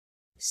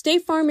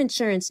State Farm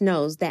Insurance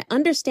knows that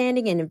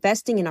understanding and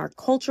investing in our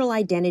cultural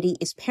identity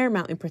is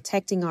paramount in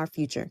protecting our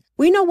future.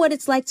 We know what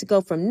it's like to go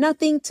from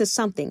nothing to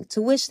something,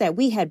 to wish that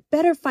we had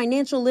better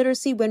financial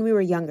literacy when we were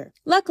younger.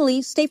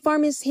 Luckily, State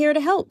Farm is here to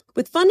help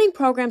with funding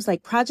programs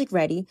like Project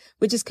Ready,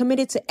 which is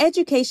committed to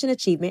education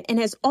achievement and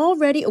has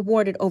already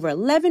awarded over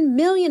 $11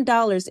 million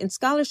in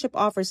scholarship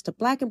offers to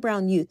Black and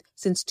brown youth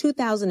since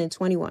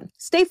 2021.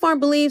 State Farm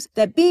believes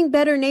that being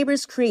better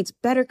neighbors creates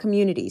better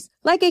communities.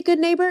 Like a good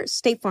neighbor,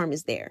 State Farm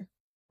is there.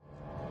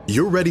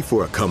 You're ready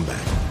for a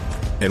comeback.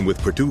 And with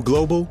Purdue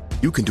Global,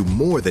 you can do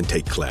more than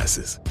take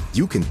classes.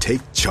 You can take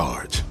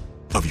charge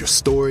of your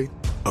story,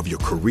 of your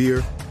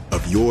career,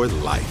 of your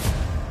life.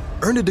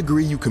 Earn a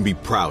degree you can be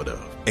proud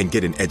of and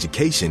get an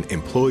education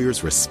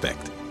employers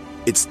respect.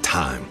 It's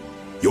time,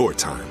 your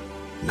time,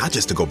 not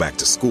just to go back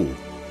to school,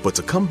 but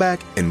to come back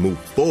and move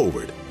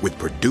forward with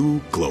Purdue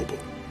Global,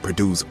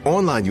 Purdue's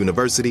online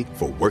university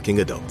for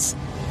working adults.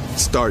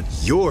 Start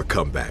your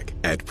comeback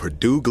at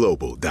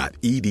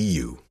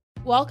purdueglobal.edu.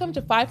 Welcome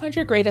to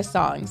 500 Greatest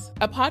Songs,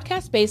 a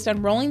podcast based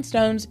on Rolling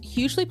Stone's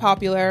hugely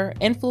popular,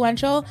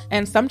 influential,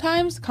 and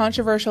sometimes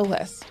controversial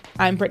list.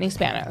 I'm Brittany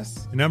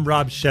Spanos. And I'm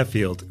Rob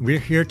Sheffield. We're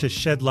here to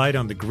shed light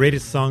on the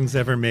greatest songs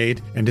ever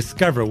made and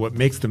discover what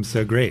makes them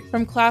so great.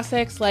 From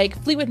classics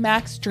like Fleetwood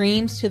Mac's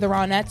Dreams to the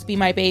Ronettes' Be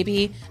My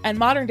Baby, and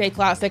modern-day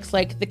classics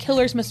like The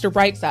Killers' Mr.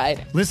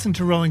 Brightside. Listen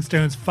to Rolling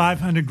Stone's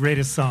 500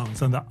 Greatest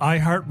Songs on the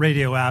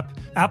iHeartRadio app,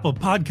 Apple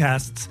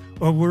Podcasts,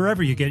 or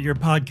wherever you get your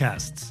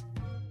podcasts.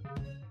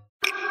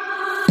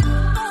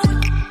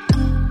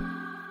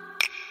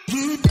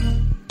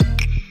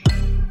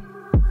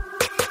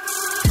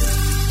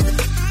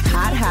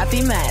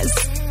 Happy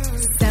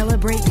Mess.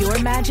 Celebrate your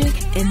magic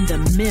in the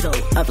middle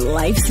of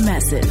life's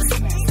messes.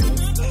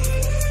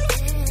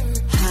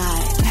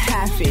 Hi,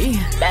 Happy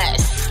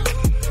Mess.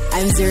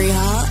 I'm Zuri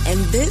Hall, and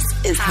this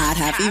is Hot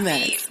Happy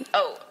Mess.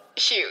 Oh,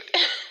 shoot.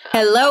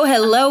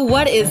 Hello.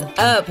 What is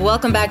up?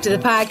 Welcome back to the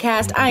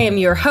podcast. I am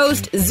your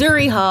host,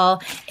 Zuri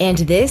Hall, and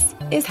this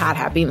is Hot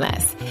Happy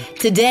Mess.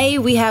 Today,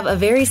 we have a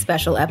very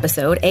special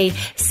episode, a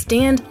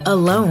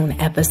stand-alone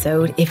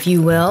episode, if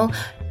you will.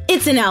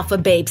 It's an Alpha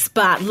Babe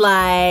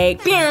spotlight.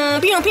 Pew,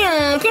 pew,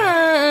 pew, pew.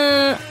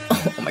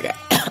 Oh my God.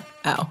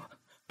 Ow.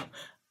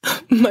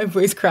 My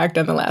voice cracked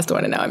on the last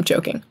one and now I'm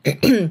choking.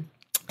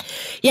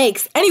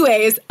 Yikes.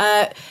 Anyways,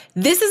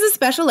 this is a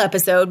special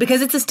episode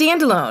because it's a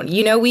standalone.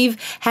 You know,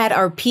 we've had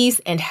our peace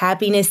and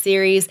happiness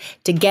series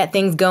to get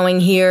things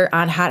going here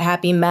on Hot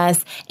Happy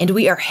Mess, and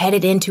we are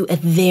headed into a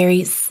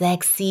very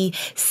sexy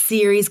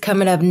series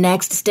coming up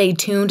next. Stay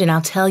tuned, and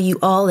I'll tell you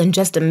all in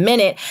just a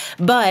minute.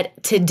 But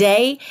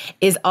today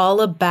is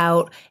all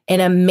about an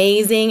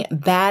amazing,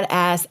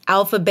 badass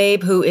alpha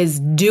babe who is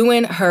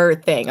doing her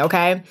thing,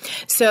 okay?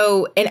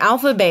 So an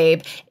alpha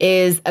babe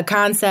is a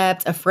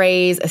concept, a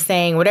phrase, a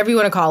saying, whatever you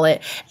want to call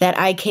it, that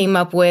I came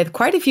up with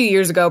quite a few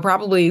years ago,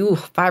 probably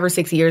 5 or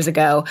 6 years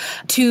ago,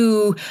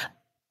 to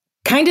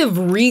kind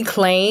of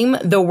reclaim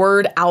the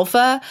word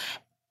alpha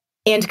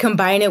and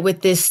combine it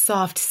with this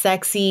soft,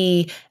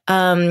 sexy,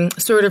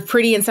 sort of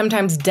pretty and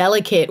sometimes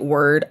delicate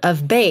word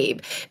of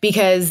babe.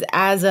 Because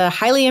as a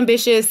highly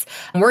ambitious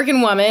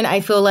working woman,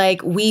 I feel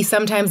like we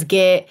sometimes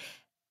get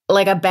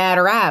like a bad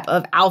rap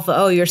of alpha.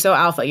 Oh, you're so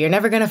alpha. You're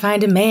never going to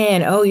find a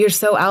man. Oh, you're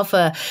so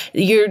alpha.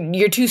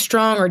 You're too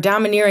strong or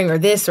domineering or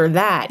this or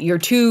that. You're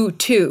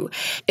too.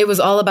 It was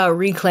all about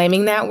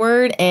reclaiming that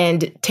word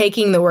and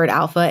taking the word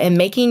alpha and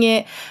making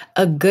it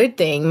a good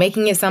thing,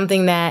 making it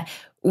something that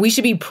we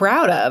should be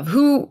proud of.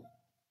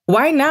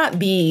 Why not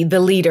be the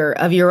leader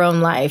of your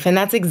own life? And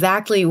that's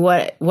exactly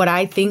what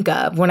I think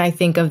of when I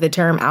think of the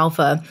term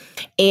alpha.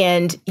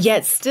 And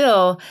yet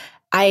still,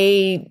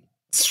 I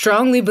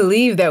strongly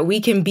believe that we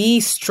can be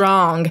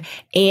strong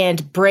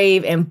and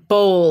brave and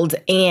bold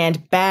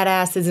and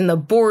badasses in the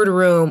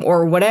boardroom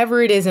or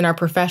whatever it is in our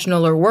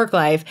professional or work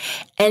life,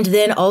 and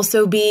then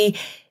also be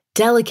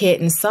delicate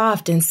and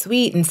soft and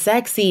sweet and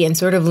sexy and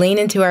sort of lean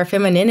into our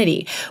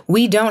femininity.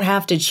 We don't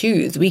have to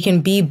choose. We can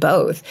be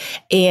both.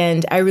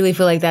 And I really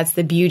feel like that's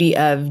the beauty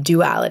of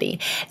duality.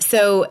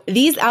 So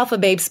these Alpha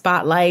Babe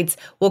spotlights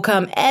will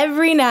come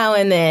every now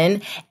and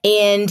then,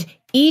 and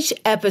each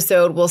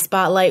episode will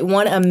spotlight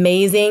one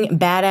amazing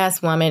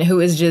badass woman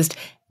who is just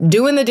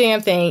doing the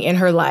damn thing in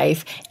her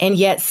life and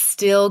yet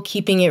still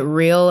keeping it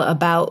real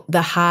about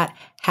the hot,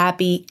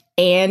 happy,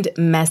 and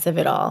mess of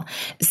it all.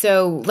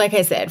 So, like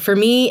I said, for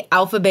me,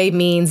 Alpha Babe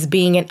means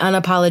being an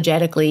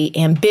unapologetically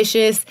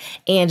ambitious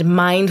and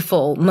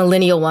mindful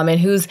millennial woman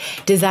who's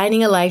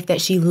designing a life that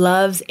she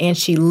loves and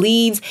she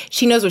leads.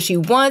 She knows what she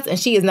wants and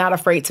she is not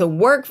afraid to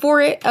work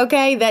for it,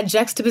 okay? That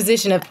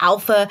juxtaposition of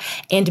alpha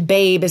and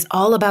babe is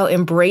all about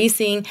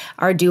embracing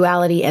our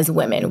duality as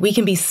women. We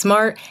can be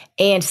smart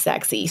and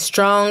sexy,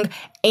 strong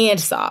and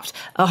soft,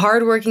 a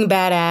hardworking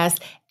badass,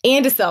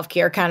 and a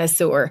self-care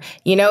connoisseur.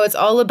 You know, it's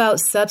all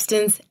about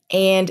substance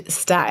and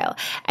style.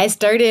 I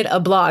started a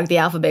blog, the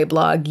Alpha Babe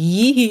blog,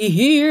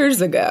 years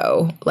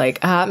ago,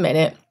 like a hot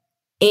minute.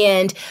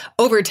 And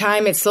over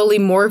time, it slowly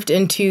morphed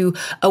into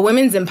a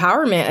women's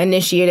empowerment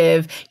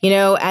initiative. You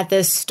know, at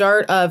the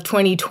start of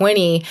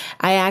 2020,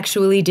 I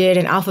actually did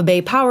an Alpha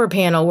Babe Power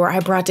Panel where I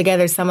brought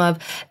together some of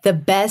the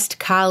best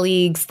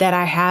colleagues that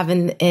I have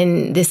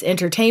in this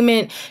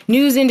entertainment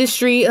news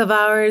industry of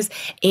ours.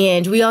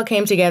 And we all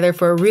came together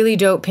for a really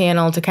dope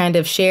panel to kind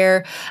of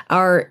share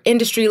our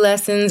industry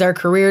lessons, our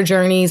career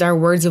journeys, our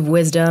words of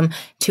wisdom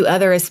to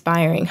other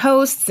aspiring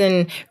hosts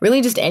and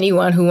really just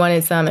anyone who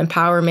wanted some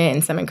empowerment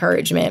and some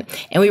encouragement.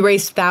 And we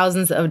raised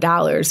thousands of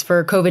dollars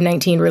for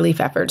COVID-19 relief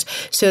efforts.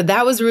 So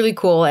that was really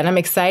cool. And I'm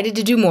excited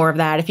to do more of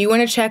that. If you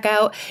want to check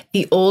out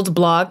the old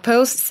blog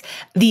posts,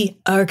 the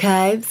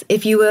archives,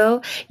 if you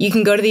will, you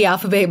can go to the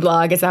Alpha Babe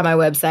blog. It's on my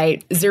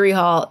website,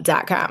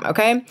 zurihall.com.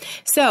 Okay.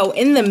 So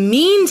in the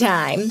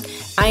meantime,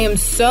 I am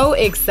so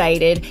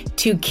excited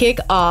to kick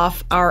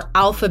off our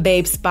Alpha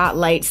Babe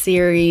Spotlight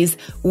series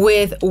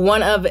with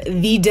one of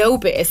the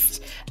dopest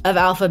of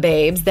Alpha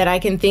Babes that I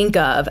can think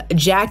of,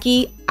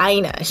 Jackie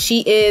Aina.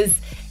 She is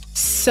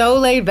so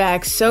laid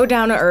back, so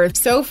down to earth,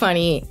 so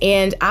funny,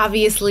 and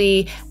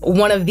obviously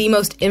one of the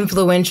most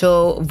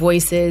influential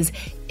voices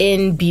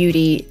in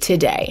beauty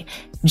today.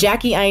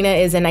 Jackie Aina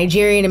is a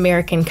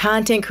Nigerian-American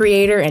content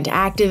creator and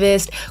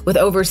activist with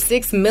over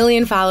 6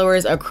 million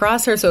followers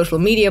across her social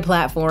media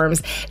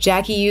platforms.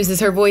 Jackie uses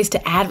her voice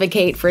to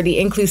advocate for the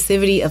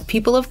inclusivity of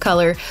people of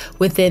color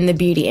within the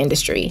beauty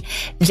industry.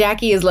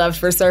 Jackie is loved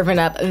for serving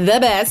up the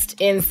best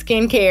in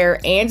skincare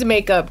and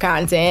makeup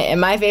content,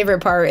 and my favorite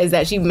part is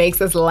that she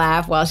makes us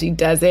laugh while she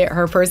does it.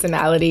 Her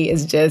personality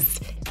is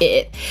just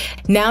it.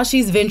 Now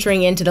she's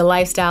venturing into the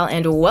lifestyle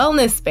and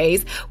wellness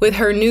space with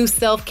her new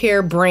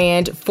self-care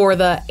brand for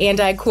the,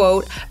 and I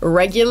quote,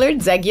 regular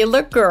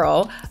degular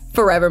girl,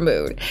 Forever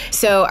Mood.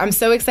 So I'm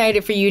so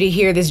excited for you to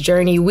hear this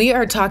journey. We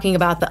are talking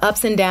about the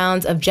ups and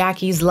downs of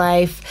Jackie's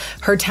life,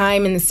 her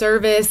time in the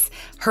service,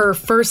 her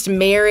first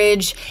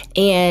marriage,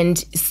 and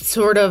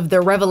sort of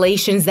the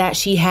revelations that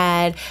she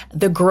had,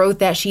 the growth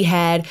that she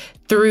had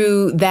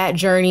through that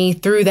journey,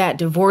 through that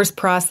divorce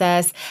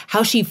process,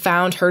 how she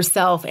found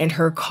herself and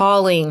her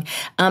calling,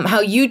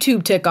 how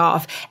YouTube took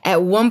off.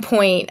 At one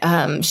point,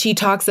 she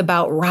talks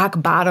about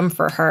rock bottom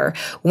for her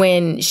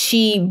when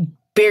she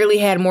barely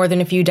had more than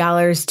a few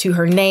dollars to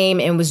her name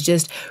and was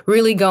just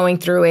really going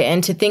through it.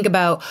 And to think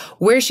about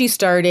where she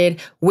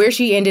started, where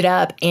she ended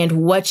up, and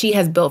what she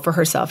has built for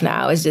herself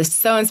now is just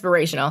so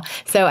inspirational.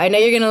 So I know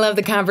you're going to love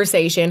the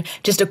conversation.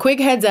 Just a quick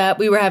heads up,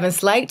 we were having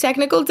slight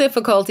technical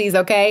difficulties,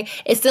 okay?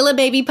 It's still a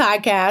baby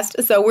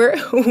podcast, so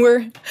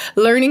we're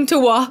learning to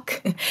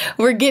walk.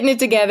 We're getting it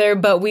together,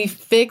 but we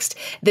fixed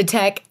the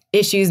tech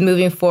issues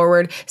moving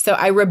forward. So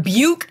I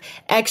rebuke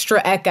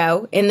extra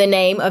echo in the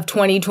name of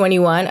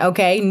 2021.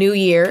 Okay, new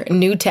year,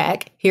 new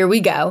tech. Here we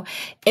go.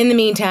 In the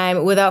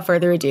meantime, without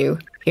further ado,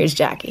 here's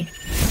Jackie.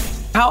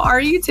 How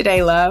are you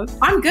today, love?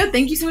 I'm good.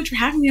 Thank you so much for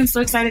having me. I'm so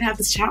excited to have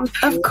this chat with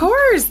you. Of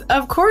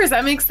course.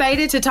 I'm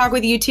excited to talk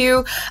with you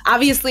too.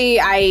 Obviously,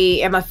 I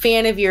am a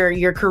fan of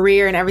your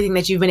career and everything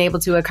that you've been able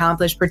to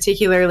accomplish,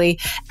 particularly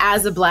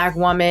as a Black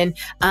woman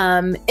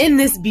in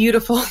this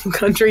beautiful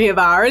country of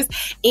ours.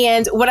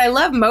 And what I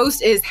love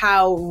most is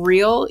how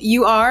real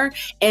you are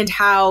and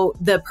how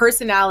the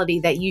personality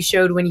that you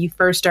showed when you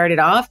first started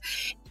off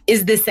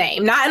is the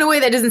same. Not in a way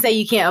that doesn't say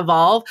you can't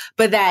evolve,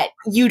 but that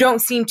you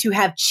don't seem to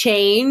have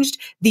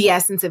changed the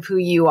essence of who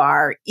you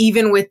are,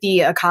 even with the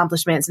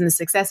accomplishments and the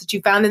success that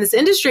you found in this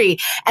industry.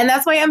 And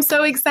that's why I'm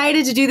so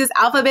excited to do this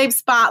Alpha Babe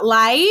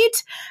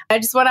Spotlight. I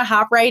just want to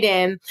hop right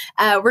in.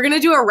 We're going to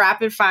do a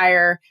rapid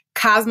fire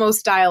Cosmo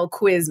style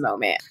quiz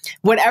moment.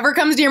 Whatever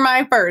comes to your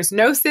mind first,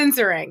 no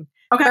censoring.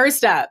 Okay.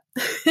 First up.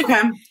 Okay.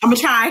 I'm going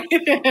to try.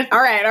 All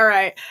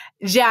right.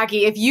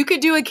 Jackie, if you could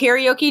do a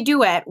karaoke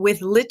duet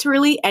with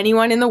literally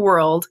anyone in the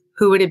world,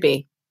 who would it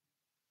be?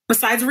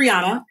 Besides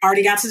Rihanna,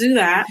 already got to do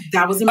that.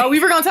 That was amazing. Oh, we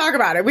were going to talk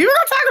about it. We were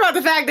going to talk about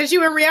the fact that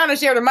you and Rihanna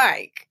shared a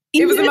mic.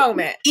 It was a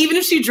moment. Even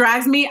if she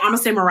drags me, I'm going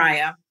to say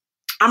Mariah.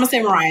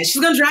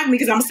 She's going to drag me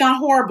because I'm going to sound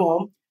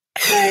horrible.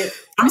 But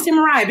I'm going to say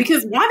Mariah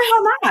because why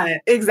the hell not?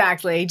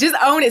 Exactly. Just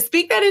own it.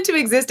 Speak that into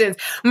existence.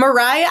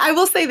 Mariah, I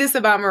will say this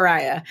about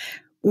Mariah.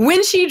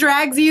 When she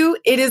drags you,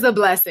 it is a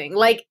blessing.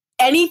 Like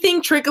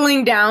anything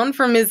trickling down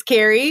from Ms.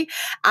 Carey,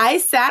 I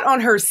sat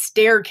on her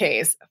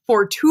staircase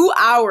for 2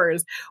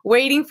 hours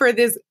waiting for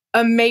this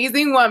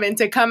amazing woman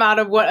to come out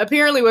of what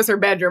apparently was her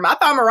bedroom. I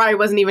thought Mariah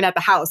wasn't even at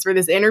the house for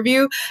this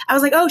interview. I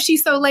was like, oh,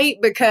 she's so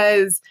late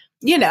because,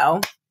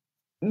 the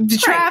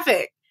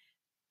traffic.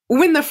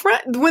 When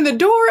the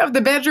door of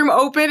the bedroom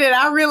opened and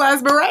I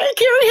realized Mariah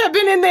Carey had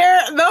been in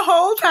there the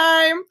whole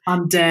time,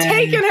 I'm dead.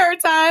 Taking her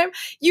time,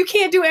 you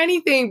can't do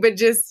anything but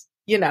just,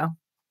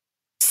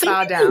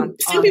 bow down.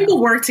 Some people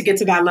work to get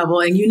to that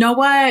level, and you know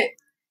what?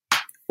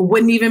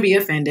 Wouldn't even be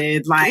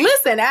offended. Like,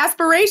 listen,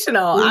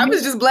 aspirational. Mm-hmm. I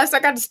was just blessed. I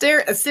got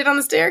to sit on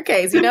the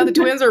staircase. The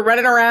twins were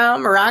running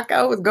around.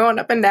 Morocco was going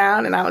up and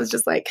down, and I was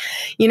just like,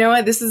 you know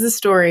what? This is a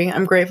story.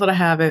 I'm grateful to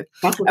have it.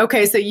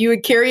 Okay, so you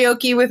would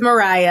karaoke with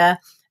Mariah.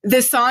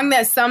 The song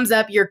that sums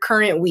up your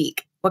current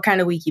week. What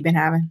kind of week you been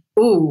having?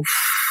 Ooh.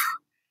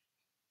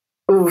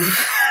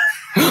 Oof.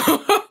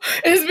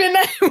 It's been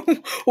that.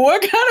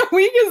 What kind of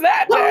week is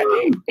that,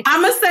 Jackie?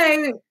 I'm going to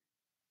say,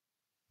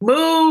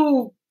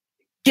 move.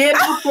 Get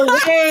out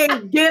the way.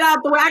 Get out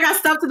the way. I got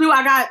stuff to do.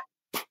 I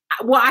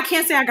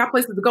can't say I got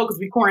places to go because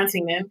we're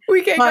quarantining.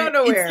 We can't go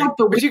nowhere.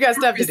 But you got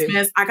stuff to do.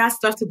 I got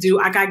stuff to do.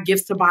 I got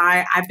gifts to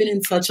buy. I've been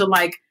in such a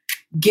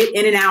get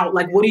in and out.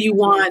 Like, what do you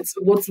want?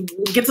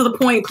 Get to the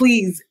point,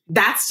 please.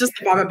 That's just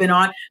the vibe I've been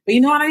on. But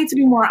you know what? I need to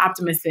be more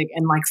optimistic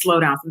and slow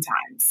down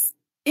sometimes.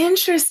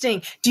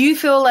 Interesting. Do you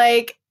feel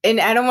like,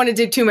 and I don't want to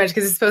do too much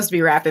because it's supposed to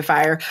be rapid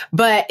fire,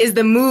 but is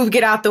the move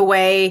get out the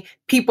way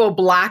people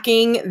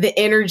blocking the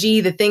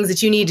energy, the things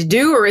that you need to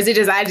do? Or is it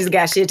just, I just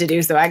got shit to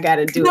do, so I got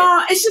to do it?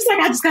 No, it's just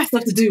I just got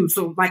stuff to do.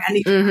 So I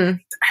need to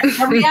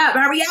hurry up.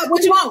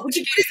 What you want? What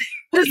you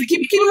get?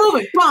 Keep it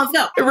moving. Come on,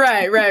 let's go.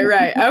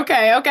 Right.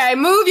 Okay.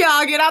 Move,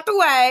 y'all. Get out the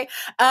way.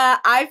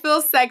 I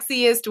feel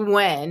sexiest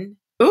when?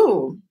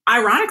 Ooh,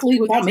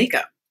 ironically, without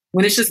makeup.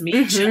 When it's just me,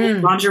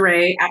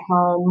 lingerie at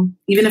home,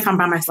 even if I'm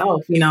by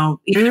myself, even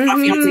if my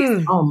fiance is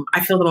at home,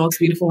 I feel the most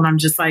beautiful when I'm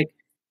just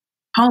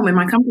home in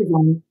my comfort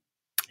zone.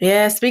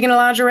 Yeah, speaking of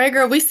lingerie,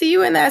 girl, we see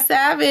you in that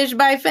Savage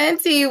by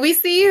Fenty. We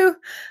see you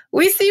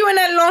in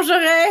that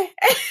lingerie.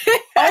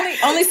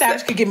 only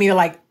Savage could get me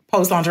to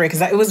post lingerie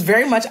because it was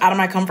very much out of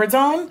my comfort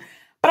zone.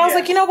 But I was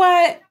like, you know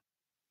what?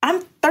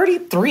 I'm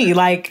 33.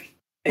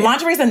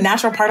 Lingerie is a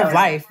natural part of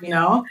life,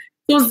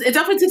 So it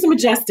definitely took some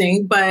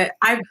adjusting, but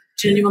I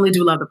genuinely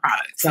do love the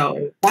product.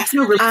 So that's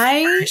not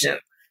really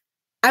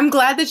I'm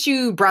glad that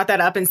you brought that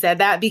up and said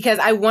that because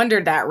I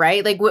wondered that,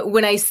 right?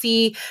 When I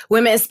see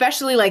women,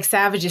 especially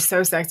Savage is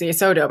so sexy, it's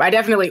so dope. I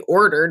definitely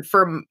ordered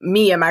for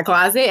me in my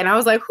closet and I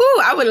was like,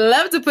 I would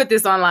love to put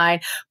this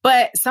online.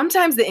 But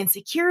sometimes the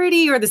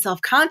insecurity or the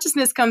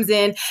self-consciousness comes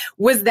in.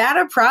 Was that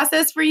a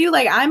process for you?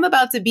 I'm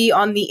about to be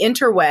on the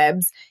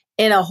interwebs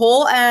in a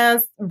whole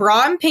ass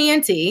bra and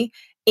panty,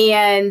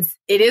 and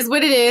it is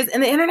what it is.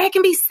 And the internet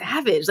can be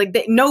savage,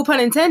 no pun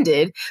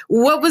intended.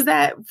 What was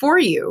that for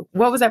you?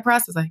 What was that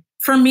process like?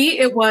 For me,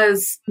 it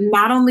was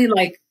not only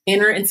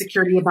inner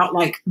insecurity about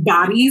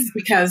bodies,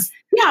 because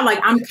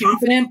I'm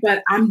confident,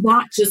 but I'm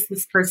not just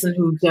this person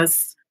who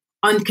just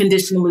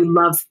unconditionally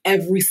loves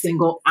every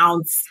single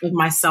ounce of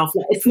myself.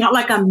 It's not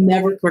like I'm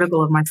never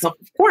critical of myself.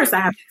 Of course,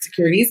 I have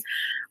insecurities,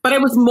 but it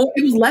was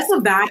less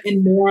of that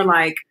and more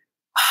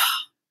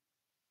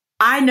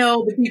I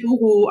know the people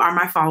who are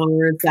my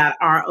followers that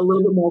are a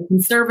little bit more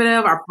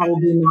conservative are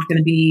probably not going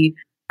to be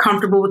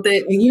comfortable with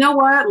it. And you know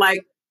what?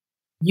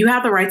 You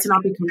have the right to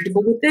not be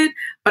comfortable with it.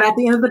 But at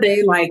the end of the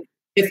day,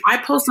 if I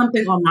post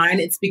something online,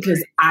 it's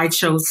because I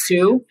chose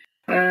to.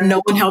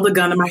 No one held a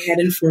gun to my head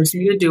and forced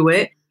me to do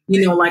it.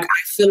 I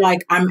feel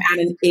like I'm at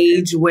an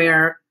age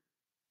where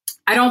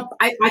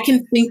I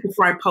can think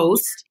before I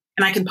post,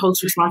 and I can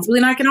post responsibly,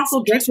 and I can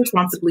also dress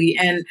responsibly.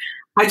 And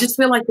I just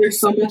feel like there's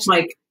so much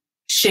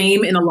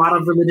shame in a lot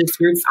of religious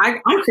groups.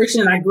 I'm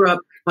Christian and I grew up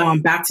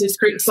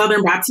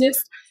Southern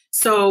Baptist.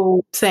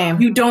 So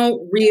same. You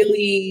don't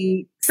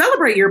really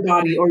celebrate your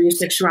body or your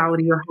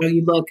sexuality or how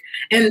you look.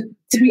 And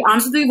to be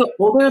honest with you, the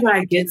older that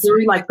I get,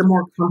 Zuri, the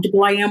more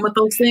comfortable I am with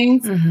those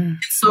things. Mm-hmm.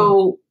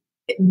 So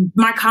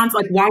my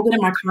content, why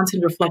wouldn't my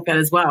content reflect that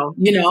as well?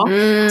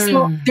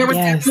 So there was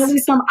definitely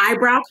some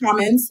eyebrow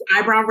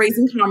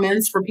raising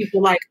comments for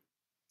people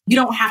you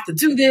don't have to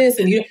do this.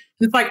 And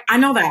it's I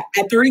know that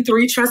at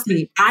 33, trust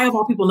me, I of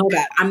all people know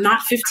that. I'm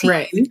not 15.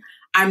 Right.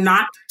 I'm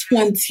not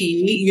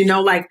 20.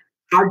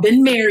 I've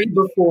been married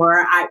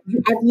before. I've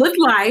lived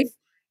life.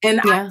 And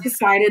I've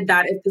decided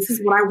that if this is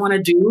what I want to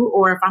do,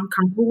 or if I'm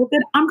comfortable with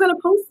it, I'm going to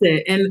post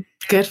it. And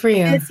good for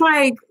you. It's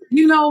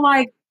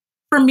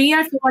for me,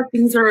 I feel like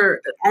things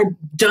are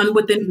done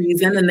within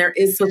reason. And there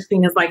is such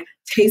thing as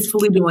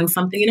tastefully doing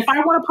something. And if I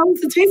want to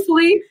post it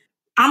tastefully,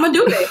 I'm gonna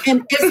do it.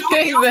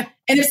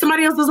 And if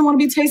somebody else doesn't want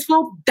to be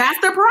tasteful, that's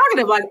their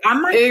prerogative.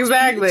 I'm not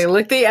exactly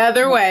look the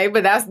other way,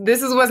 but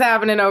this is what's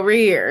happening over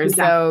here.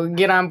 Exactly. So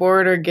get on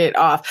board or get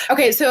off.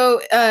 Okay, so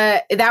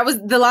that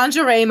was the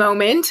lingerie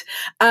moment.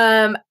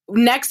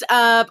 Next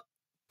up,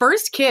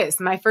 first kiss.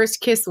 My first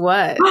kiss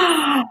was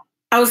I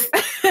was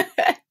 13.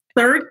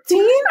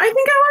 I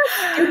think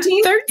I was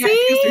 13. 13. Yeah,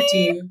 I was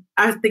 13.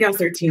 I think I was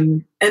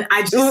 13, and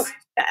I just.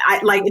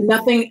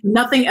 Nothing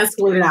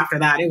escalated after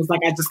that. It was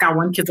I just got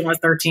one kiss when I was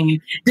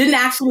 13. Didn't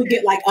actually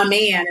get a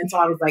man until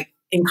I was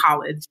in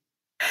college.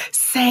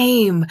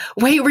 Same.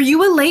 Wait, were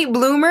you a late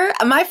bloomer?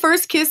 My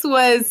first kiss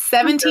was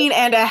 17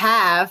 and a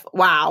half.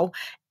 Wow.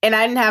 And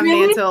I didn't have a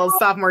man until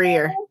sophomore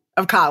year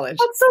of college.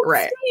 That's so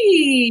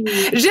sweet.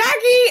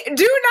 Jackie,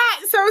 do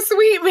not so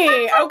sweet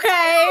me,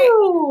 okay?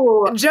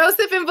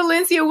 Joseph and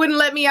Valencia wouldn't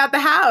let me out the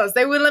house.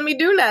 They wouldn't let me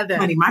do nothing.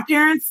 Honey, my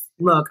parents,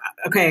 look,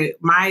 okay,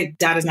 my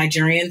dad is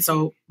Nigerian,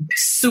 so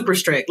super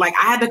strict. I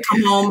had to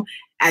come home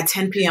at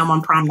 10 p.m.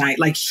 on prom night.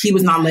 He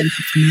was not letting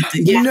me do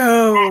nothing. Yeah.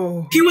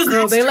 No. He was.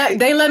 Girl, they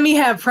let me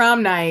have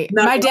prom night.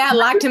 No, my dad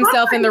locked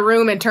himself in the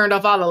room and turned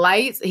off all the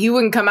lights. He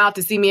wouldn't come out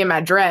to see me in my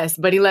dress,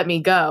 but he let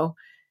me go.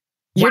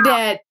 Your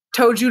dad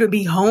told you to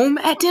be home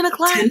at 10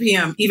 o'clock? 10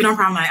 p.m., even on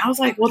prom night. I was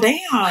like, well, damn.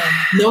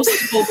 No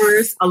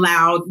sleepovers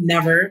allowed,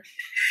 never.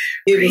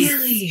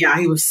 Really? Yeah,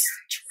 he was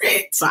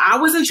strict. So I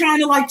wasn't trying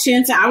to like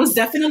chance it. I was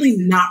definitely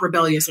not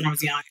rebellious when I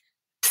was young.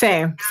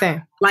 Same.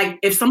 Like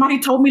if somebody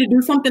told me to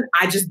do something,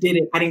 I just did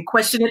it. I didn't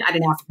question it. I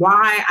didn't ask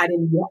why. I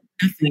didn't want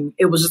nothing.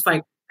 It was just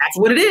like, that's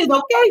what it is.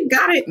 Okay,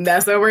 got it.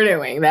 That's what we're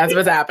doing. That's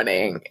what's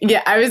happening.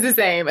 Yeah, I was the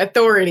same.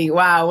 Authority.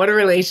 Wow, what a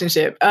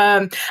relationship.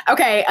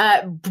 Okay,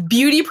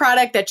 beauty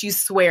product that you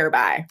swear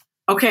by.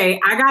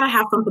 Okay, I gotta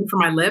have something for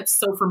my lips.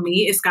 So for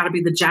me, it's gotta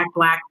be the Jack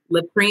Black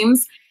lip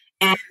creams.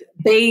 And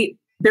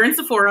they're in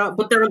Sephora,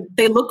 but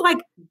they look like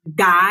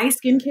guy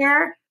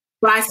skincare.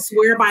 But I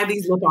swear by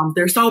these lip balms.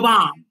 They're so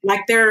bomb.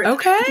 Like they're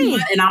okay.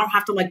 And I don't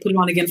have to like put them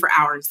on again for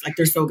hours. Like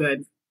they're so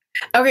good.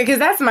 Okay, because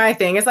that's my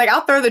thing. It's like,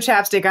 I'll throw the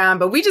chapstick on,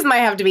 but we just might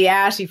have to be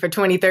ashy for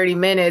 20, 30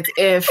 minutes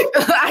if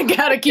I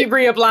got to keep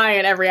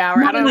reapplying every hour.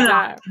 No, I don't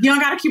know. You don't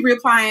got to keep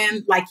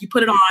reapplying. Like you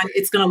put it on,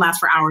 it's going to last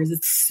for hours.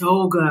 It's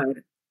so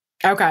good.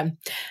 Okay.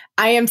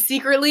 I am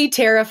secretly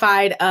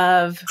terrified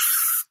of...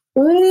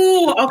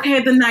 Ooh,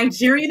 okay. The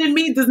Nigerian in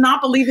me does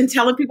not believe in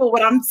telling people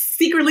what I'm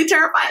secretly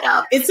terrified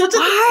of. It's such a...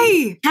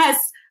 Why? Yes.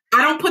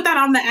 I don't put that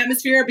on the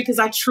atmosphere because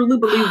I truly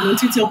believe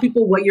once you tell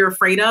people what you're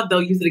afraid of,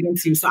 they'll use it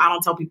against you. So I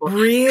don't tell people.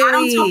 Really? I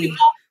don't tell people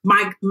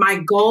my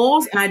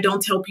goals, and I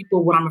don't tell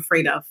people what I'm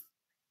afraid of.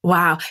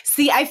 Wow.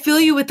 See, I feel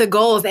you with the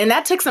goals, and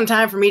that took some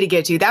time for me to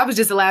get to. That was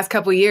just the last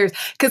couple of years,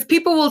 because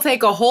people will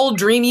take a whole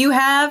dream you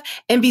have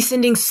and be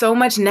sending so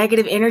much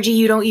negative energy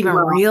you don't even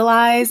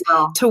realize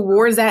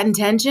towards that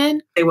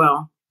intention. They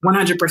will.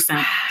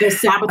 100%. They'll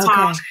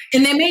sabotage,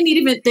 and they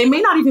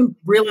may not even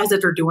realize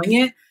that they're doing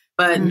it.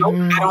 But nope,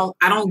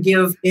 I don't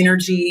give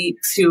energy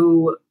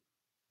to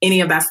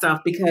any of that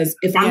stuff, because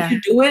if I'm to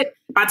do it,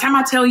 by the time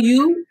I tell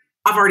you,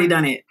 I've already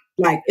done it.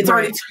 Like it's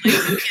already too late.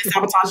 You can't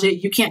sabotage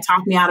it. You can't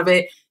talk me out of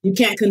it. You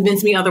can't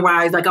convince me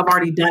otherwise. Like I've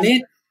already done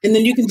it. And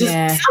then you can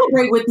just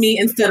celebrate with me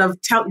instead of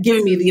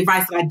giving me the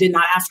advice that I did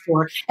not ask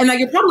for. And that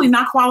you're probably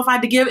not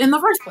qualified to give in the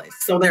first place.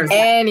 So there's that.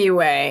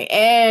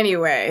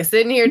 Anyway,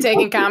 sitting here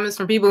taking comments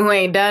from people who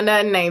ain't done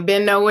nothing, ain't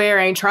been nowhere,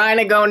 ain't trying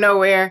to go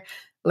nowhere.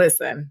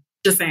 Listen.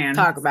 Just saying.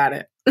 Talk about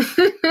it.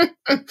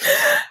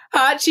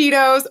 Hot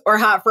Cheetos or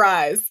hot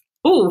fries?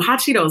 Ooh, hot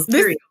Cheetos.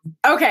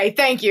 Okay,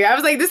 thank you. I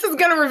was like, this is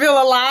going to reveal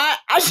a lot.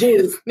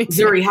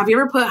 Zuri, have you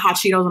ever put hot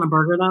Cheetos on a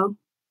burger, though?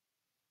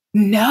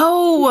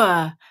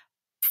 No.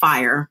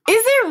 Fire.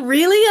 Is it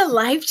really a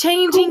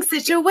life-changing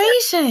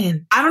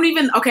situation? I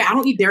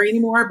don't eat dairy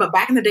anymore, but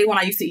back in the day when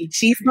I used to eat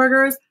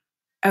cheeseburgers,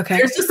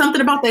 there's just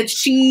something about that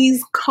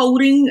cheese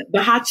coating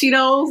the hot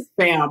Cheetos.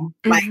 Bam.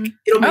 Like,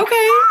 it'll make you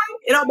cry.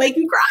 It'll make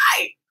you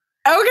cry.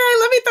 Okay,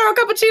 let me throw a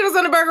couple Cheetos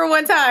on a burger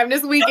one time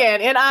this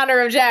weekend in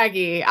honor of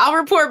Jackie. I'll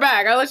report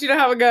back. I'll let you know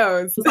how it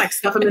goes. It's like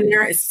stuff them in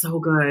there. It's so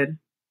good.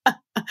 That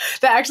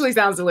actually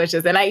sounds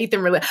delicious. And I eat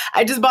them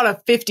I just bought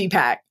a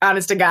 50-pack,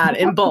 honest to God,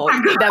 in bulk.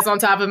 That's on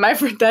top of my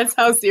friend. That's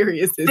how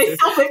serious this is.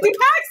 50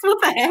 packs? What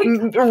the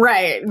heck?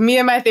 Right. Me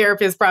and my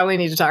therapist probably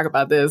need to talk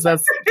about this.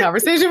 That's a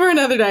conversation for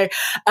another day.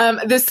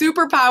 The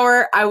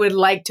superpower I would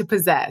like to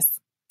possess.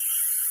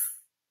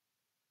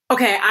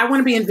 Okay, I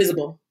want to be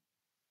invisible.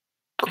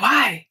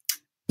 Why?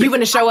 You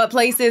want to show up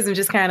places and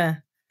just kind of...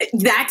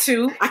 That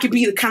too. I could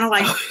be kind of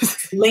like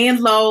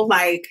laying low,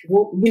 like,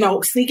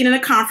 sneaking in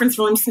a conference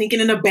room, sneaking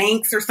into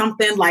banks or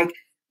something, like,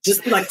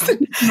 just like...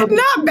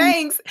 Not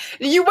banks.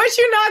 What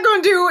you're not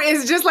going to do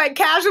is just like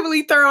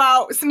casually throw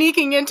out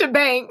sneaking into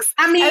banks.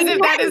 I mean... As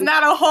if that is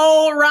not a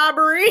whole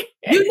robbery.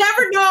 You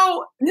never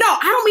know. No,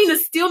 I don't mean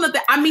to steal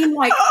nothing. I mean,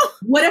 like,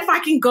 what if I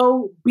can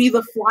go be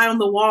the fly on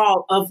the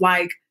wall of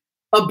like,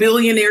 a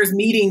billionaire's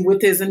meeting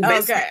with his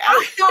investors. Okay.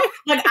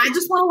 I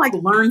just want to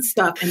like learn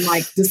stuff and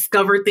like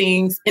discover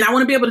things. And I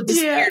want to be able to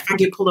disappear if I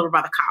get pulled over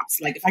by the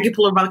cops. Like if I get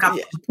pulled over by the cops,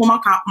 pull my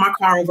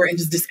car over and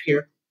just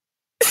disappear.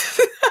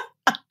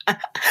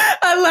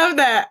 I love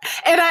that.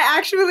 And I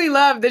actually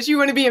love that you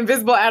want to be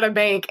invisible at a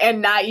bank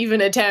and not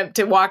even attempt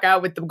to walk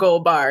out with the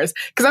gold bars.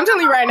 Because I'm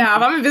telling you right now,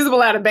 if I'm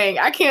invisible at a bank,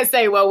 I can't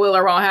say what will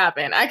or won't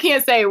happen. I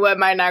can't say what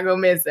might not go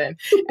missing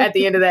at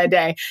the end of that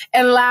day.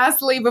 And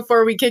lastly,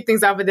 before we kick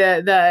things off with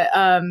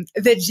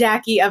the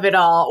Jackie of it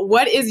all,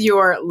 what is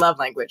your love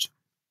language?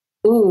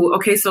 Ooh,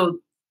 okay. So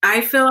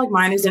I feel like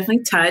mine is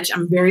definitely touch.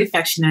 I'm very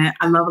affectionate.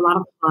 I love a lot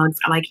of hugs.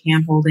 I like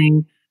hand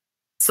holding.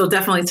 So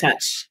definitely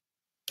touch.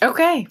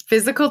 Okay,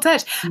 physical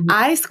touch.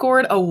 I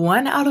scored a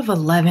 1 out of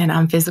 11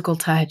 on physical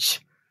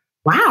touch.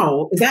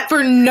 Wow. Is that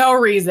for no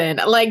reason?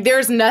 Like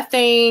there's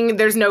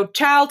no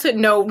childhood,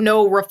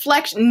 no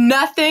reflection,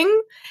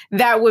 nothing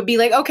that would be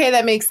like, okay,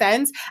 that makes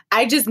sense.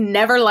 I just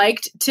never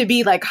liked to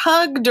be like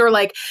hugged or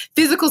like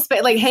physical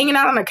space, like hanging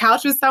out on a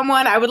couch with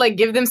someone. I would like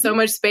give them so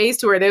much space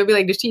to where they would be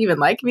like, does she even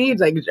like me?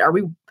 Like, are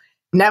we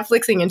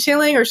Netflixing and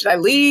chilling, or should I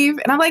leave?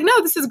 And I'm like,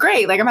 no, this is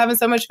great. Like, I'm having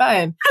so much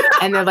fun.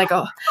 And they're like,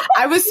 oh,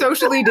 I was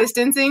socially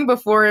distancing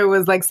before it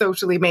was like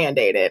socially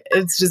mandated.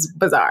 It's just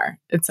bizarre.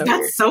 It's so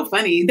weird. So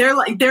funny. You're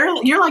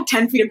like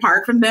 10 feet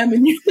apart from them,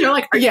 and they're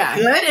like, are you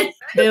good?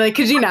 They're like,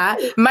 could you not?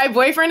 My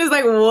boyfriend is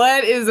like,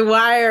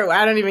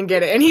 I don't even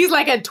get it. And he's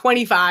like a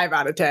 25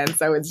 out of 10.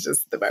 So it's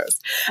just the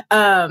most.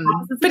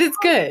 But it's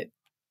good.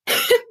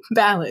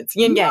 Balance,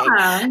 yin yang.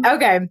 Yeah.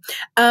 Okay.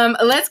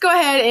 Let's go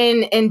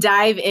ahead and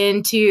dive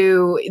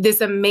into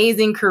this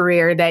amazing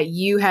career that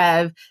you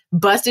have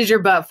busted your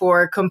butt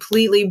for,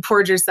 completely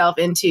poured yourself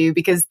into,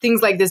 because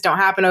things like this don't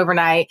happen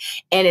overnight.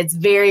 And it's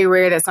very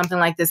rare that something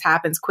like this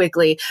happens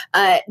quickly.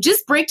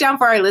 Just break down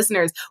for our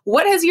listeners,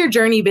 what has your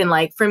journey been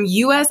like from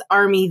U.S.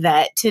 Army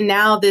vet to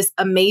now this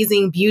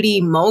amazing beauty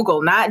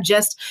mogul, not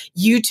just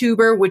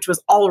YouTuber, which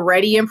was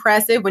already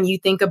impressive when you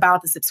think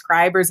about the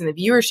subscribers and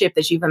the viewership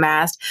that you've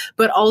amassed,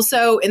 but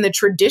also in the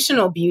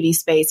traditional beauty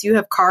space, you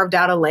have carved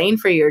out a lane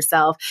for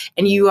yourself,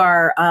 and you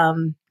are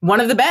one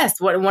of the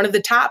best, one of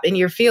the top in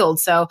your field.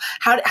 So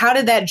how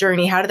did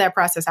that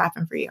process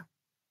happen for you?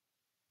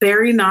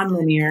 Very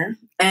nonlinear.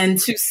 And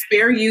to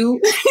spare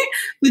you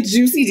the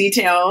juicy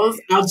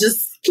details, I'll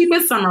just keep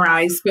it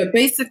summarized. But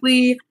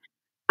basically,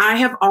 I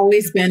have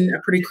always been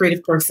a pretty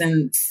creative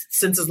person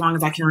since as long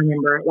as I can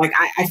remember. Like,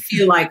 I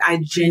feel like I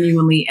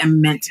genuinely am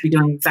meant to be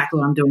doing exactly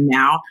what I'm doing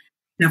now.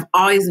 And I've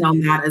always known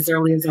that as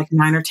early as like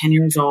 9 or 10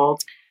 years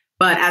old.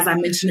 But as I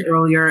mentioned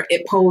earlier,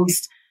 it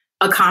posed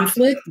a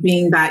conflict,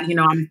 being that,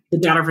 I'm the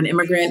daughter of an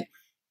immigrant.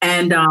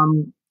 And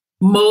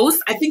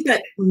I think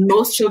that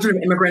most children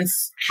of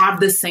immigrants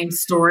have this same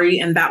story,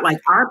 and that like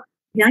our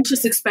parents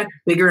just expect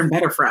bigger and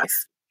better for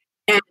us.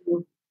 And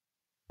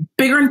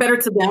bigger and better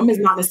to them is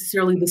not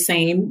necessarily the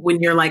same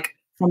when you're like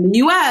from the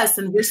US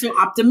and we're so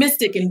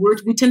optimistic, and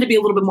we tend to be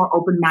a little bit more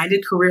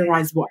open-minded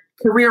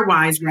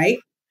career-wise, right?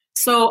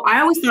 So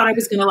I always thought I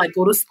was going to like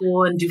go to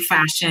school and do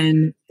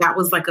fashion. That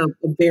was like a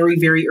very,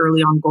 very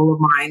early on goal of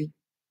mine.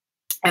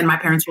 And my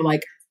parents were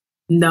like,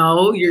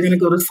 no, you're going to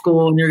go to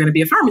school and you're going to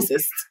be a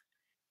pharmacist.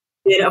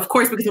 And of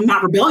course, because I'm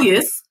not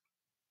rebellious,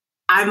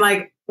 I'm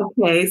like,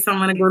 okay, so I'm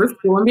going to go to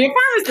school and be a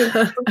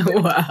pharmacist.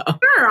 Wow.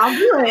 Sure, I'll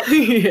do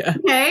it. Yeah.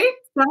 Okay.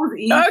 Sounds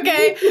easy.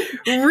 Okay.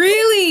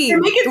 Really?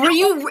 Were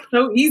you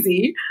so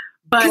easy?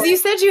 Because you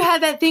said you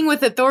had that thing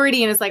with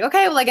authority, and it's like,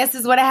 okay, well, I guess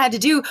this is what I had to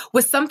do.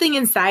 Was something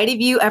inside of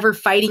you ever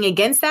fighting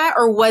against that?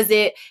 Or was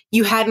it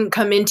you hadn't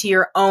come into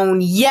your own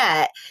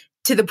yet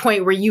to the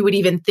point where you would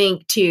even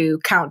think to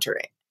counter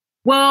it?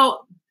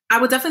 Well, I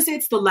would definitely say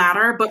it's the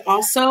latter, but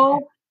also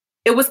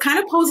it was kind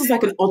of posed as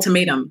like an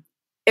ultimatum.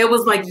 It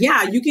was like,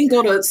 yeah, you can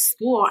go to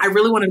school. I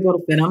really wanted to go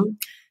to FINM.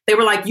 They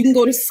were like, you can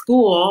go to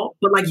school,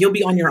 but like you'll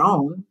be on your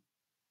own.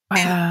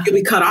 Wow. You'll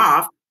be cut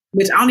off,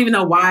 which I don't even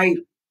know why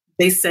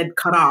they said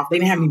cut off. They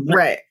didn't have any money.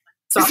 Right.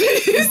 So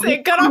you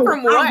said cut off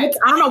from what?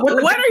 I don't know.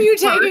 What are you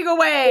taking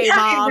away,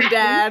 Mom,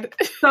 Dad?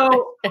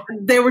 So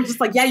they were just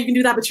like, yeah, you can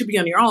do that, but you'll be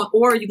on your own.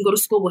 Or you can go to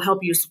school, we'll help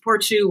you,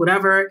 support you,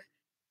 whatever.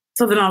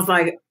 So then I was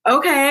like,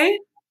 okay.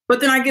 But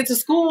then I get to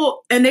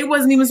school and they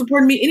wasn't even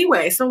supporting me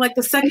anyway. So like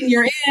the second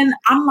year in,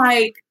 I'm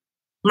like,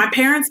 my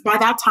parents, by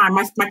that time,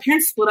 my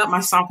parents split up my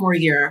sophomore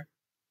year.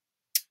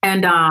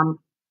 And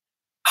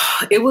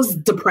it was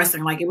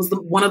depressing. Like it was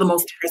one of the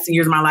most depressing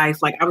years of my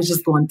life. Like I was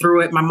just going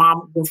through it. My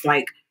mom was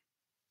like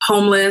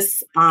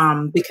homeless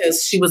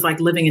because she was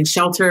like living in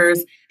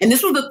shelters. And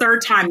this was the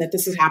third time that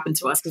this has happened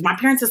to us, because my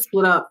parents had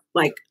split up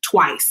like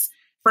twice.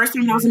 First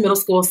time when I was in middle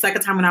school,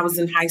 second time when I was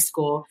in high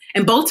school.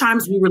 And both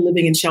times we were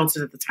living in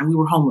shelters at the time. We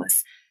were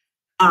homeless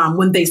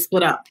when they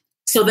split up.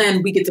 So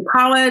then we get to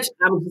college.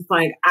 I was just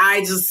like,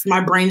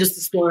 my brain just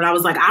exploded. I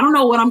was like, I don't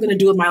know what I'm going to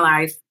do with my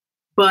life,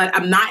 but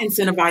I'm not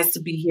incentivized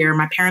to be here.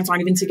 My parents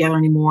aren't even together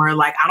anymore.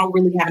 Like, I don't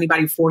really have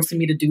anybody forcing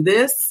me to do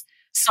this.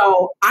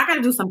 So I got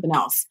to do something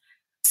else.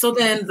 So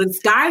then this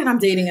guy that I'm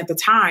dating at the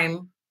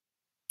time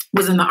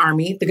was in the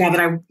Army, the guy that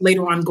I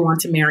later on go on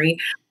to marry.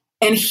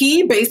 And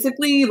he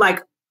basically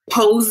like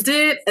posed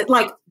it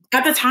like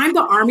at the time,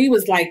 the Army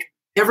was like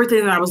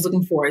everything that I was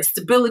looking for.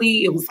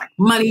 Stability. It was like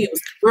money. It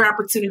was career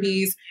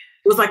opportunities.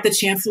 It was like the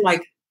chance to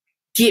like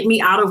get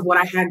me out of what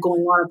I had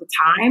going on at the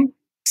time.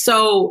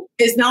 So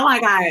it's not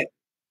like I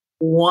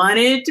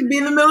wanted to be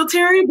in the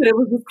military, but it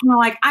was just kind of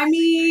like, I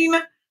mean,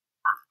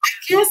 I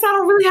guess I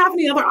don't really have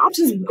any other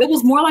options. It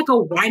was more like a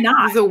why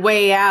not? It was a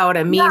way out,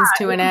 a means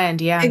to an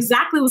end. Yeah,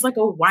 exactly. It was like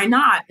a why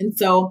not? And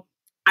so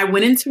I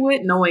went into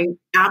it knowing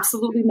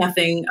absolutely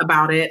nothing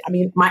about it. I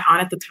mean, my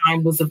aunt at the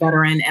time was a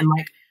veteran, and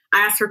like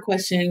I asked her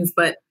questions,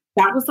 but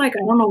that was like,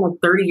 I don't know, like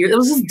 30 years. It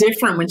was just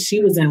different when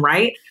she was in,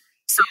 right?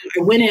 So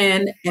I went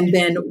in, and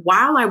then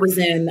while I was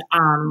in,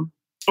 I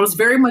was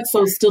very much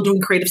so still doing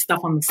creative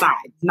stuff on the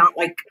side, not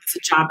like it's a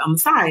job on the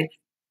side.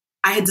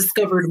 I had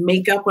discovered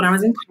makeup when I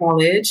was in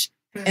college.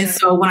 Mm-hmm. And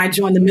so when I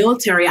joined the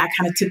military, I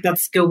kind of took that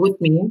skill with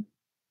me.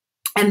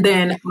 And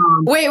then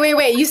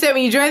wait. You said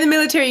when you joined the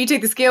military, you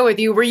take the scale with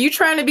you. Were you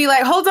trying to be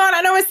like, hold on,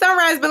 I know it's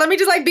sunrise, but let me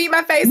just like beat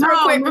my face real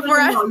quick before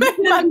I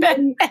my bed?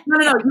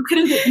 No. You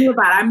couldn't get me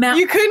about it. I meant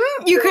you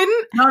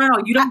couldn't.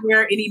 No. You don't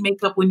wear any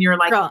makeup when you're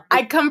like. Girl,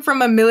 I come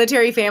from a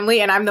military family,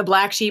 and I'm the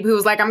black sheep who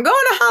was like, I'm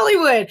going to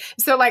Hollywood.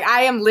 So like,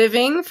 I am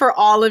living for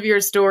all of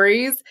your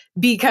stories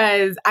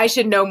because I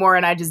should know more,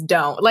 and I just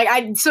don't.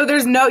 So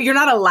there's you're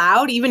not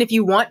allowed, even if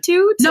you want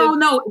to.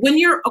 No. When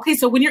you're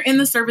in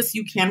the service,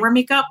 you can wear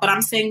makeup, but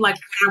I'm saying like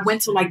when I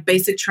went to like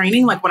basic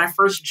training, like when I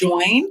first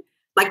joined,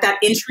 like that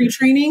entry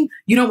training,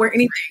 you don't wear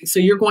anything. So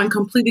you're going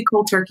completely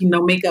cold turkey,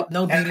 no makeup,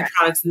 no beauty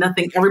products,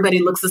 nothing. Everybody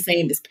looks the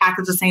same. It's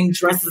packaged the same,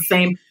 dressed the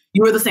same.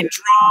 You wear the same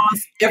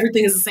draws.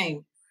 Everything is the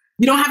same.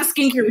 You don't have a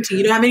skincare routine.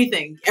 You don't have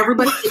anything.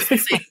 Everybody looks the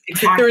same.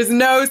 Exactly. There is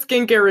no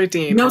skincare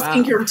routine. No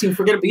skincare routine.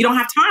 Forget it. But you don't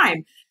have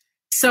time.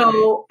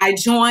 So I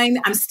joined.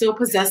 I'm still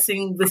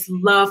possessing this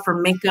love for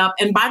makeup.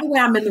 And by the way,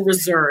 I'm in the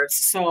reserves.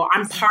 So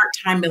I'm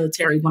part-time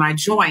military. When I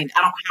joined,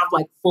 I don't have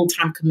like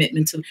full-time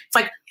commitment to it's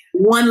like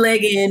one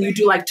leg in, you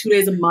do like 2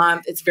 days a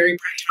month. It's very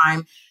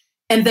part-time.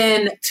 And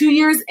then 2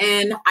 years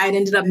in, I had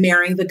ended up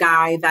marrying the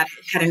guy that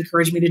had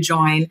encouraged me to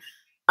join.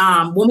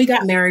 When we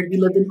got married, we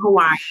lived in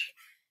Hawaii.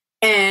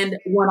 And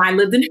when I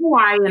lived in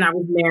Hawaii and I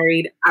was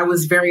married, I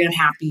was very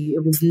unhappy.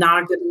 It was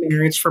not a good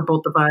marriage for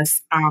both of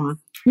us.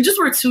 We just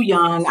were too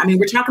young. I mean,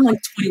 we're talking like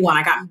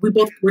 21. We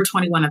both were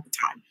 21 at the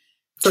time.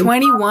 So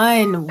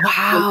 21.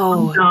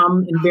 Wow.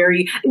 Dumb and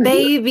very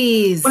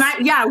babies.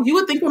 You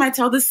would think when I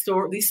tell these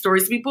stories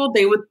to people,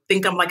 they would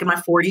think I'm like in my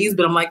 40s,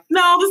 but I'm like,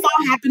 no, this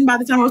all happened by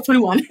the time I was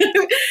 21.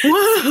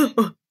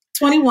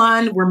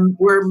 21,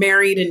 we're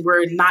married and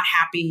we're not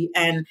happy.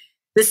 And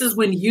this is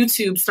when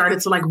YouTube started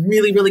to like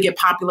really, really get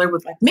popular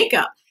with like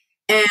makeup.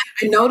 And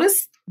I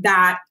noticed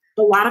that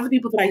a lot of the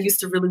people that I used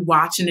to really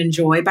watch and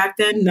enjoy back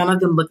then, none of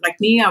them looked like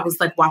me. I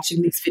was like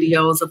watching these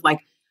videos of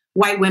like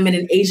white women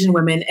and Asian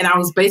women, and I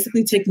was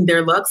basically taking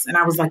their looks and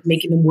I was like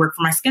making them work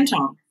for my skin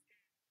tone.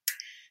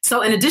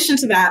 So in addition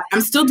to that,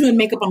 I'm still doing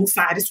makeup on the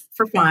side just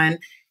for fun.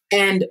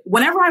 And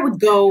whenever I would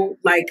go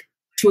like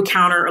to a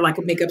counter or like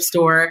a makeup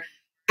store,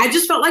 I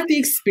just felt like the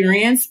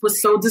experience was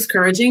so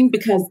discouraging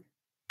because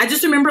I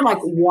just remember like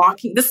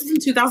walking, this is in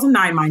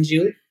 2009, mind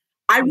you.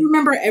 I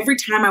remember every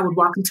time I would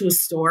walk into a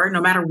store,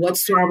 no matter what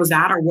store I was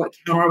at or what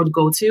counter I would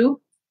go to,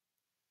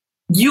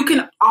 you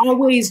can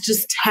always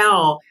just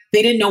tell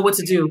they didn't know what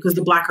to do because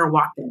the Black girl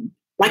walked in.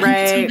 Like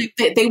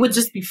they would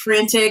just be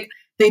frantic.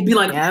 They'd be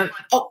like,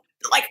 oh,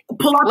 like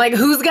pull up. Like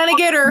who's going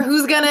to get her?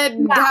 Who's going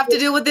to have to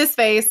deal with this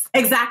face?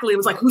 Exactly. It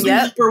was like, who's going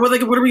to help her?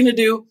 What are we going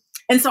to do?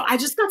 And so I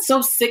just got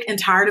so sick and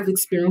tired of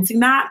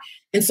experiencing that.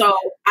 And so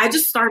I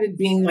just started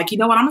being like, you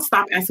know what? I'm going to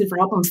stop asking for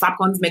help. I'm going to stop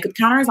going to makeup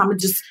counters. I'm going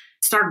to just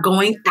start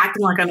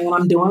acting like I know what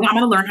I'm doing. I'm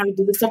going to learn how to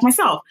do this stuff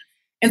myself.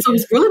 And so it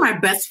was really my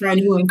best friend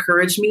who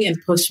encouraged me and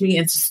pushed me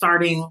into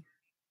starting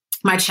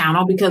my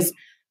channel because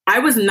I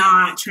was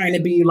not trying to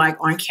be like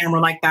on camera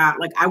like that.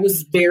 Like I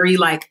was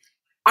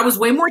I was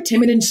way more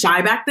timid and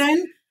shy back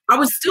then.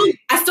 I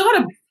still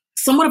had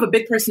somewhat of a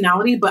big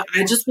personality, but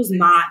I just was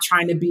not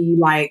trying to be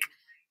like,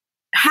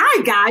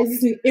 hi guys.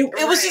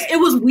 It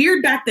was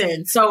weird back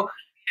then. So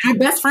my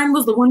best friend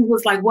was the one who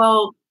was like,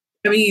 well,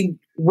 I mean,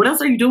 what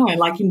else are you doing?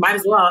 Like, you might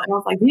as well. And I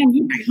was like, damn,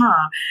 you might,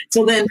 huh?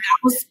 So then that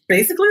was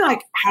basically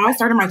like how I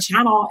started my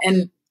channel.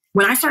 And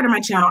when I started my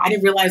channel, I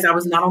didn't realize I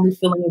was not only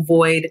filling a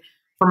void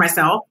for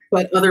myself,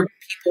 but other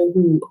people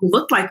who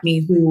looked like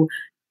me, who,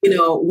 you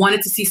know,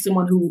 wanted to see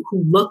someone who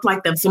looked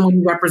like them, someone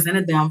who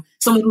represented them,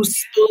 someone who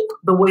spoke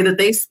the way that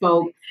they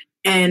spoke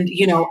and,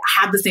 you know,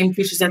 had the same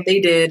features that they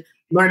did,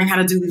 learning how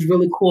to do these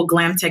really cool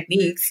glam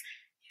techniques.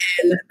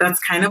 And that's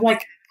kind of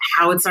like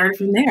how it started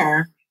from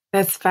there.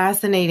 That's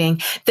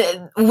fascinating.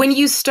 When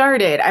you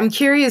started, I'm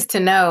curious to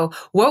know,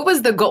 what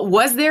was the goal?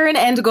 Was there an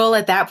end goal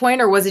at that point?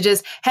 Or was it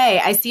just,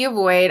 hey, I see a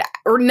void,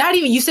 or not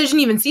even, you said you didn't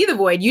even see the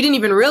void. You didn't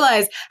even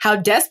realize how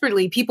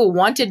desperately people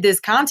wanted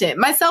this content,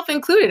 myself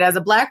included as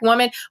a Black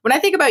woman. When I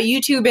think about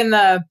YouTube in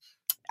the,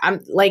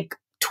 I'm like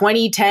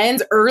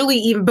 2010s, early,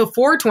 even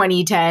before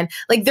 2010,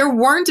 like there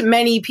weren't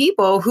many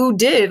people who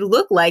did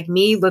look like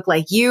me, look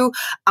like you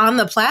on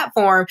the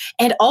platform.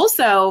 And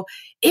also,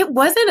 it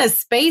wasn't a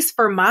space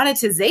for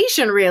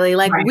monetization, really.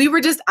 Like we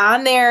were just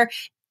on there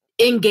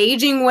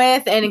engaging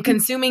with and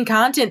consuming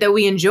content that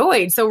we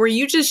enjoyed. So were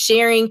you just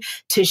sharing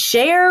to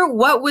share?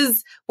 What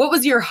was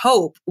your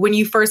hope when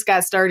you first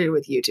got started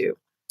with YouTube?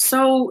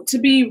 So to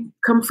be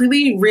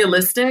completely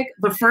realistic,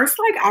 the first,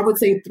 like, I would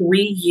say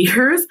 3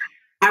 years,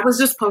 I was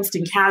just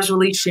posting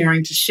casually,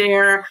 sharing to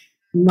share,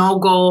 no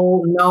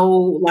goal,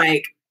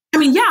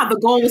 the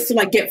goal was to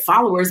like get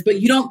followers,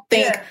 but you don't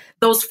think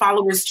those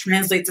followers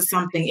translate to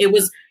something. It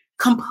was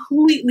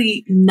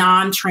completely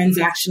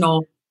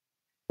non-transactional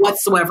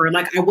whatsoever.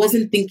 Like I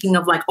wasn't thinking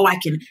of like, oh, I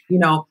can, you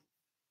know,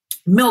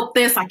 milk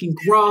this, I can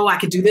grow, I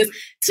could do this.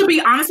 To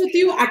be honest with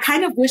you, I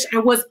kind of wish I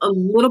was a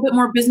little bit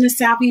more business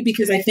savvy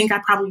because I think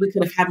I probably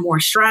could have had more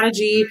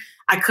strategy.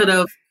 I could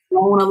have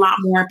grown a lot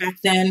more back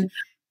then.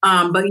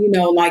 But you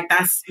know, like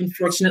that's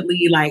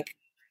unfortunately like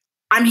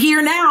I'm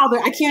here now,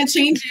 but I can't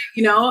change it,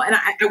 you know, and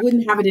I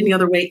wouldn't have it any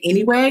other way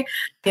anyway.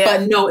 Yeah.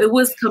 But no, it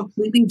was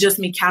completely just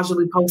me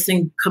casually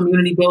posting,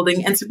 community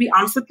building. And to be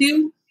honest with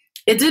you,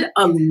 it did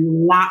a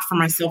lot for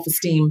my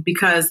self-esteem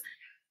because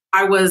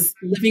I was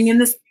living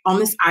on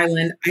this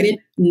island. I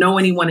didn't know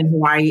anyone in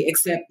Hawaii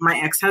except my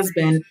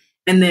ex-husband.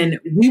 And then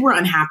we were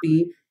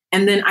unhappy.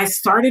 And then I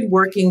started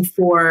working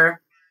for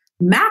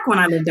Mac when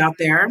I lived out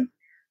there.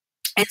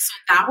 And so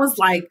that was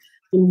like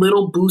the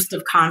little boost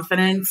of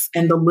confidence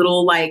and the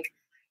little like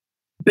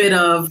bit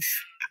of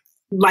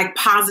like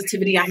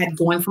positivity I had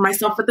going for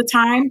myself at the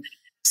time.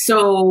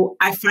 So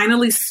I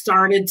finally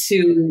started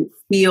to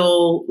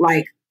feel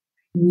like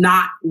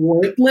not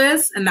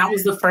worthless. And that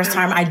was the first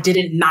time I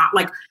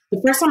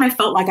the first time I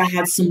felt like I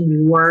had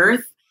some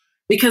worth,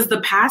 because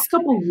the past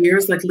couple of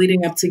years, like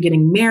leading up to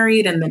getting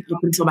married and then up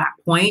until that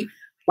point,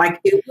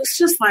 like it was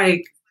just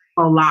like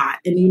a lot.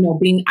 And, you know,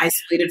 being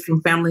isolated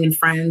from family and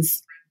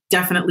friends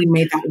definitely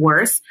made that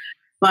worse.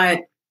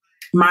 But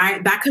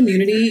that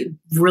community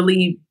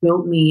really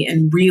built me,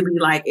 and really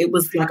like it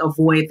was like a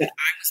void that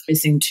I was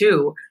missing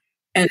too.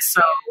 And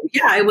so,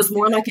 yeah, it was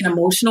more like an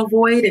emotional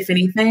void, if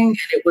anything, and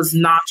it was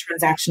not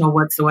transactional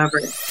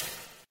whatsoever.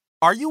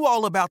 Are you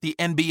all about the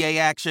NBA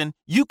action?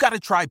 You got to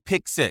try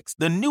Pick Six,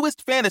 the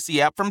newest fantasy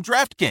app from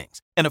DraftKings,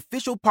 an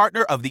official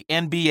partner of the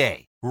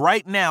NBA.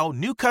 Right now,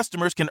 new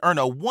customers can earn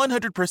a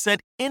 100%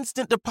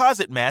 instant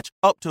deposit match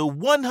up to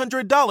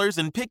 $100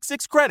 in Pick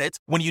Six credits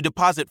when you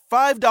deposit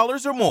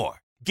 $5 or more.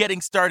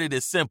 Getting started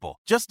is simple.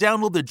 Just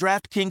download the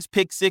DraftKings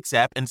Pick Six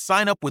app and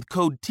sign up with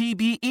code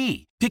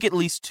TBE. Pick at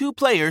least 2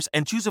 players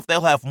and choose if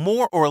they'll have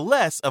more or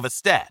less of a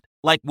stat.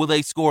 Like, will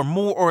they score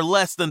more or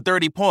less than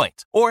 30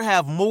 points? Or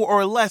have more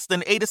or less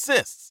than 8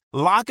 assists?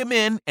 Lock them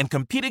in and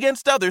compete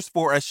against others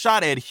for a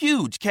shot at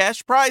huge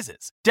cash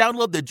prizes.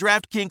 Download the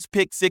DraftKings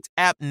Pick Six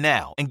app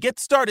now and get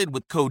started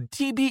with code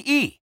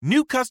TBE.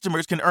 New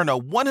customers can earn a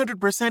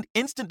 100%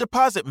 instant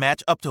deposit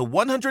match up to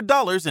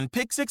 $100 in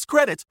Pick Six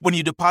credits when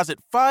you deposit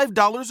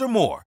 $5 or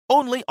more.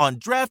 Only on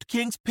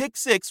DraftKings Pick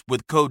Six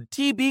with code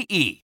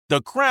TBE.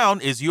 The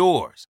crown is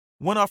yours.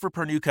 One offer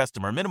per new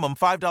customer. Minimum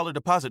 $5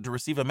 deposit to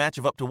receive a match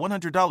of up to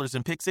 $100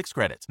 in Pick Six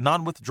credits.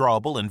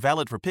 Non-withdrawable and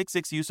valid for Pick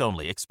Six use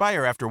only.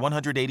 Expire after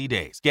 180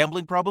 days.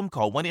 Gambling problem?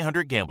 Call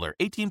 1-800-GAMBLER.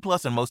 18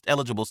 plus in most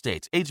eligible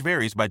states. Age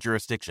varies by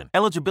jurisdiction.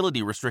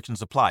 Eligibility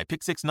restrictions apply.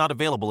 Pick Six not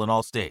available in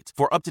all states.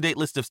 For up-to-date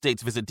list of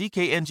states, visit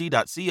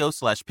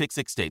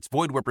dkng.co/Pick6states.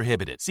 Void where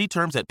prohibited. See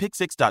terms at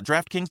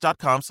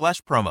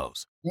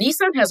picksix.draftkings.com/promos.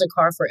 Nissan has a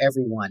car for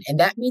everyone, and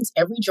that means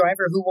every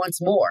driver who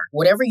wants more.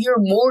 Whatever your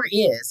more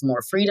is,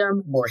 more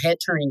freedom, more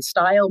head-turning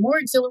style, more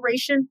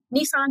exhilaration,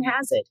 Nissan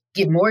has it.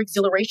 Get more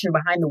exhilaration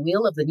behind the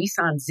wheel of the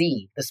Nissan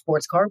Z, the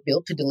sports car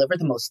built to deliver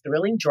the most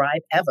thrilling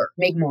drive ever.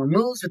 Make more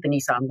moves with the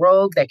Nissan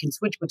Rogue that can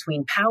switch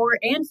between power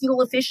and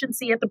fuel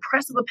efficiency at the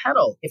press of a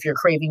pedal. If you're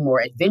craving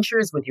more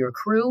adventures with your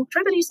crew,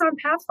 try the Nissan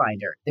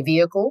Pathfinder, the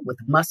vehicle with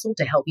muscle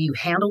to help you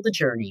handle the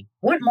journey.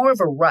 Want more of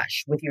a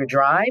rush with your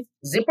drive?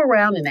 Zip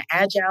around in the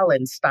agile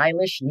and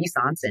stylish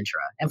Nissan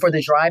Sentra. And for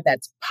the drive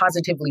that's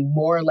positively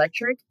more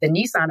electric, the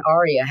Nissan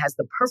Ariya has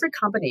the perfect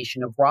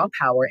combination of raw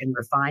power and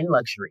refined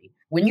luxury.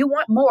 When you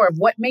want more of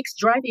what makes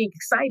driving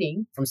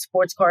exciting, from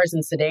sports cars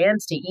and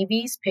sedans to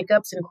EVs,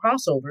 pickups, and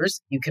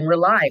crossovers, you can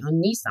rely on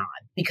Nissan,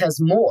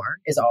 because more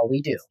is all we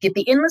do. Get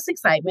the endless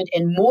excitement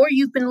and more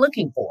you've been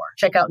looking for.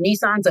 Check out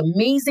Nissan's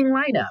amazing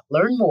lineup.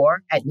 Learn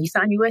more at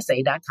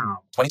nissanusa.com.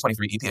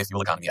 2023 EPA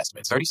fuel economy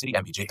estimates: 30 city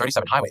MPG,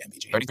 37 highway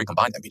MPG, 33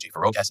 combined MPG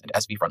for Rogue S and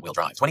SV front-wheel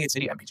drive, 28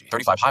 city MPG,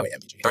 35 highway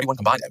MPG, 31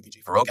 combined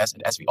MPG for Rogue S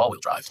and SV all-wheel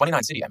drive,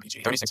 29 city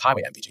MPG, 36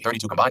 highway MPG,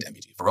 32 combined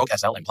MPG for Rogue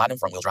SL and Platinum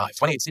front-wheel drive,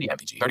 28 city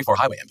MPG, 34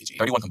 highway MPG,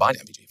 31 combined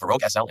MPG for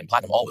Rogue SL and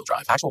Platinum all-wheel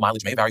drive. Actual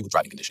mileage may vary with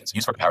driving conditions.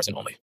 Used for comparison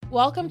only.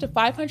 Welcome to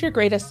 500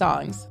 Greatest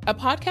Songs, a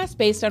podcast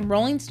based on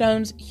Rolling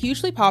Stone's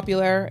hugely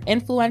popular,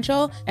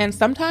 influential, and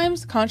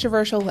sometimes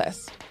controversial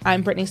list.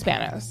 I'm Brittany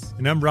Spanos.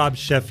 And I'm Rob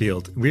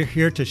Sheffield. We're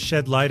here to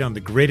shed light on the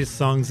greatest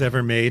songs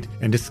ever made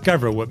and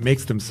discover what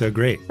makes them so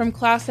great. From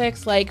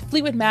classics like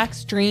Fleetwood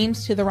Mac's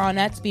Dreams to the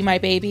Ronettes' Be My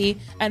Baby,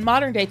 and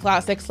modern-day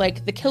classics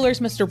like The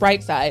Killer's Mr.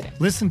 Brightside.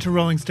 Listen to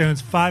Rolling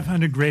Stone's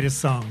 500 Greatest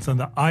Songs on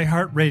the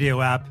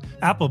iHeartRadio app,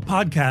 Apple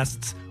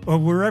Podcasts, or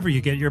wherever you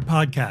get your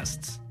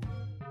podcasts.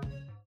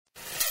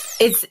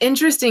 It's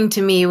interesting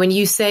to me when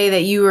you say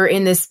that you were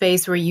in this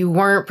space where you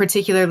weren't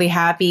particularly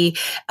happy.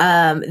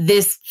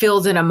 This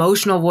filled an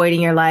emotional void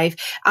in your life.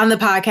 On the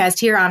podcast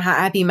here on Hot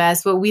Happy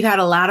Mess, what we've had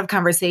a lot of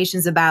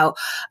conversations about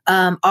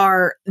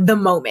are the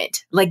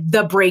moment, like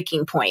the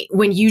breaking point,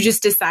 when you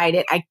just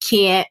decided, I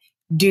can't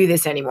do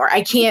this anymore.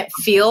 I can't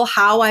feel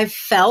how I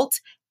felt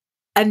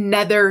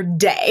another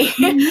day,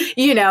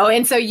 you know?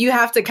 And so you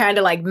have to kind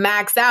of like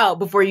max out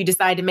before you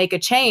decide to make a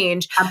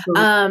change.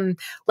 Absolutely.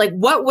 Like,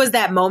 what was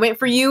that moment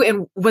for you?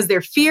 And was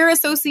there fear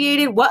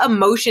associated? What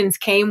emotions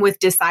came with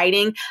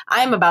deciding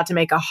I'm about to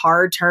make a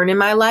hard turn in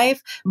my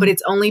life, but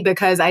it's only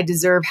because I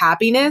deserve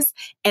happiness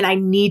and I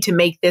need to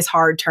make this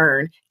hard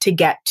turn to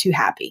get to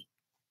happy?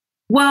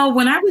 Well,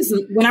 when I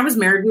was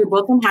married, we were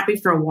both unhappy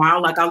for a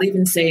while. Like, I'll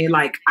even say,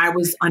 like, I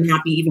was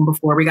unhappy even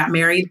before we got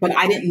married, but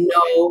I didn't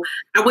know,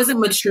 I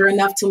wasn't mature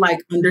enough to like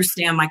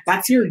understand, like,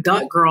 that's your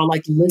gut, girl.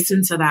 Like,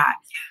 listen to that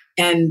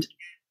and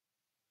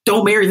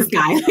don't marry this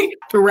guy.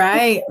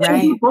 Right.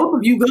 It'll do both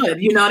of you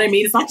good. You know what I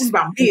mean? It's not just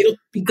about me. It'll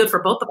be good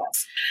for both of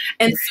us.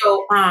 And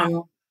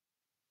so,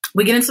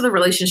 we get into the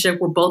relationship.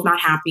 We're both not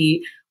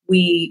happy.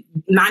 He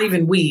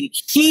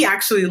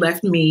actually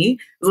left me.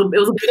 It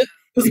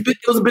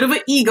was a bit of an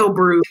ego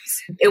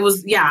bruise. It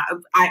was,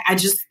 I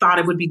just thought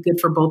it would be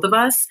good for both of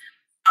us.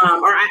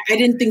 I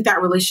didn't think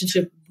that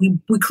relationship,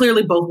 we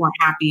clearly both weren't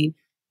happy.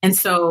 And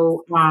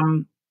so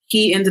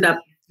he ended up,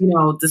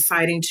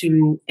 deciding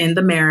to end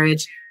the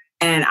marriage.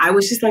 And I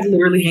was just like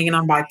literally hanging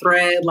on by a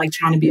thread, like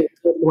trying to be a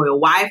good, loyal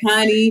wife,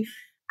 honey.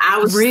 I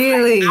was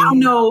really, like, I don't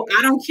know.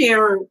 I don't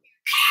care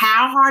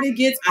how hard it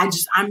gets.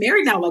 I'm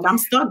married now. Like, I'm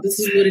stuck. This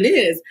is what it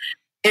is.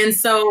 And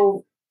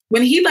so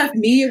when he left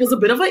me, it was a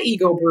bit of an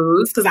ego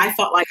bruise because I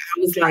felt like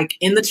I was like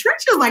in the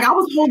trenches, like I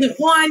was holding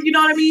on, you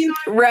know what I mean?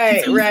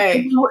 Right, so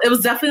right. It was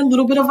definitely a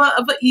little bit of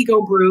an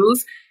ego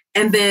bruise.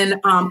 And then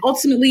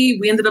ultimately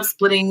we ended up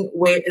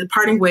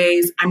parting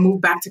ways. I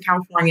moved back to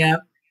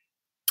California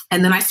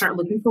and then I started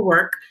looking for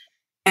work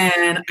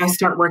and I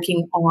start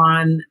working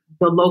on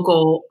the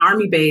local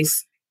Army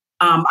base.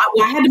 I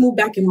had to move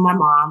back in with my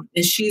mom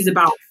and she's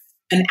about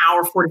an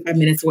hour, 45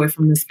 minutes away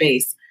from this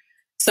base.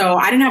 So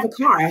I didn't have a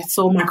car. I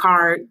sold my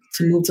car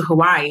to move to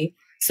Hawaii.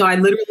 So I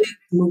literally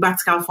moved back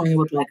to California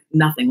with like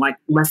nothing, like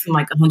less than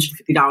like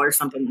 $150,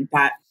 something like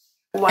that.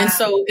 Wow. And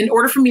so in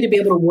order for me to be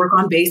able to work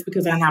on base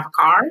because I didn't have a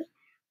car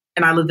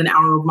and my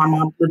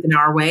mom lived an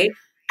hour away,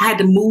 I had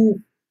to move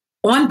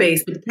on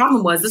base. But the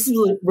problem was this is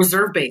a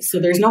reserve base. So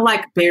there's no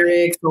like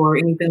barracks or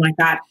anything like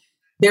that.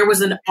 There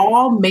was an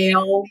all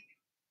male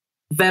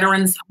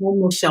veterans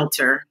homeless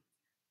shelter.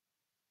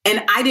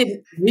 And I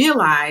didn't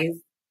realize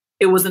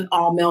it was an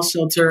all-male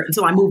shelter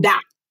until I moved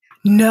out.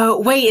 No,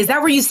 wait, is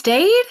that where you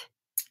stayed?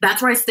 That's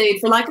where I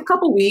stayed for like a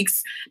couple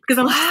weeks because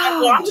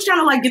I'm just trying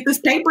to like get this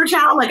paper,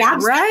 child. Like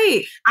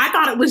I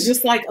thought it was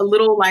just like a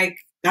little like,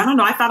 I don't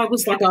know. I thought it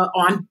was like a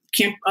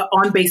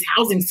on-base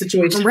housing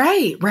situation.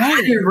 Right.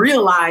 I didn't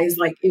realize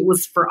like it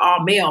was for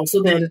all male.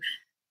 So then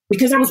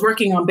because I was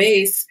working on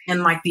base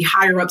and like the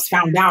higher ups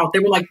found out, they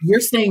were like,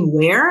 "You're staying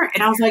where?"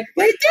 And I was like,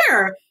 "Right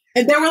there."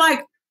 And they were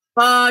like,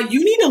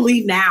 "You need to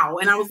leave now."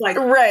 And I was like,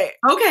 "Right,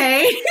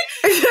 okay."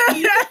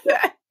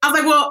 I was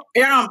like, "Well,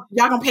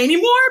 y'all gonna pay me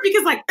more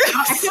because like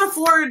I can't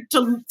afford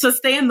to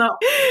stay in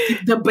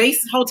the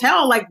base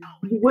hotel. Like,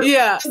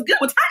 it's good.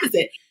 What time is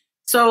it?"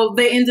 So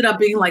they ended up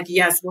being like,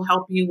 "Yes, we'll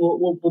help you.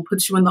 We'll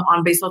put you in the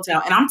on base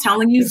hotel." And I'm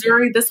telling you,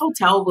 Zuri, this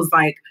hotel was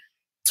like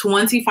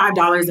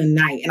 $25 a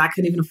night, and I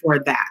couldn't even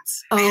afford that.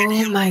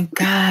 Oh my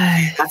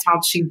God, that's how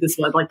cheap this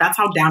was. Like, that's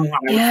how down I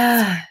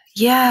was.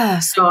 Yeah.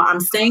 So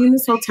I'm staying in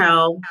this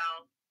hotel.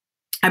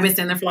 I've been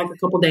staying there for like a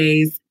couple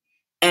days.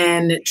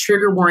 And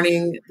trigger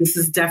warning, this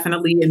is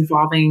definitely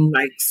involving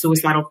like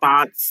suicidal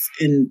thoughts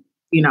and,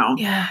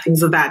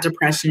 things of that,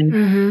 depression.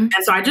 Mm-hmm.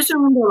 And so I just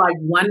remember like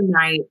one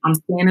night I'm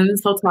staying in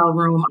this hotel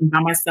room. I'm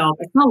by myself.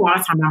 I spent a lot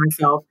of time by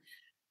myself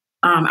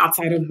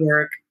outside of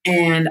work.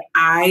 And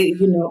I,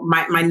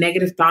 my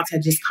negative thoughts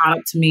had just caught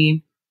up to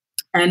me.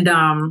 And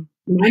mind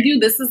you,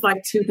 this is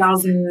like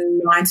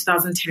 2009,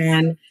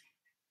 2010.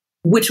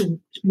 Which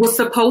was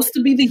supposed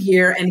to be the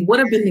year and would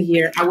have been the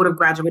year I would have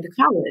graduated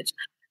college.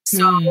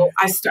 So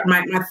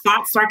my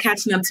thoughts start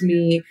catching up to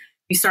me.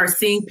 You start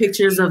seeing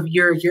pictures of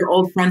your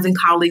old friends and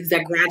colleagues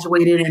that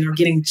graduated and are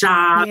getting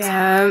jobs.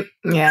 Yeah.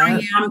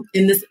 I am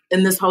in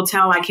this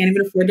hotel I can't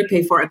even afford to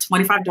pay for, a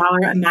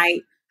 $25 a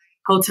night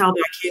hotel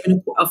that I can't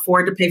even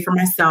afford to pay for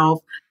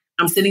myself.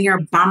 I'm sitting here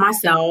by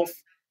myself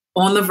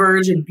on the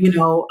verge of,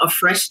 a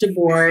fresh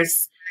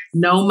divorce,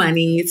 no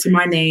money to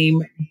my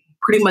name,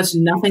 pretty much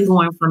nothing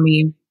going for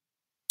me.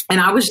 And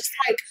I was just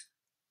like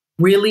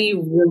really,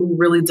 really,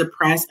 really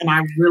depressed. And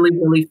I really,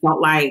 really felt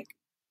like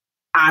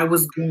I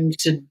was going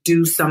to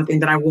do something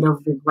that I would have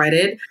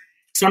regretted.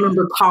 So I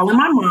remember calling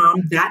my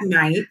mom that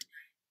night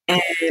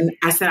and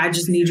I said, "I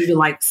just need you to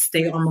like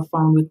stay on the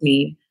phone with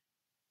me.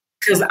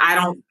 Cause I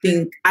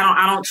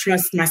don't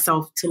trust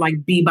myself to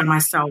like be by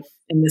myself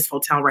in this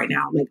hotel right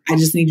now. Like, I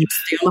just need you to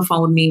stay on the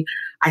phone with me.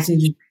 I just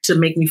need you to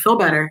make me feel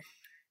better."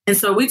 And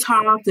so we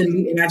talked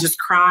and I just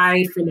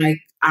cried for like,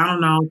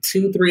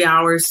 2-3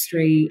 hours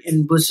straight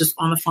and was just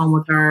on the phone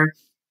with her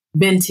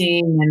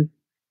venting. And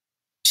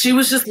she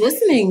was just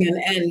listening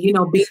and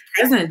being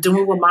present,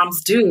 doing what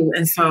moms do.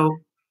 And so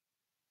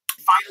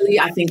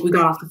finally, I think we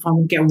got off the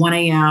phone at 1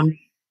 a.m.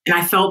 and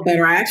I felt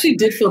better. I actually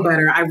did feel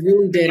better. I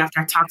really did. After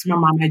I talked to my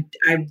mom,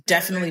 I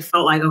definitely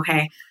felt like,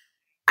 okay,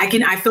 I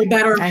feel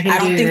better. I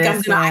can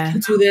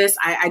do this.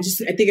 I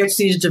think I just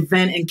needed to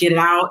vent and get it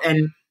out.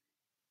 And,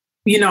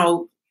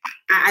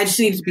 I just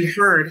needed to be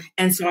heard.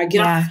 And so I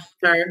get off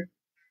the phone with her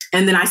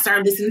and then I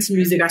started listening to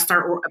music. I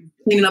start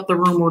cleaning up the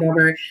room or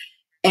whatever.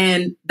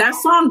 And that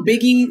song,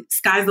 Biggie,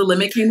 Sky's the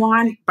Limit, came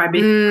on by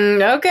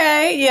Biggie.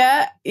 Okay.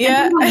 Yeah.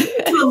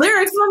 To the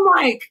lyrics, and I'm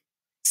like,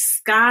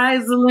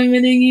 sky's the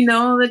limit and you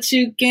know that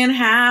you can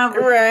have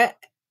right.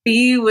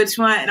 Be which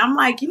one. And I'm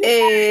like, you know,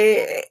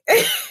 I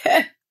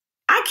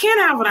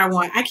can't have what I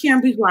want. I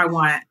can't be who I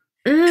want.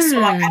 So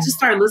like, I just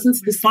started listening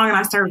to the song and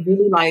I started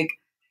really like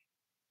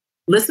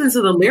listening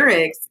to the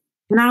lyrics.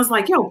 And I was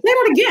like, yo, play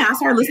it again. I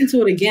started listening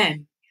to it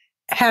again.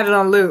 Had it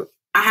on loop.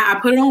 I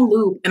put it on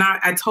loop and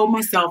I told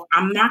myself,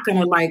 I'm not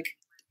going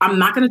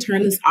to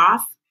turn this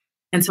off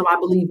until I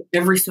believe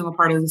every single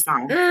part of the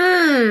song.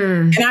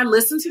 And I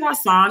listened to that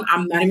song.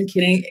 I'm not even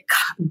kidding.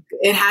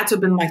 It had to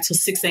have been like till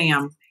 6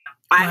 a.m.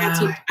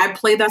 I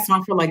played that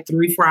song for like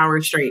 3-4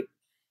 hours straight.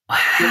 Wow.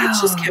 And I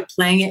just kept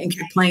playing it and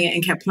kept playing it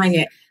and kept playing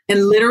it.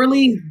 And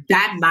literally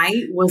that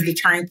night was the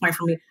turning point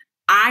for me.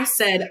 I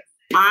said,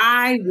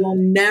 I will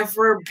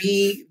never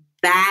be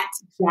that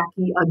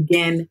Jackie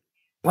again.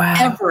 Wow.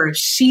 Ever.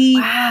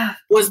 She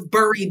was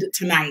buried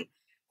tonight.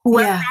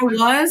 Whoever I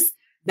was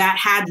that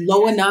had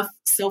low enough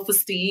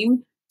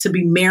self-esteem to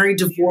be married,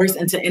 divorced,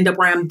 and to end up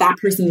where I am, that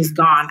person is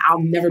gone.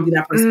 I'll never be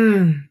that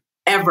person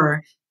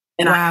ever.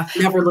 And I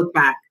never look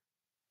back.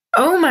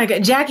 Oh my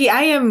God, Jackie,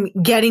 I am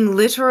getting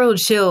literal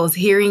chills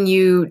hearing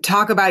you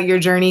talk about your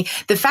journey.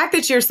 The fact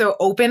that you're so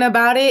open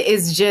about it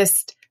is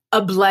just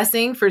a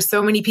blessing for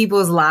so many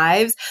people's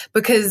lives,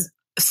 because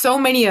so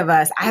many of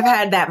us, I've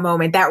had that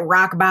moment, that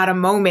rock bottom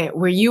moment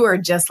where you are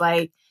just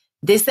like,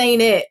 this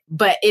ain't it,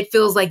 but it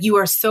feels like you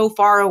are so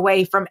far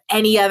away from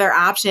any other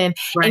option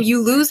and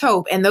you lose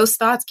hope. And those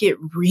thoughts get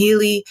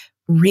really,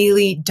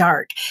 really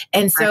dark.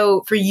 And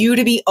so for you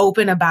to be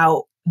open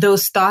about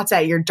those thoughts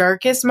at your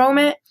darkest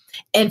moment,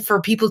 and for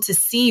people to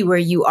see where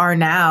you are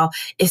now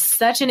is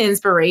such an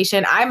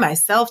inspiration. I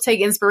myself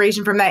take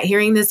inspiration from that,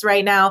 hearing this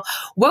right now.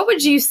 What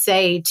would you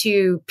say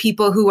to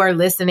people who are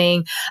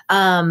listening,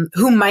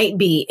 who might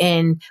be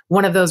in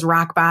one of those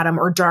rock bottom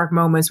or dark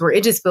moments where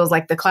it just feels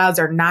like the clouds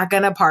are not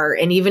going to part?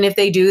 And even if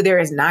they do, there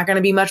is not going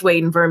to be much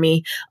waiting for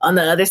me on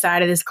the other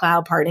side of this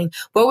cloud parting.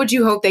 What would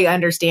you hope they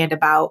understand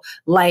about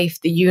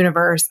life, the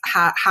universe,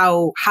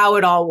 how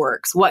it all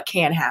works? What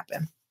can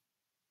happen?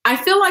 I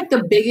feel like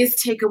the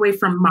biggest takeaway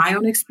from my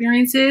own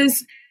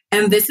experiences,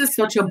 and this is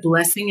such a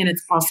blessing and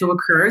it's also a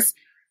curse,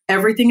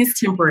 everything is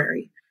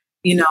temporary.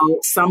 You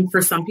know,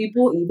 for some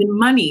people, even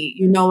money,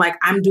 you know, like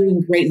I'm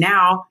doing great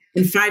now.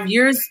 In 5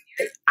 years,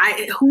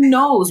 who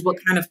knows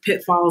what kind of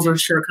pitfalls or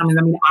shortcomings.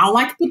 I mean, I don't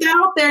like to put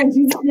that out there in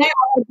Jesus' name.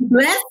 I want to be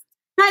blessed,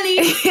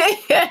 honey.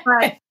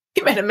 But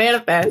you better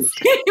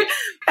manifest.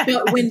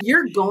 But when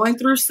you're going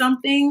through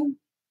something,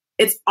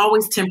 it's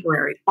always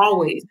temporary,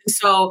 always.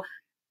 So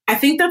I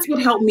think that's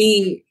what helped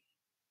me.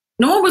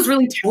 No one was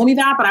really telling me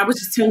that, but I was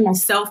just telling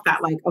myself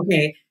that, like,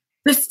 okay,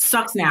 this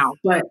sucks now,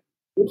 but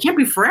it can't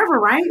be forever,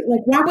 right?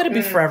 Like, why would it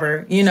be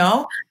forever, you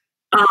know?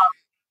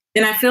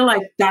 And I feel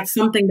like that's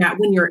something that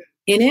when you're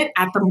in it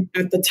at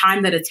the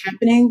time that it's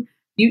happening,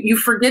 you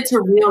forget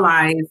to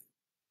realize,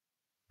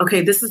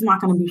 okay, this is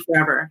not going to be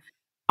forever.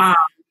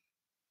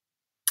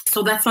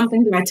 So that's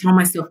something that I tell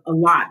myself a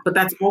lot, but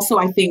that's also,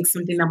 I think,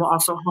 something that will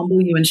also humble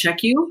you and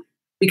check you,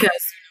 because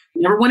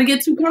you never want to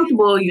get too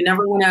comfortable. You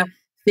never want to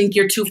think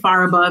you're too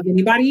far above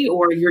anybody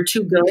or you're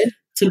too good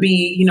to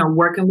be, you know,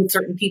 working with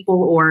certain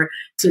people or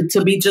to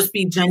be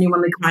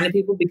genuinely kind to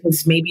people,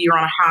 because maybe you're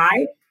on a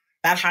high.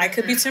 That high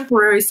could be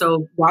temporary.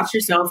 So watch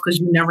yourself, because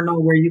you never know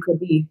where you could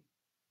be.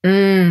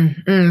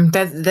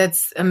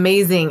 That's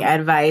amazing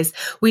advice.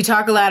 We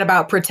talk a lot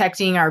about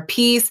protecting our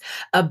peace,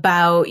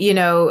 about, you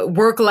know,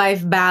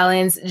 work-life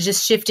balance,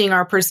 just shifting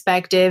our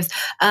perspectives,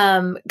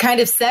 kind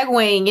of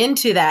segueing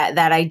into that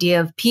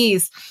idea of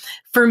peace.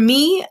 For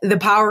me, the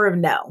power of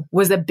no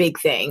was a big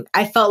thing.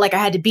 I felt like I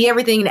had to be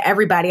everything to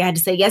everybody. I had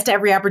to say yes to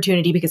every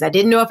opportunity because I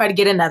didn't know if I'd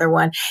get another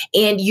one.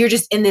 And you're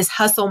just in this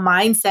hustle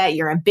mindset.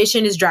 Your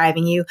ambition is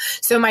driving you.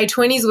 So my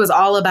 20s was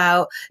all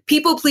about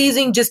people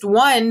pleasing, just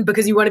one,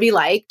 because you want to be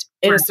liked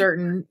in a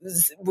certain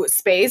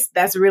space.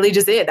 That's really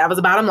just it. That was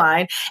the bottom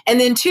line.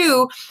 And then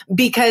two,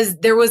 because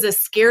there was a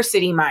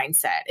scarcity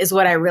mindset is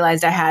what I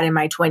realized I had in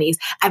my 20s.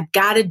 I've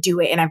got to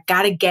do it and I've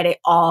got to get it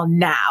all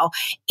now.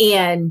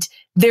 And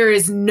there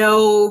is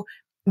no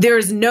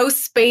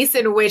space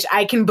in which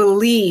I can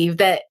believe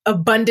that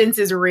abundance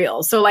is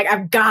real. So like,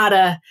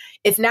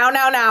 it's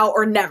now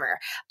or never.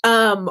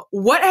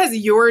 What has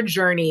your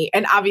journey,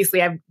 and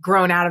obviously I've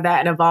grown out of that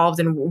and evolved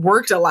and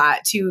worked a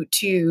lot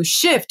to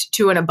shift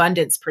to an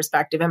abundance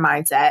perspective and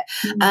mindset.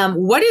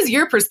 What is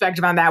your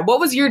perspective on that?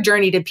 What was your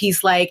journey to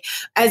peace like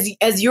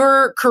as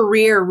your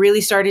career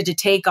really started to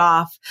take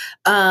off?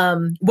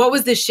 What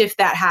was the shift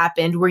that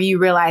happened where you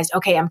realized,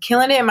 okay, I'm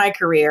killing it in my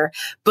career,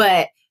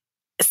 but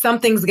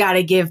something's got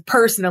to give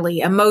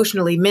personally,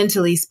 emotionally,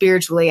 mentally,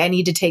 spiritually. I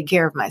need to take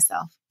care of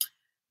myself.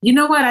 You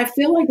know what? I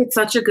feel like it's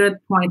such a good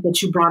point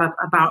that you brought up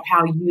about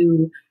how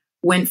you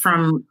went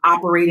from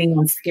operating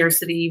on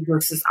scarcity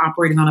versus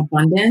operating on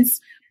abundance.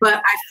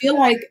 But I feel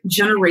like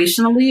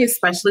generationally,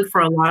 especially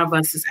for a lot of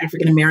us as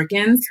African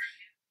Americans,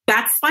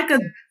 that's like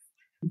a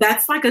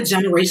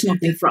generational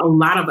thing for a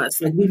lot of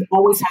us. Like we've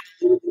always had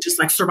to just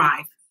like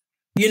survive.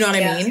 You know what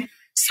I mean?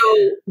 So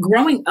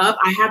growing up,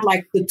 I had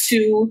like the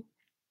two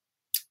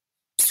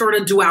sort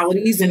of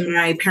dualities in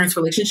my parents'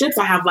 relationships.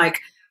 I have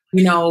like,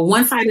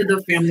 one side of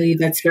the family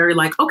that's very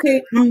like,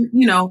 okay, I'm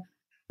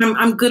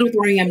good with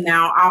where I am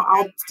now.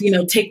 I'll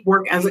take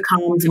work as it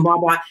comes and blah,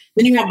 blah.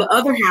 Then you have the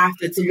other half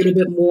that's a little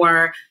bit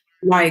more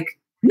like,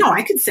 no,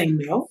 I could say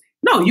no.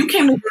 No, you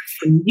came to work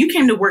for me. You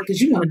came to work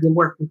because you wanted to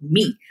work with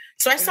me.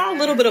 So I saw a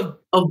little bit of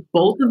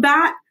both of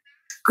that,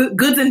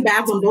 goods and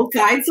bads on both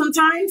sides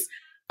sometimes.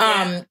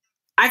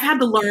 I've had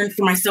to learn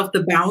for myself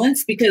the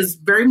balance because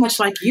very much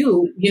like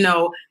you,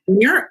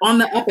 when you're on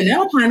the up and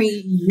up,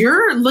 honey,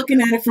 you're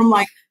looking at it from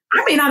like,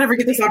 I may not ever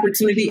get this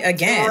opportunity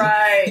again.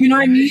 Right. You know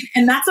what I mean?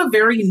 And that's a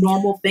very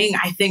normal thing,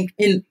 I think,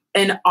 in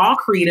all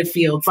creative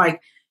fields.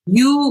 Like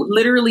you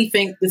literally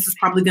think this is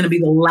probably going to be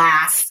the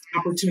last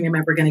opportunity I'm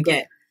ever going to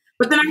get.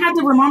 But then I had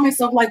to remind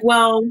myself like,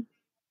 well,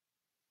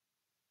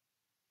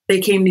 they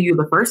came to you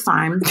the first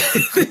time.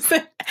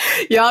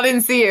 Y'all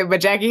didn't see it,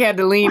 but Jackie had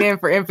to lean in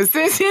for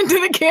emphasis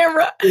into the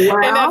camera. Wow.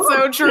 And that's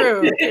so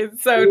true.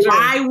 It's so true.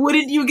 Why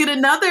wouldn't you get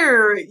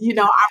another,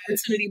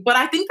 opportunity? But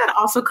I think that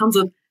also comes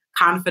with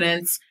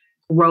confidence,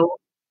 growth.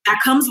 That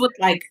comes with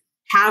like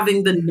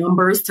having the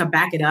numbers to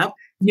back it up.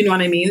 You know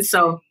what I mean?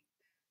 So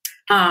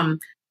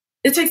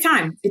it takes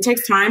time. It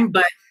takes time,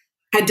 but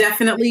I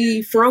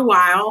definitely, for a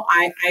while,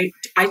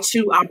 I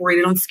too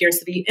operated on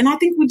scarcity. And I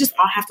think we just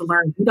all have to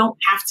learn. We don't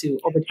have to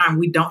over time.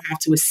 We don't have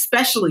to,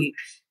 especially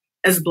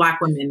as Black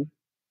women.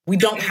 We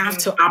don't have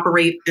to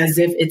operate as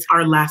if it's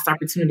our last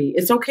opportunity.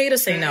 It's okay to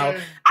say no.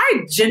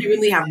 I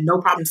genuinely have no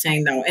problem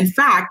saying no. In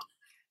fact,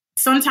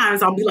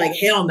 sometimes I'll be like,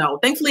 hell no.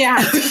 Thankfully, I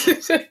have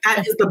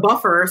that is the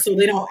buffer so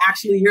they don't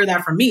actually hear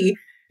that from me.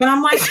 But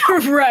I'm like,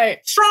 right.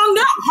 Strong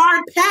no,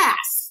 hard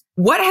pass.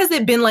 What has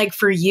it been like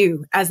for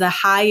you as a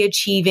high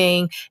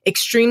achieving,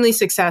 extremely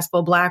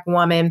successful Black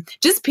woman,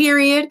 just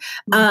period,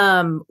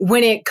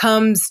 when it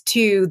comes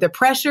to the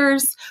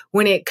pressures,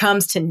 when it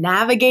comes to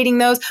navigating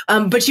those?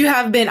 But you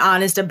have been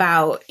honest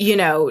about,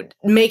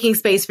 making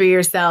space for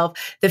yourself,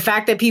 the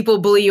fact that people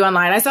bully you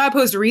online. I saw a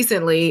post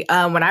recently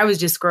when I was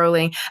just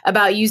scrolling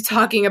about you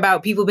talking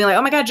about people being like,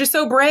 oh my God, you're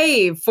so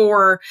brave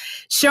for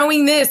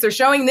showing this or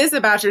showing this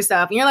about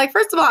yourself. And you're like,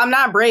 first of all, I'm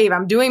not brave.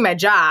 I'm doing my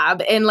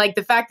job. And like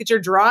the fact that you're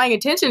drawing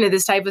attention to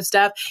this type of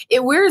stuff,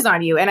 it wears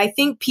on you. And I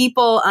think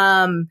people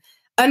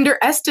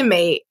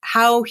underestimate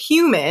how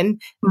human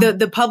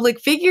the public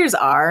figures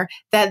are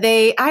that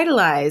they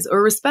idolize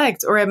or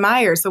respect or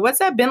admire. So what's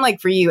that been like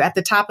for you at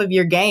the top of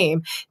your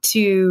game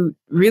to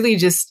really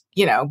just,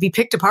 be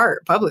picked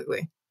apart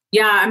publicly?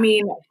 Yeah, I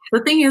mean,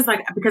 the thing is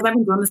like, because I've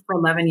been doing this for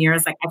 11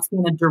 years, like I've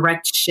seen a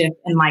direct shift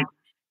in like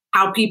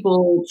how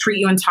people treat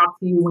you and talk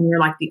to you when you're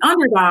like the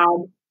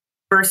underdog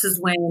versus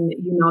when,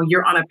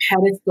 you're on a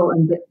pedestal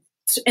and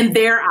in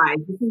their eyes.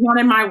 This is not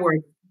in my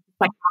words.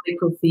 It's like how they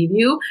perceive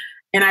you.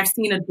 And I've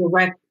seen a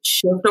direct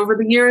shift over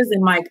the years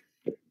and like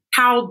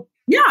how,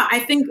 I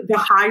think the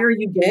higher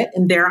you get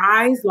in their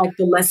eyes, like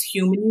the less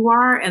human you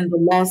are and the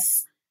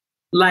less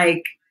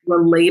like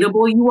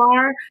relatable you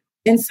are.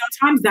 And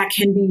sometimes that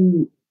can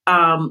be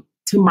to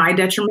my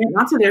detriment,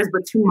 not to theirs,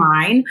 but to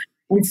mine.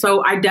 And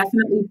so I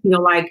definitely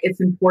feel like it's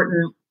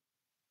important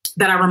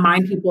that I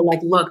remind people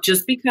like, look,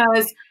 just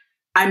because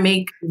I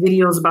make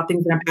videos about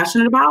things that I'm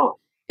passionate about,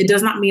 it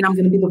does not mean I'm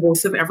going to be the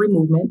voice of every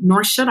movement,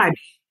 nor should I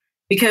be.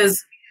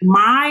 Because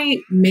my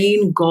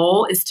main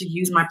goal is to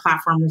use my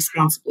platform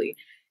responsibly.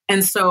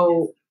 And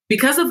so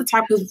because of the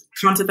type of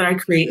content that I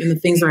create and the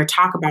things that I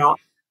talk about,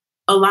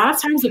 a lot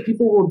of times what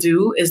people will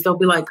do is they'll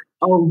be like,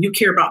 oh, you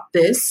care about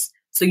this,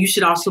 so you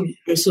should also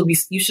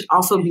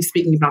be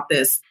speaking about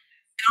this.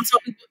 And I'll tell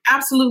people,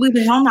 absolutely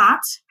the hell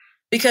not,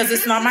 because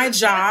it's not my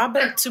job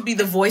to be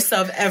the voice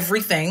of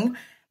everything,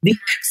 the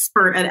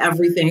expert at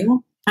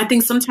everything. I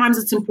think sometimes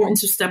it's important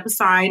to step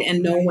aside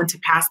and know when to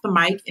pass the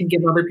mic and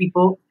give other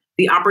people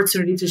the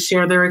opportunity to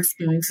share their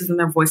experiences and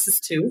their voices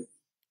too.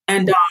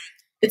 And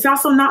it's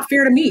also not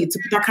fair to me to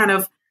put that kind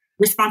of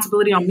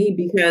responsibility on me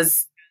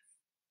because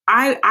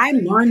I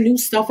learn new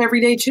stuff every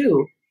day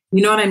too.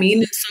 You know what I mean?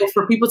 And so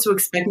for people to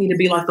expect me to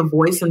be like the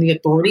voice and the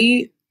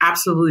authority,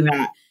 absolutely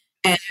not.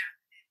 And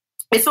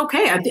it's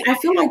okay. I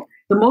feel like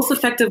the most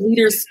effective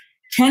leaders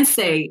can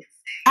say,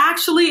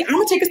 actually, I'm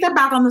going to take a step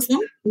back on this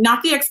one.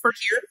 Not the expert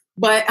here,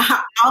 but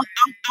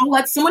I'll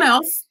let someone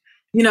else,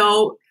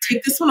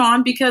 take this one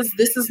on because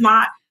this is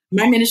not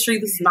my ministry.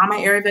 This is not my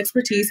area of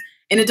expertise.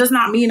 And it does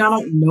not mean I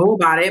don't know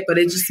about it, but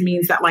it just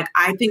means that like,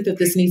 I think that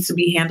this needs to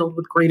be handled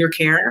with greater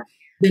care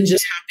than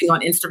just hopping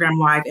on Instagram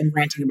Live and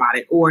ranting about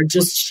it or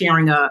just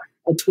sharing a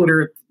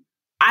Twitter.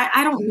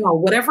 I don't know,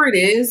 whatever it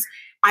is.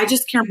 I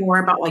just care more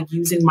about like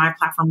using my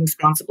platform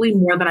responsibly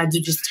more than I do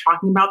just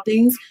talking about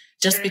things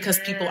just because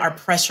people are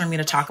pressuring me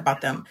to talk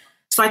about them.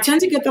 So I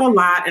tend to get that a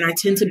lot and I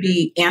tend to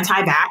be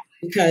anti that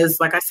because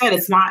like I said,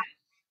 it's not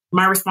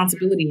my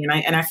responsibility.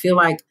 And I feel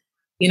like,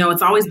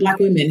 it's always Black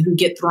women who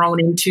get thrown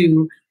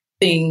into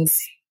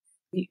things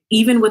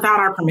even without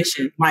our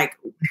permission. Like,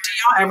 do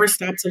y'all ever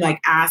stop to like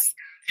ask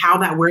how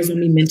that wears on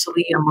me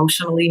mentally,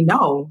 emotionally?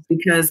 No,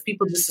 because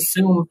people just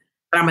assume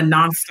that I'm a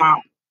nonstop,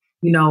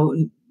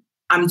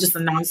 I'm just a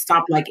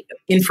nonstop like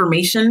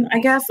information, I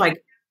guess.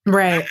 Like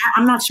Right.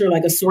 I'm not sure,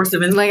 like a source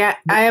of like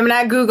I am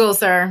not Google,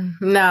 sir.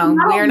 No,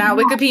 we are not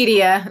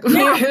Wikipedia.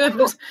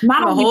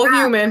 Not a whole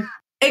human.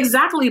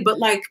 Exactly. But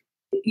like,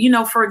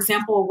 for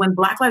example, when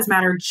Black Lives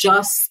Matter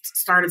just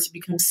started to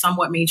become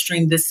somewhat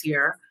mainstream this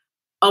year,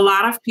 a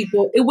lot of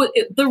people,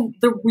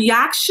 the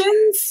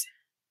reactions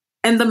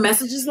and the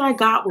messages that I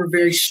got were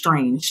very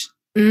strange.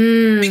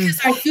 Because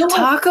I feel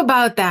talk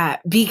about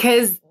that,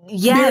 because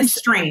very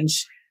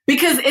strange,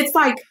 because it's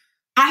like,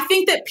 I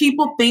think that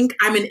people think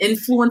I'm an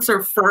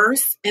influencer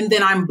first and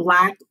then I'm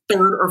Black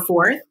third or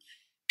fourth,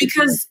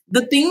 because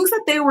the things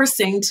that they were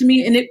saying to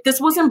me, and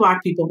this wasn't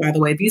Black people, by the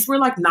way, these were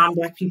like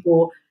non-Black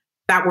people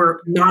that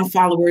were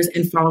non-followers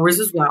and followers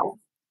as well.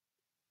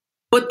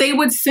 But they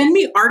would send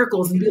me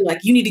articles and be like,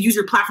 you need to use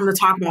your platform to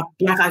talk about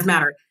Black Lives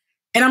Matter.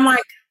 And I'm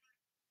like,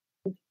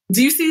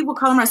 do you see what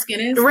color my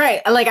skin is?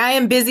 Right. Like, I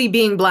am busy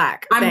being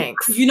Black.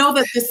 Thanks. You know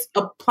that this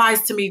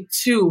applies to me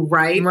too,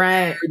 right?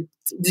 Right. Or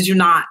did you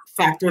not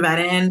factor that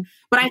in?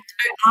 But I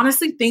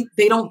honestly think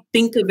they don't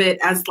think of it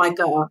as like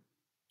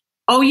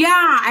oh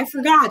yeah, I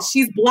forgot,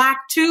 she's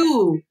Black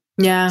too.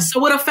 Yeah.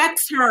 So it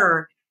affects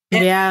her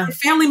and her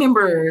family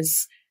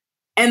members.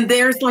 And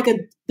there's like a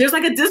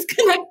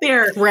disconnect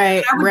there.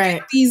 Right.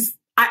 Right.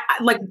 I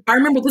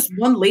remember this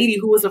one lady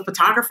who was a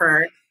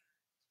photographer.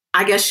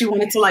 I guess she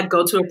wanted to like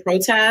go to a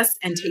protest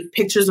and take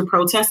pictures of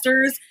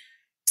protesters.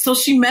 So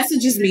she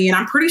messages me, and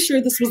I'm pretty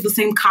sure this was the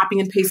same copy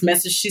and paste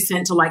message she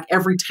sent to like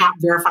every top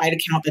verified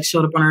account that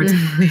showed up on her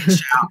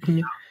page.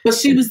 But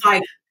she was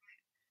like,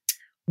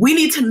 we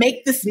need to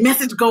make this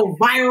message go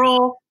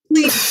viral.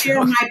 Please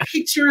share my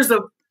pictures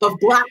of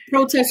Black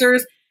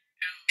protesters.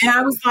 And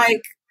I was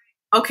like,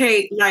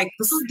 okay, like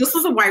this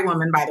is a white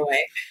woman, by the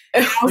way.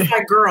 And I was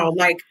like, girl,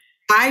 like,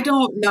 I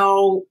don't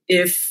know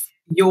if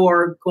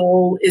your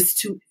goal is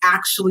to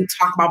actually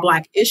talk about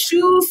Black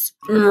issues.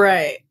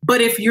 Right. But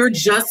if you're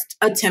just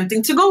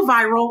attempting to go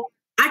viral,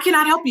 I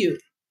cannot help you.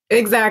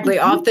 Exactly.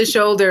 Off the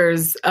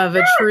shoulders of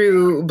a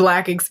true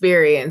Black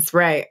experience.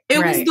 Right.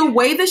 It was the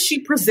way that she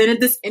presented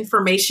this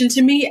information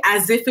to me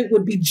as if it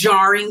would be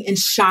jarring and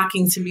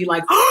shocking to me.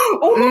 Like,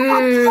 oh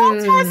my God,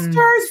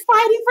 protesters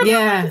fighting for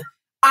them.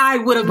 I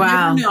would have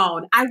never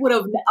known. I would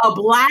have, a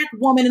Black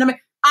woman in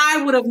America,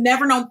 I would have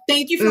never known.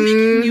 Thank you for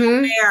making me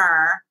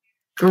aware.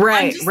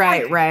 Right.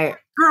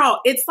 Girl,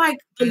 it's like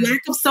the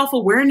lack of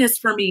self-awareness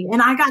for me.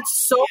 And I got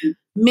so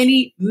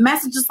many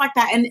messages like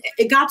that. And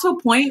it got to a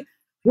point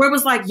where it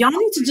was like, y'all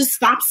need to just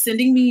stop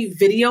sending me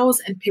videos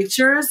and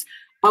pictures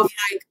of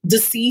like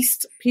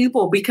deceased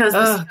people, because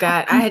oh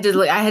God, I had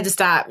to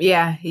stop.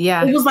 Yeah.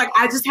 It was like,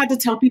 I just had to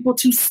tell people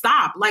to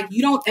stop. Like,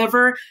 you don't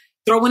ever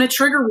throw in a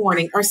trigger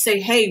warning or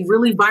say, hey,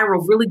 really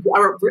viral,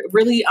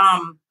 really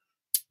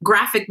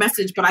graphic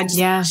message, but I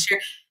just share.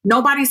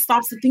 Nobody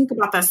stops to think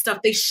about that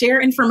stuff. They share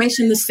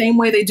information the same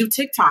way they do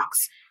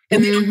TikToks.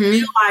 And they don't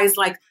realize,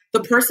 like,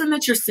 the person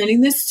that you're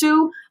sending this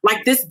to,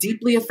 like, this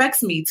deeply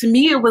affects me. To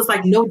me, it was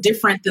like no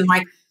different than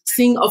like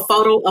seeing a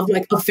photo of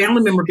like a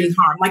family member being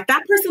harmed. Like,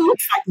 that person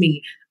looks like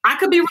me. I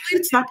could be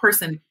related to that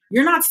person.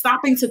 You're not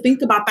stopping to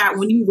think about that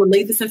when you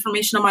relay this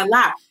information on my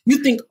lap.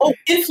 You think, oh,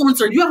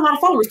 influencer, you have a lot of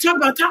followers. Talk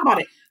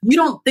about it. You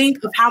don't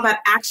think of how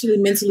that actually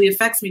mentally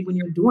affects me when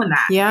you're doing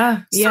that.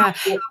 Yeah.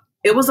 So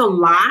it was a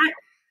lot.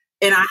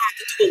 And I had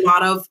to do a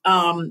lot of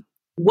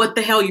what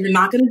the hell you're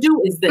not going to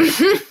do is this.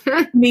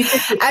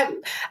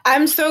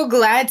 I'm so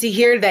glad to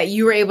hear that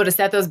you were able to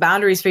set those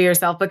boundaries for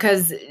yourself,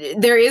 because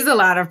there is a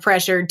lot of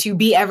pressure to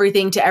be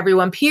everything to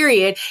everyone,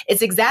 period.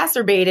 It's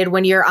exacerbated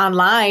when you're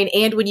online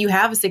and when you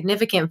have a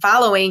significant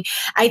following.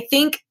 I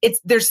think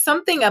there's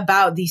something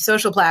about these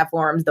social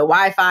platforms, the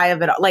Wi-Fi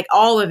of it, like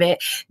all of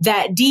it,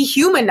 that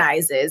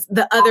dehumanizes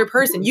the other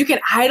person. You can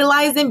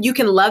idolize them, you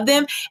can love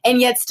them, and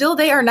yet still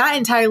they are not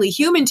entirely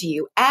human to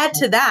you. Add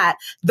to that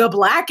the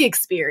Black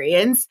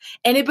experience,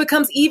 and it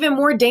becomes even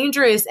more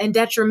dangerous and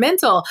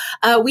detrimental.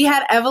 We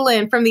had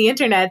Evelyn from the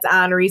internet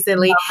on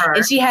recently,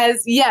 and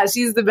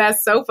she's the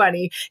best. So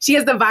funny. She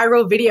has the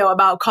viral video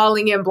about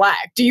calling him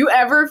Black. Do you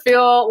ever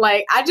feel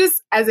like,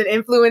 as an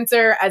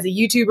influencer, as a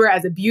YouTuber,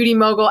 as a beauty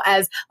mogul,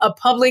 as a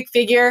public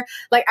figure,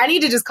 like, I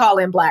need to just call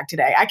him Black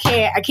today. I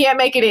can't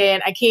make it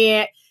in. I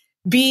can't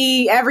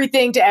be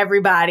everything to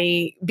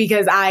everybody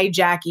because I,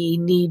 Jackie,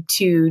 need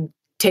to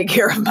take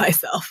care of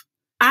myself.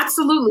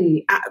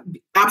 Absolutely.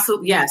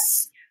 Absolutely.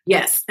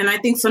 Yes. And I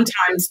think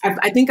sometimes,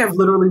 I think I've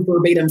literally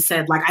verbatim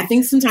said, like, I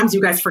think sometimes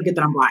you guys forget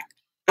that I'm Black.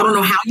 I don't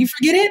know how you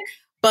forget it,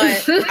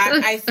 but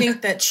I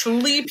think that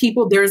truly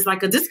there's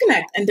like a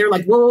disconnect, and they're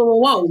like,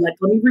 whoa. Like,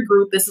 let me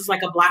regroup. This is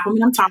like a Black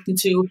woman I'm talking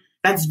to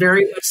that's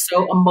very much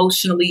so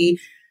emotionally,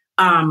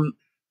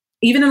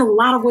 even in a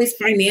lot of ways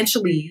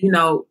financially,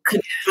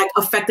 like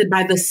affected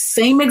by the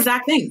same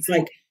exact things.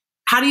 Like,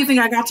 how do you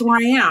think I got to where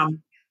I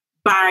am?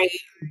 By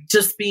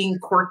just being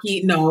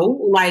quirky? No,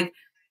 like,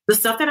 the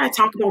stuff that I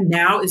talk about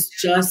now is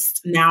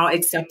just now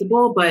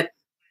acceptable. But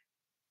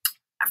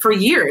for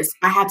years,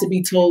 I had to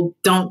be told,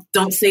 don't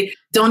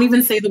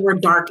even say the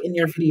word dark in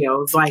your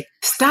videos. Like,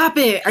 stop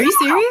it. Are you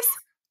serious?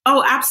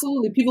 Oh,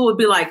 absolutely. People would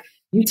be like,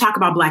 you talk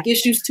about Black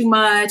issues too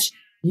much.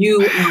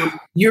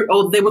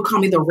 They would call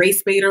me the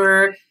race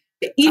baiter.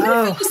 Even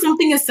if it was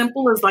something as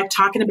simple as like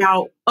talking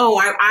about,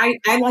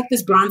 I like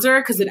this bronzer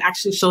because it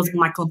actually shows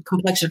my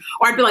complexion.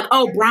 Or I'd be like,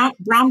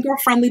 brown girl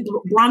friendly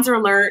bronzer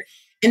alert.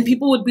 And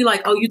people would be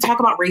like, you talk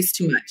about race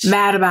too much.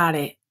 Mad about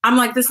it. I'm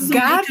like, this is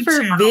God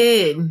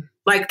forbid. Channel.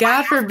 Like,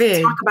 God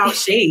forbid. Talk about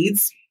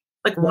shades.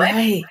 Like, what?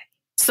 Right.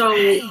 So,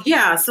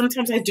 yeah,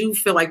 sometimes I do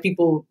feel like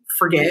people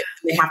forget.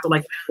 They have to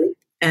like,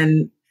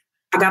 and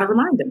I got to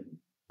remind them.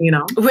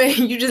 Wait,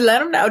 you just let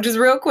them know, just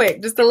real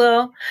quick, just a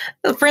little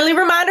friendly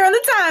reminder on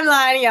the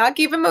timeline. Y'all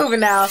keep it moving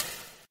now.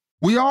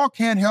 We all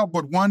can't help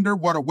but wonder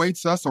what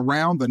awaits us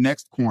around the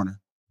next corner.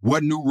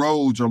 What new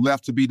roads are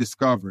left to be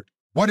discovered?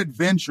 What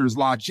adventures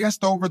lie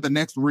just over the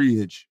next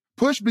ridge?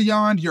 Push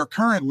beyond your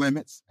current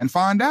limits and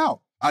find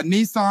out. A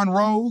Nissan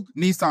Rogue,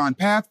 Nissan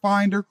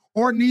Pathfinder,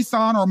 or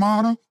Nissan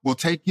Armada will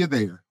take you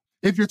there.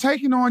 If you're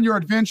taking on your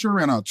adventure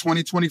in a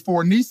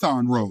 2024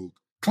 Nissan Rogue,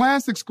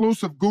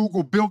 class-exclusive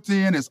Google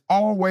built-in is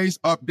always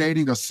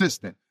updating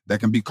assistant that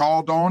can be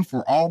called on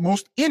for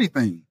almost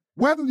anything,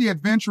 whether the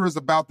adventure is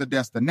about the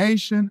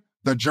destination,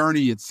 the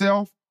journey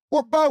itself,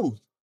 or both.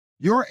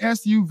 Your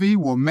SUV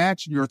will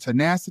match your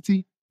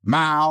tenacity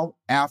mile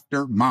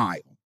after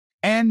mile.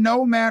 And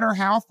no matter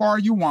how far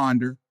you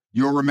wander,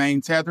 you'll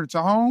remain tethered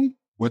to home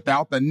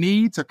without the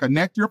need to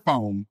connect your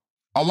phone.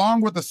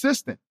 Along with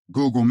Assistant,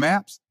 Google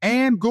Maps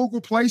and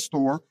Google Play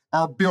Store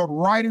are built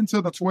right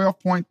into the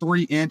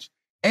 12.3-inch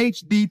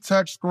HD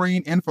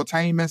touchscreen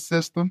infotainment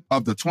system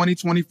of the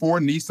 2024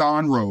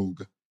 Nissan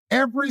Rogue.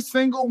 Every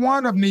single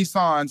one of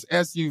Nissan's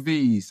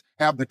SUVs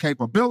have the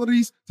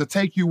capabilities to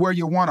take you where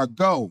you want to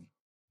go.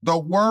 The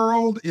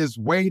world is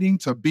waiting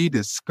to be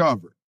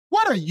discovered.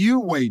 What are you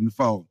waiting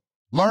for?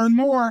 Learn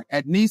more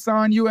at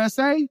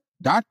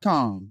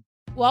nissanusa.com.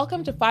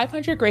 Welcome to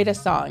 500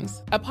 Greatest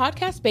Songs, a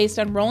podcast based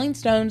on Rolling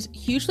Stone's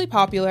hugely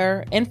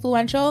popular,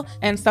 influential,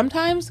 and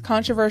sometimes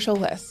controversial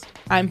list.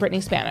 I'm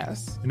Brittany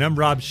Spanos. And I'm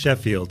Rob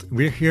Sheffield.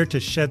 We're here to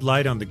shed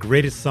light on the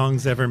greatest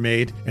songs ever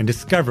made and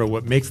discover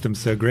what makes them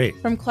so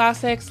great. From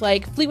classics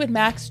like Fleetwood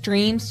Mac's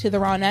Dreams to the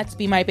Ronettes'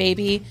 Be My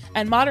Baby,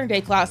 and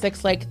modern-day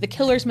classics like The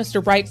Killers'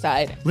 Mr.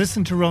 Brightside.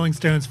 Listen to Rolling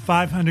Stone's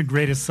 500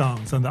 Greatest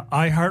Songs on the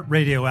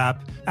iHeartRadio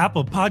app,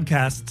 Apple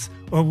Podcasts,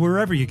 or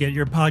wherever you get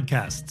your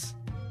podcasts.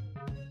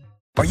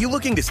 Are you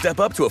looking to step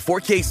up to a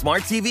 4K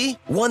smart TV?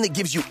 One that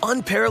gives you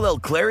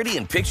unparalleled clarity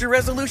and picture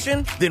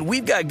resolution? Then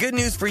we've got good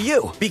news for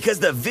you, because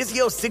the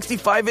Vizio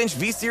 65-inch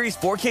V-Series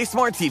 4K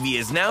smart TV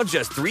is now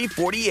just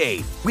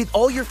 $348. With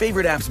all your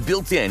favorite apps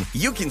built in,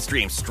 you can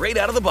stream straight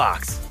out of the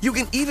box. You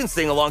can even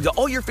sing along to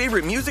all your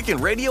favorite music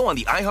and radio on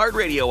the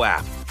iHeartRadio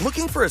app.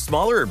 Looking for a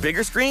smaller or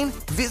bigger screen?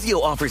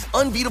 Vizio offers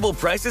unbeatable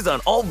prices on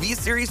all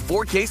V-Series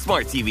 4K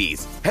smart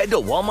TVs. Head to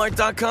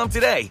Walmart.com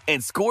today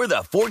and score the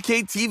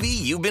 4K TV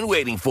you've been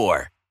waiting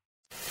for.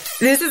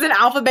 This is an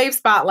Alpha Babe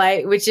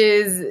Spotlight, which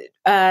is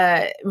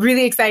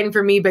really exciting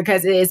for me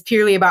because it is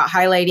purely about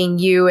highlighting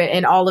you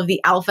and all of the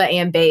Alpha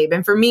and Babe.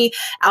 And for me,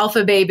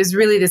 Alpha Babe is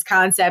really this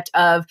concept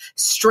of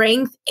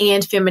strength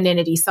and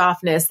femininity,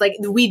 softness. Like,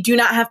 we do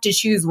not have to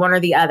choose one or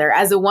the other.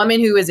 As a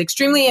woman who is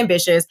extremely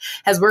ambitious,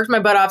 has worked my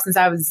butt off since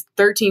I was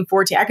 13,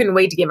 14, I couldn't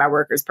wait to get my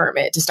worker's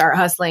permit to start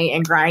hustling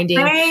and grinding.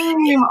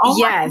 Same. Oh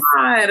yes.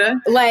 My God.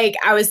 Like,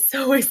 I was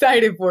so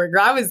excited for it.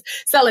 Girl, I was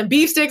selling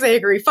beef sticks at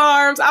Hickory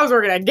Farms. I was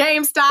working at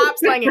GameStop,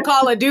 playing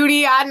Call of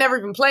Duty. I'd never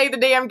even played the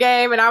damn game.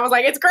 And I was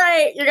like, it's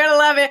great. You're going to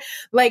love it.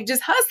 Like,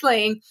 just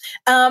hustling.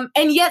 And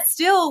yet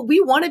still,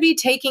 we want to be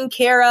taken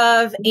care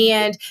of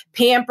and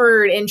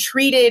pampered and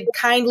treated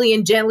kindly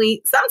and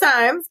gently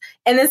sometimes.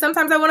 And then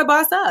sometimes I want to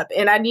boss up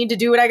and I need to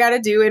do what I got to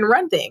do and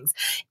run things.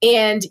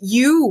 And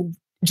you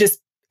just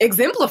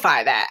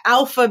exemplify that,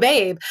 Alpha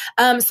Babe.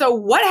 So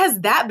what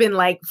has that been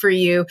like for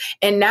you?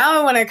 And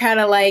now I want to kind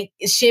of like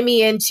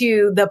shimmy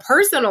into the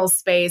personal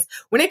space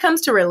when it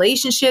comes to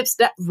relationships,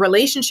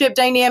 relationship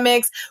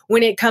dynamics,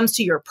 when it comes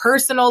to your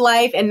personal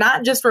life, and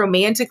not just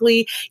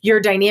romantically, your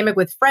dynamic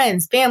with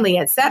friends, family,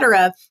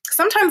 etc.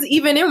 Sometimes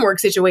even in work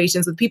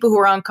situations with people who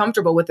are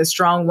uncomfortable with a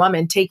strong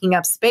woman taking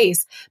up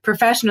space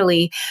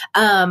professionally.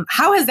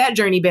 How has that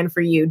journey been for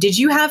you? Did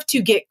you have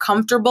to get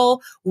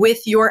comfortable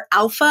with your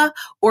alpha,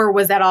 or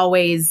was that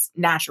always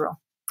natural?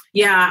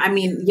 Yeah,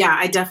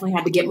 I definitely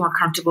had to get more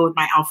comfortable with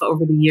my alpha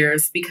over the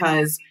years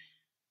because,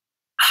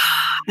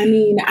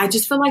 I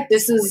just feel like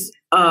this is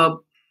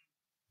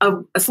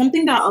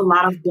something that a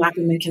lot of Black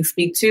women can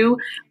speak to,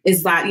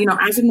 is that,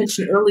 as I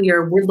mentioned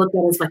earlier, we're looked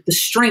at as like the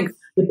strength,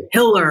 the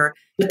pillar,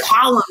 the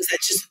columns that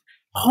just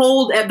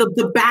hold at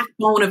the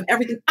backbone of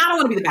everything. I don't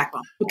want to be the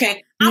backbone.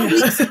 Okay. I'm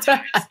weak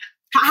sometimes.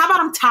 How about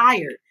I'm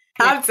tired?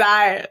 I'm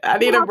tired. I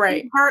need a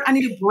break. I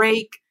need a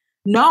break.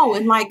 No.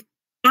 And like,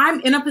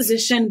 I'm in a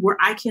position where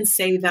I can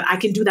say that I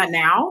can do that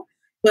now,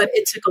 but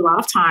it took a lot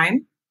of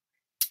time.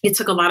 It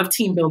took a lot of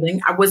team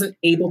building. I wasn't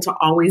able to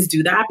always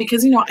do that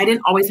because, I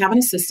didn't always have an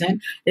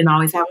assistant, didn't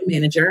always have a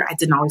manager. I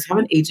didn't always have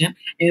an agent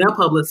and a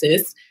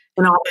publicist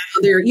and all that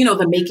other,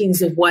 the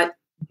makings of what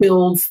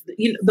builds,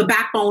 the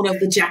backbone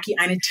of the Jackie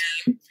Aina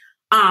team.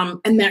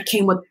 And that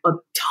came with a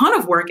ton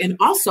of work and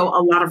also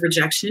a lot of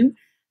rejection.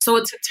 So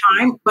it took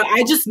time, but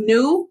I just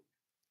knew,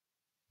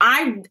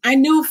 I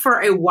knew for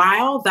a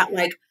while that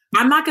like,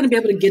 I'm not going to be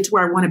able to get to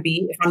where I want to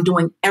be if I'm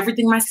doing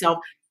everything myself,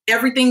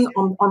 everything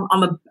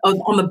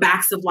on the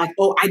backs of like,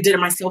 oh, I did it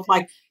myself.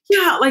 Like,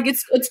 yeah, like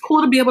it's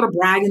cool to be able to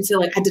brag and say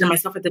like, I did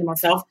it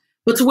myself.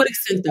 But to what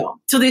extent though?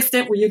 To the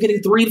extent where you're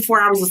getting 3 to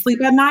 4 hours of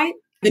sleep at night?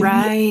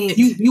 Right.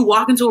 You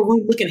walk into a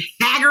room looking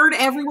haggard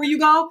everywhere you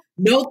go?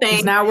 No thanks.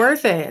 It's not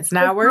worth it. It's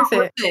not worth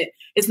it.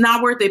 It's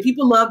not worth it.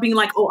 People love being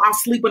like, oh, I'll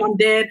sleep when I'm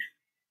dead.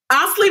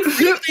 I'll sleep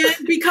then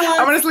because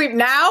I want to sleep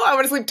now. I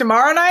want to sleep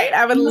tomorrow night.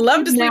 I would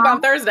love to sleep on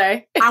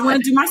Thursday. I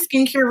want to do my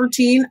skincare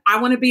routine.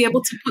 I want to be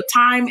able to put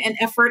time and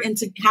effort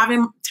into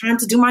having time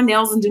to do my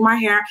nails and do my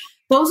hair.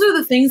 Those are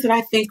the things that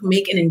I think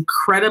make an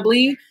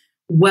incredibly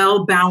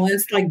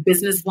well-balanced, like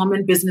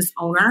businesswoman, business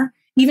owner,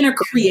 even a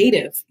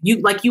creative.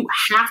 You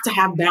have to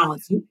have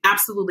balance. You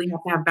absolutely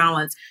have to have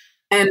balance.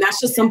 And that's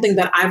just something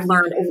that I've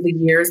learned over the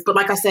years. But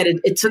like I said,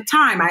 it took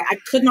time. I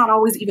could not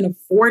always even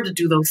afford to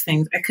do those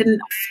things. I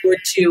couldn't afford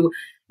to,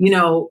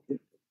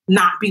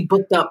 not be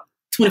booked up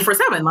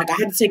 24/7. Like I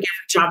had to take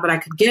every job that I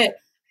could get.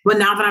 But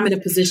now that I'm in a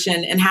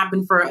position and have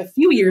been for a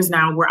few years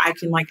now where I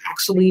can like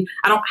actually,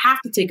 I don't have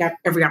to take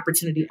every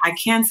opportunity. I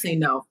can say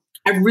no.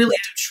 I really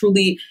do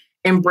truly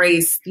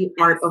embrace the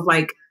art of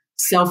like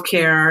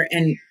self-care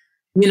and,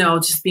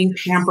 just being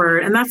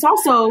pampered. And that's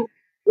also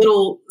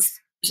little,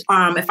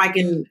 if I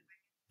can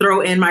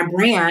throw in my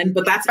brand,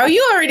 but that's... Oh,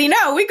 you already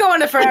know. We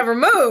going to Forever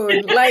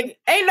Mood. Like,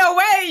 ain't no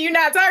way you're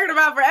not talking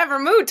about Forever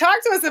Mood.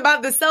 Talk to us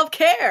about the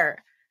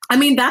self-care. I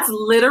mean, that's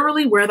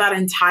literally where that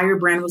entire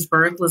brand was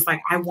birthed, was like,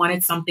 I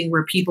wanted something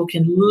where people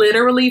can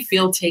literally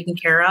feel taken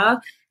care of.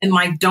 And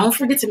like, don't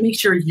forget to make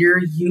sure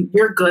you're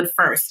good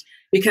first,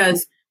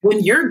 because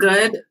when you're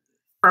good,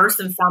 first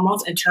and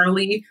foremost,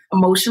 internally,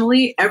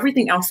 emotionally,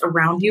 everything else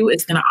around you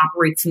is going to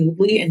operate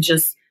smoothly and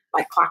just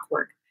like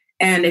clockwork.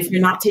 And if you're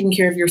not taking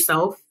care of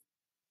yourself,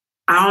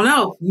 I don't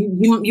know,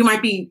 you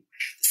might be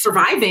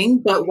surviving,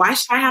 but why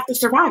should I have to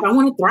survive? I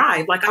want to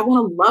thrive. Like I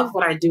want to love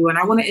what I do, and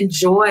I want to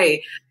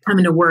enjoy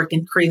coming to work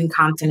and creating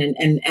content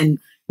and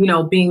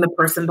being the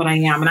person that I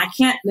am. And I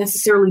can't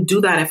necessarily do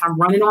that if I'm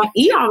running on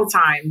E all the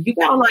time. You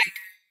gotta like,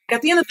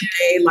 at the end of the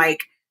day, like,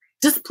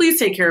 just please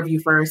take care of you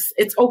first.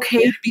 It's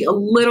okay to be a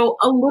little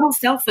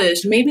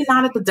selfish, maybe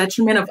not at the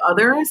detriment of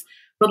others,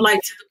 but like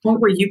to the point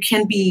where you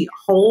can be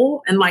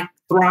whole and like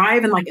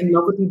thrive and like in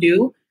love with what you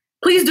do.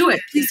 Please do it.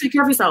 Please take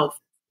care of yourself.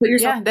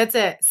 Yeah, that's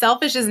it.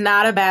 Selfish is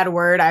not a bad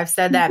word. I've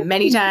said that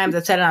many times.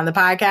 I've said it on the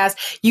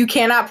podcast. You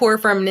cannot pour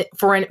from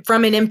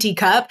an empty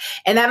cup.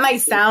 And that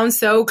might sound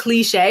so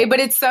cliche, but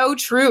it's so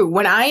true.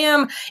 When I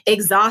am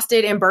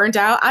exhausted and burnt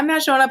out, I'm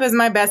not showing up as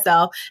my best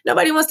self.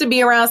 Nobody wants to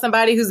be around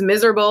somebody who's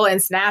miserable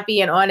and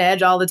snappy and on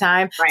edge all the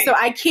time. Right. So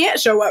I can't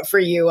show up for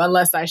you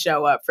unless I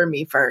show up for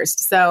me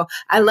first. So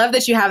I love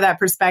that you have that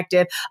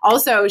perspective.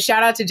 Also,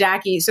 shout out to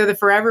Jackie. So the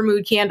Forever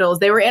Mood candles,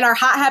 they were in our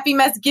Hot Happy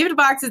Mess gift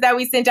boxes that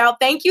we sent out.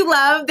 Thank you,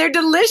 love. They're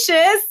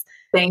delicious.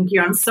 Thank you.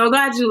 I'm so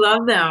glad you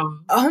love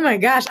them. Oh my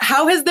gosh.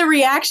 How has the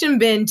reaction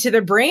been to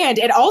the brand?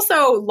 And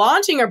also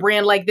launching a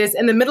brand like this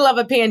in the middle of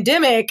a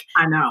pandemic.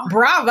 I know.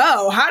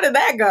 Bravo. How did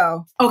that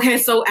go? Okay.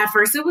 So at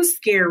first it was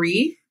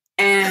scary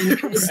and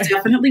it was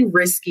definitely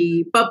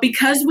risky, but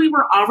because we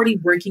were already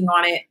working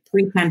on it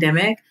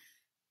pre-pandemic,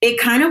 it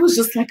kind of was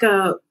just like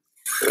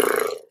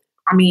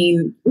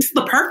this is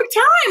the perfect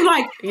time.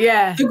 Like,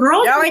 yeah, the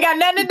girls ain't got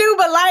nothing to do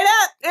but light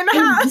up in the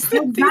house.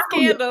 These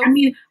candles. I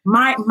mean,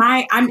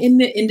 I'm in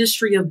the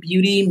industry of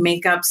beauty,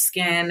 makeup,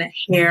 skin,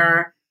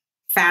 hair,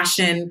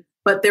 fashion.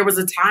 But there was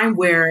a time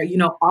where,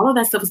 all of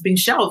that stuff was being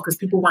shelved because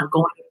people weren't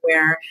going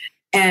anywhere.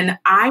 And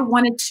I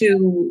wanted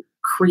to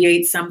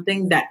create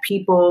something that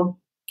people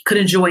could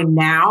enjoy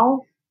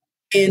now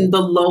in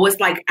the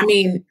lowest,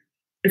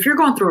 if you're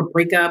going through a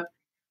breakup,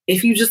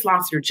 if you just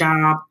lost your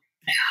job,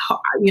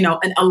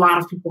 and a lot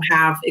of people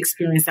have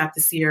experienced that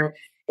this year.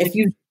 If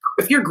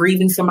you're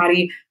grieving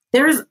somebody,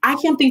 I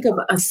can't think of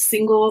a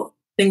single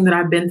thing that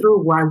I've been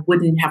through where I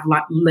wouldn't have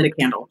lit a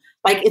candle.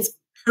 Like it's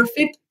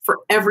perfect for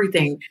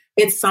everything.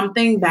 It's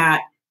something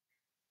that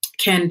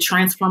can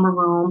transform a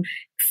room.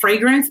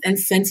 Fragrance and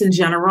scents in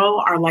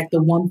general are like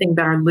the one thing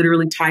that are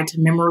literally tied to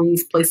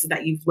memories, places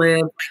that you've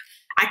lived.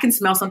 I can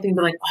smell something and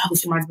be like, oh,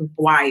 this reminds me of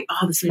Hawaii.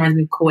 Oh, this reminds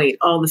me of Kuwait.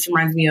 Oh, this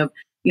reminds me of,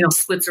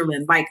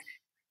 Switzerland. Like,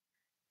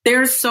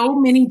 there's so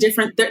many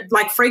different,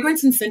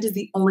 fragrance and scent is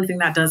the only thing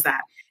that does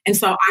that. And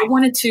so I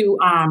wanted to,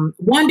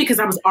 one, because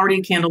I was already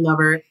a candle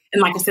lover.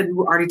 And like I said, we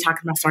were already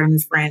talking about starting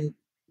this brand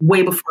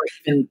way before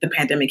even the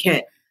pandemic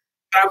hit.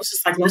 But I was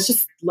just like,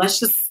 let's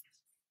just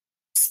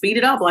speed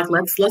it up. Like,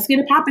 let's get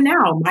it popping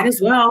now. Might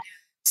as well.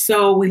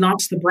 So we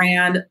launched the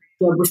brand.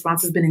 The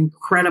response has been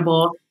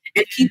incredible.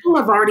 And people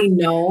have already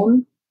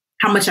known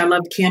how much I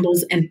loved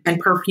candles and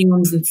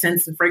perfumes and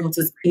scents and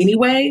fragrances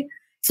anyway.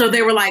 So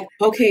they were like,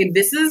 okay,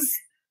 this is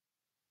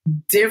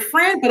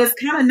different, but it's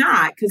kind of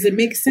not, because it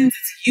makes sense.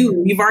 It's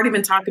you. You've already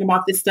been talking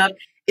about this stuff.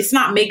 It's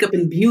not makeup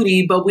and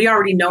beauty, but we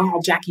already know how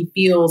Jackie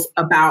feels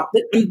about,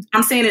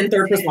 I'm saying it in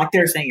third person like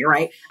they're saying it,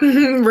 right?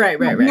 Right.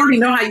 We already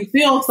know how you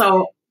feel.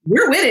 So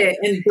we're with it.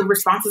 And the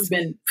response has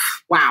been,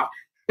 wow.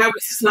 I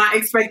was just not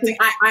expecting.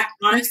 I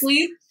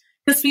honestly,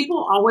 because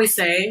people always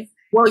say,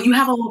 well, you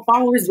have a lot of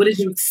followers. What did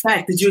you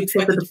expect? Did you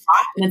expect the flop?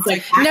 And it's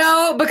like,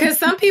 no, because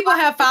some people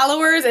have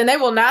followers and they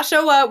will not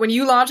show up when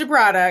you launch a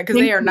product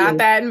because they are not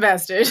that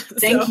invested.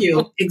 Thank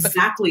you.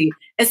 Exactly.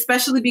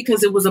 Especially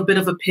because it was a bit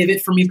of a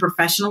pivot for me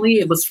professionally.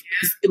 It was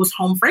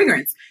home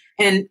fragrance.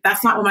 And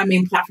that's not what my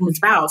main platform is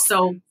about.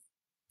 So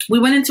we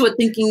went into it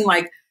thinking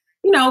like,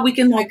 we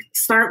can like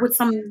start with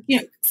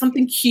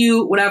something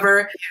cute,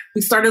 whatever.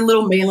 We started a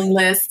little mailing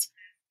list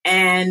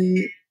and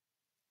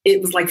it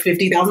was like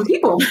 50,000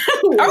 people.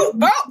 Oh,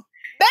 damn.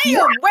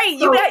 Wait,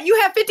 you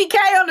had 50K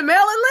on the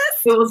mailing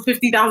list? It was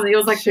 50,000. It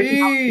was like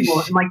 50,000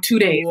 people in like 2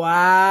 days.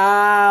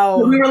 Wow.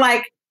 So we were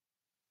like,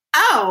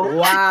 oh.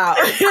 Wow.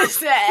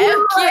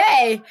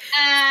 Okay.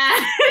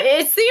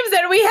 It seems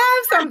that we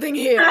have something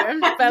here,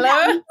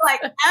 fella.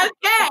 Like,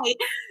 okay.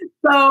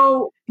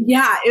 So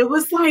yeah, it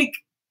was like,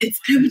 it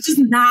was just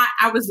not,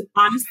 I was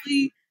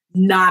honestly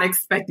not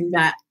expecting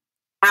that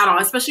at all.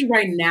 Especially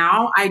right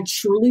now, I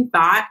truly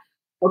thought,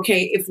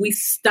 okay, if we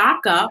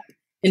stock up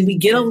and we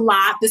get a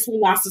lot, this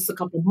will last us a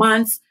couple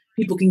months.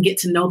 People can get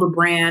to know the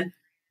brand.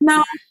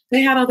 No,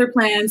 they had other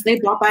plans. They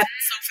bought that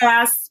so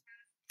fast,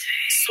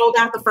 sold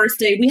out the first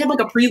day. We had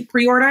like a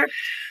pre-order.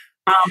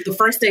 The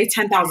first day,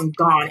 10,000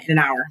 gone in an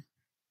hour.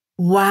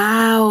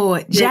 Wow.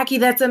 Jackie,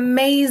 that's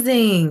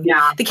amazing.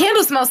 Yeah. The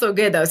candles smell so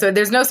good though. So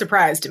there's no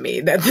surprise to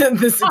me that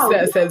the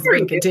success has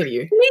been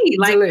continued.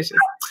 Like, delicious.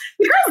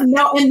 Girls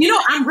know, and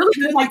I'm really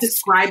good at like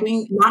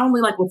describing not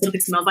only like what something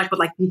smells like, but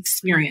like the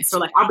experience. So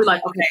like I'll be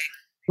like, okay,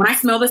 when I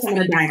smell this, I'm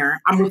in a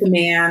diner, I'm with a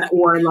man,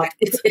 or like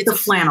it's a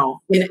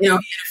flannel in a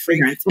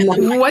fragrance.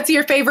 What's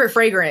your favorite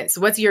fragrance?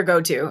 What's your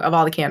go-to of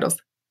all the candles?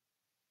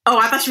 Oh,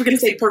 I thought you were gonna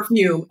say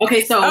perfume.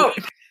 Okay, so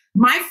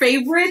my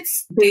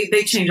favorites, they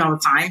change all the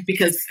time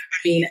because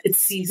it's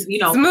season,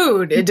 It's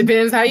mood. It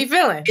depends how you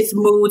feeling. It's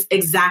moods,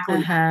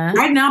 exactly.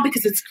 Right now,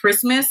 because it's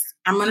Christmas,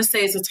 I'm gonna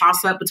say it's a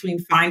toss-up between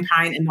Fine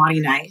Pine and Naughty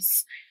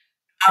Nice.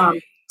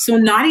 So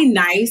Naughty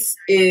Nice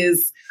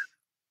is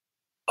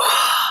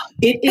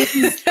it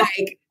is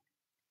like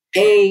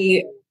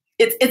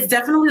it's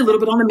definitely a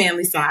little bit on the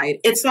manly side.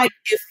 It's like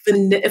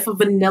if a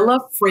vanilla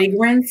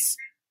fragrance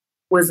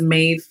was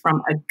made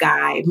from a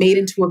guy, made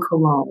into a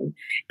cologne.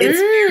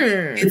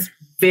 It's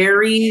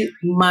very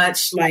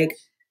much like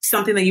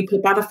something that you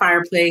put by the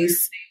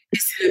fireplace.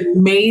 It's an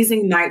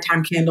amazing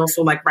nighttime candle.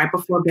 So like right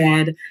before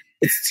bed,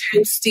 it's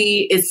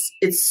toasty. It's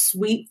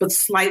sweet, but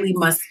slightly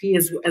musky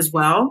as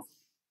well.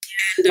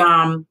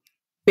 And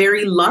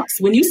very luxe.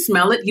 When you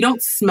smell it, you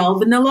don't smell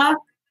vanilla.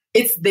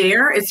 It's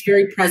there. It's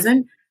very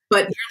present,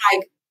 but you're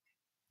like,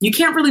 you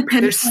can't really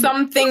pinpoint. There's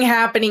something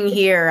happening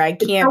here. I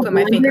can't put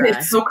my finger on.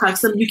 It's so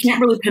custom. You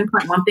can't really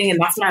pinpoint one thing. And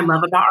that's what I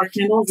love about our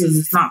candles is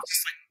it's not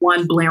just like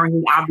one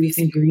blaringly obvious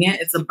ingredient.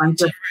 It's a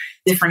bunch of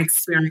different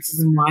experiences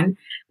in one.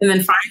 And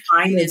then Fine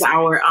Pine is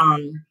our,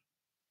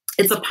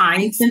 it's a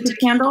pine scented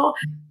candle,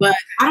 but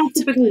I don't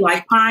typically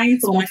like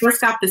pine. So when I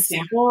first got this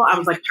sample, I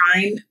was like,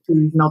 pine,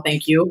 please, no,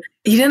 thank you.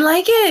 You didn't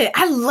like it?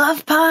 I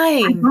love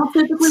pine.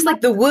 It's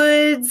like the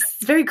woods.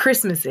 It's very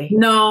Christmassy.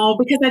 No,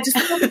 because I just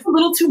feel like it's a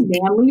little too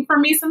manly for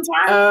me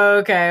sometimes.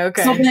 Okay.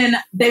 So then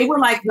they were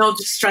like, no,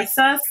 just trust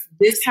us.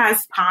 This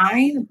has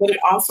pine, but it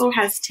also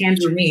has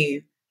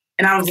tangerine.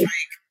 And I was like,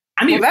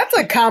 well, that's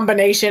a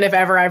combination if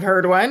ever I've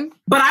heard one.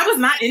 But I was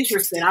not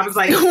interested. I was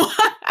like, what?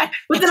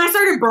 But then I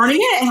started burning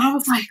it and I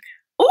was like,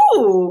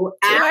 ooh.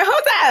 Like,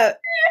 hold up.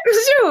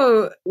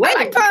 Shoot. I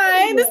like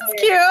pine. This is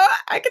cute.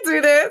 I can do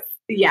this.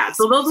 Yeah,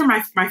 so those are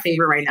my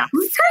favorite right now.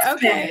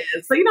 Okay.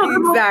 So,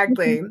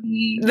 exactly.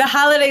 The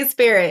holiday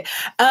spirit.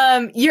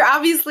 You're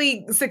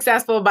obviously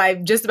successful by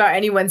just about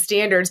anyone's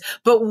standards,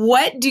 but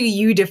what do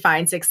you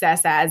define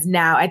success as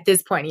now at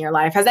this point in your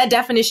life? Has that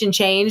definition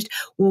changed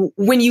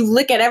when you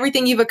look at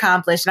everything you've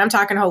accomplished? And I'm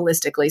talking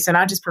holistically, so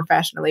not just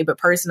professionally, but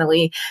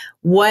personally,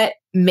 what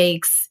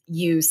makes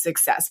you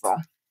successful?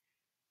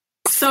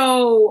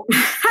 So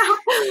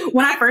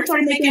when I first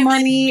started making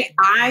money,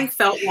 I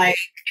felt like,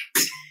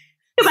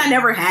 because I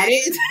never had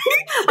it.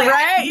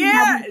 Right?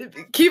 Yeah.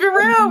 Keep it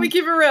real. We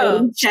keep it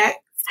real. Check.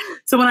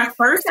 So when I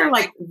first started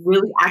like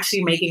really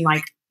actually making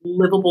like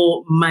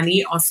livable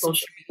money on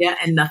social media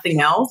and nothing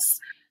else,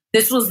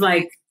 this was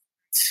like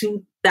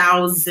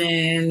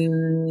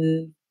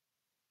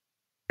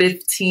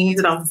 2015,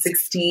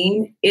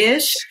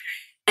 2016-ish.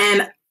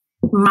 And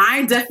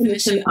my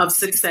definition of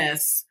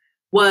success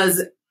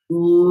was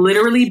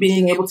literally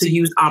being able to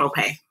use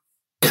autopay.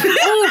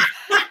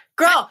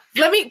 Girl,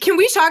 can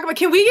we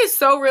get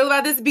so real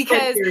about this?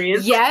 Because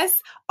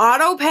yes,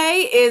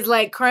 autopay is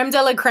like creme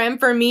de la creme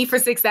for me for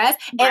success.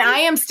 Right. And I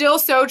am still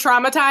so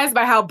traumatized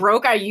by how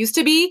broke I used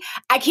to be.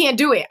 I can't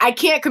do it. I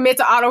can't commit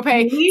to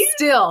autopay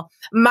still.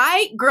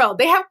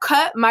 They have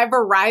cut my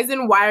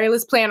Verizon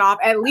wireless plan off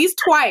at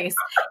least twice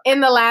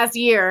in the last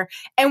year.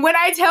 And when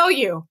I tell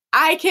you,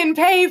 I can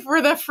pay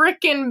for the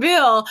freaking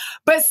bill,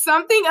 but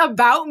something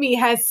about me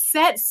has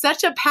set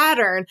such a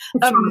pattern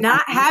of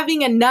not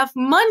having enough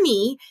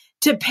money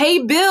to pay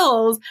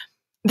bills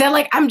that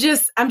like, I'm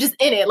just in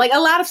it. Like a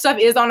lot of stuff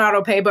is on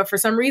auto pay, but for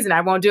some reason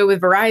I won't do it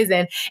with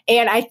Verizon.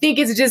 And I think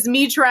it's just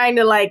me trying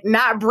to like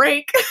not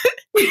break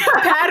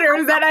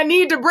patterns that I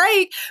need to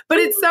break. But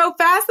it's so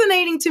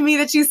fascinating to me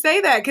that you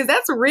say that, because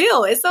that's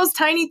real. It's those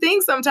tiny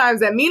things sometimes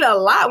that mean a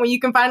lot when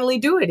you can finally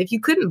do it if you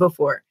couldn't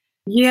before.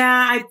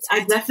 Yeah,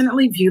 I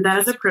definitely view that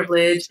as a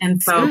privilege.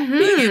 And so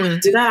being able to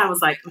do that, I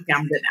was like, okay,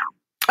 I'm good now.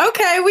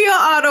 Okay, we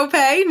on auto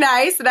pay.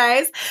 Nice.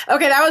 Okay,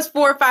 that was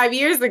 4 or 5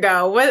 years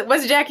ago.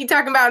 What's Jackie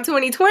talking about in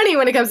 2020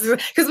 when it comes to,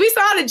 because we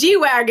saw the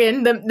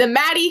G-Wagon, the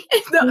Matty,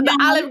 the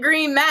olive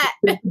green mat.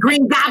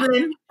 Green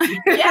Goblin.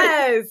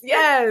 Yes.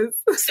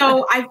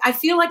 So I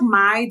feel like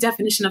my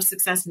definition of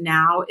success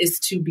now is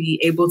to be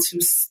able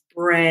to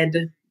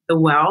spread the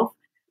wealth.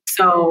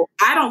 So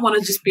I don't want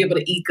to just be able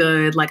to eat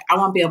good. Like I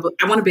want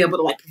to be able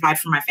to like provide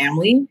for my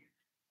family.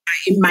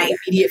 My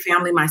immediate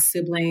family, my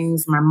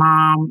siblings, my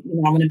mom,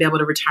 I'm going to be able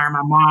to retire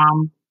my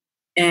mom.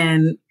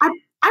 And I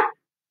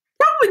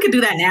probably could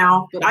do that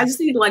now, but I just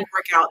need to like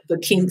work out the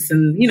kinks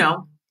and,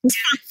 just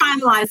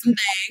finalize some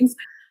things.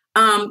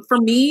 For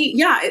me,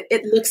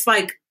 it looks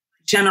like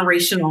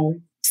generational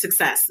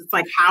success. It's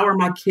like, how are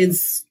my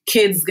kids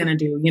going to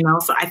do,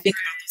 So I think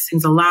about those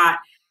things a lot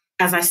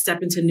as I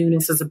step into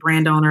newness as a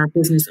brand owner,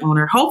 business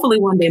owner, hopefully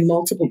one day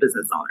multiple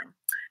business owner.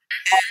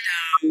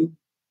 And,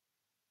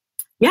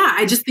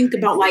 I just think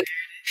about like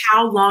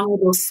how long are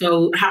those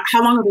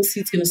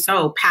seeds going to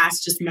sow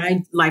past just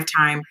my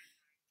lifetime?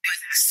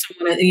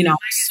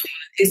 Exactly,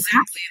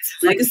 it's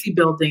legacy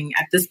building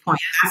at this point.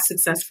 That's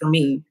success for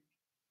me.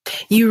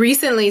 You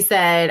recently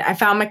said, I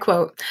found my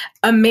quote,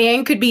 a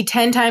man could be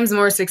 10 times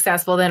more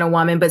successful than a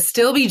woman, but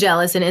still be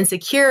jealous and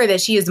insecure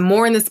that she is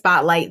more in the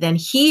spotlight than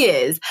he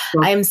is.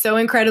 I am so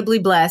incredibly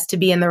blessed to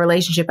be in the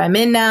relationship I'm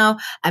in now.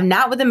 I'm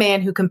not with a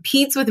man who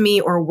competes with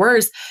me or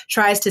worse,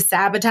 tries to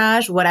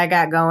sabotage what I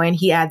got going.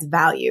 He adds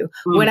value.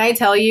 When I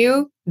tell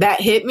you, that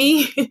hit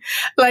me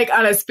like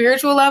on a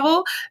spiritual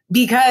level,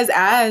 because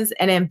as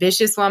an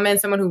ambitious woman,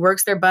 someone who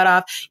works their butt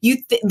off,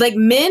 like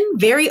men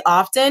very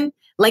often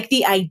like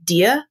the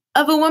idea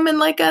of a woman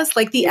like us,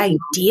 like the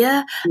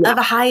idea of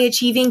a high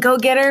achieving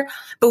go-getter.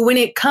 But when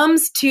it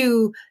comes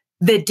to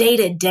the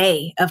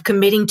day-to-day of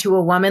committing to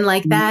a woman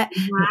like that,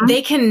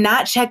 they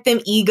cannot check their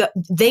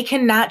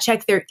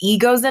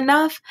egos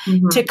enough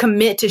to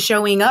commit to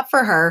showing up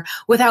for her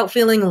without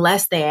feeling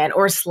less than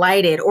or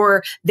slighted,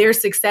 or their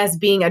success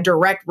being a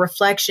direct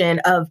reflection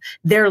of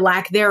their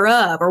lack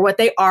thereof, or what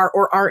they are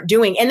or aren't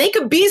doing. And they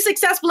could be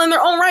successful in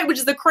their own right, which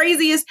is the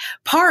craziest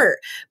part.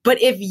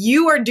 But if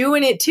you are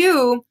doing it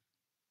too,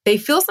 they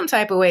feel some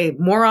type of way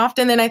more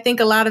often than I think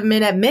a lot of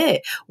men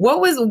admit. Where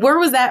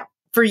was that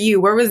for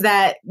you? Where was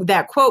that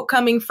quote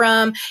coming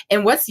from?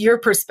 And what's your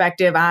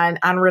perspective on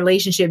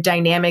relationship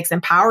dynamics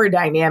and power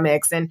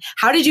dynamics? And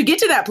how did you get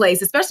to that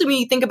place? Especially when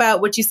you think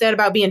about what you said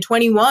about being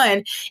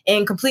 21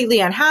 and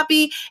completely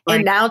unhappy,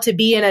 and now to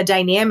be in a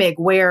dynamic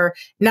where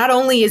not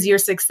only is your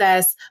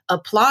success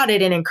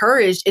applauded and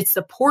encouraged, it's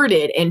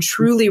supported and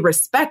truly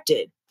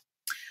respected.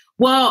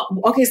 Well,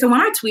 okay. So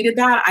when I tweeted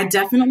that, I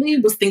definitely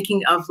was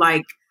thinking of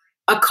like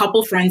a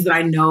couple friends that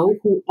I know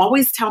who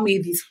always tell me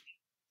these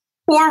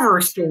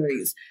horror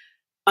stories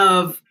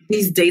of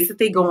these dates that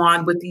they go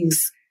on with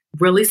these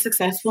really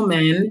successful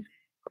men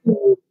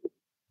who,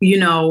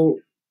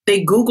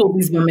 they Google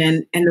these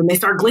women and then they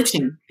start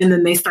glitching and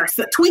then they start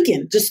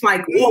tweaking, just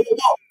like, whoa.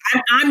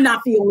 I'm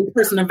not the only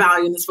person of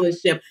value in this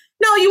relationship.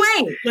 No, you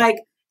ain't. Like,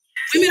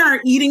 women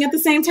aren't eating at the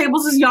same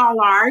tables as y'all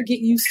are. Get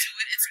used to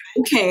it.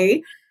 It's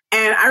okay.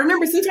 And I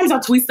remember sometimes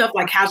I'll tweet stuff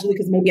like casually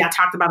because maybe I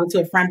talked about it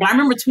to a friend, but I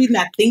remember tweeting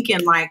that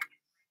thinking like,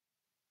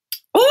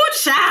 oh,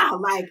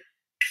 child, like,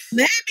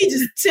 let me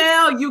just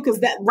tell you, because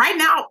that right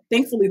now,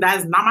 thankfully, that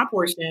is not my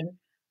portion.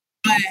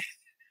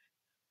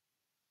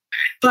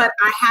 But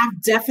I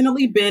have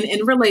definitely been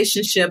in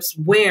relationships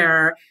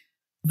where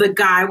the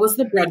guy was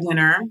the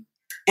breadwinner.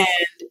 And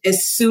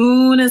as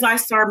soon as I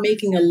start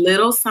making a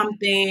little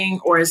something,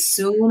 or as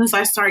soon as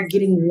I start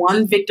getting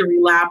one victory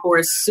lap, or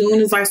as soon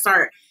as I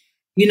start,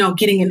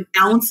 getting an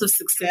ounce of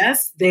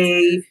success,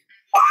 they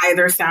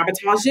either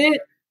sabotage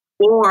it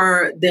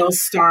or they'll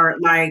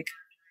start like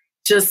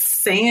just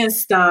saying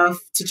stuff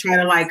to try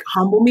to like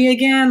humble me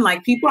again.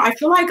 Like I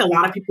feel like a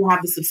lot of people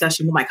have this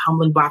obsession with like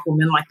humbling Black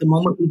women. Like the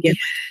moment we get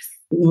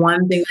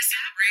one thing to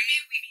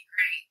celebrate, we be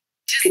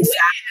great. Exactly.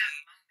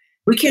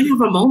 We can't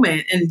have a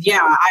moment. And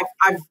yeah,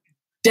 I've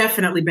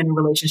definitely been in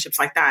relationships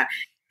like that.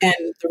 And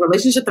the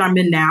relationship that I'm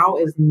in now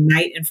is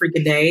night and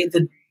freaking day.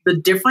 The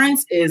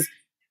difference is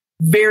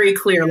very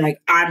clear. Like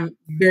I'm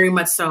very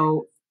much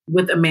so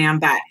with a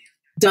man that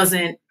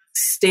doesn't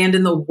stand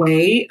in the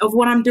way of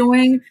what I'm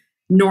doing,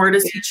 nor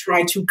does he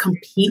try to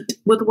compete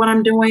with what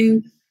I'm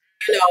doing.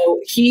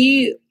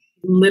 He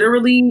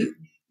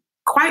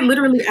quite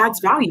literally adds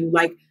value.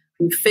 Like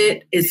we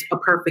fit, is a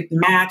perfect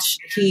match.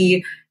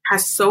 He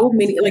has so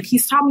many, like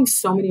he's taught me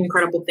so many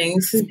incredible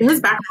things.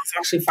 His background is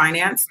actually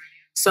finance.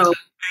 So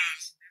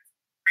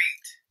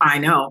I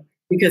know,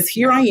 because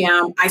here I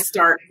am.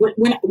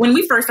 When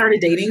we first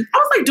started dating, I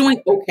was like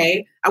doing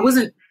okay. I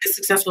wasn't as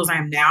successful as I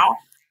am now,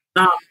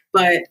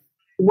 But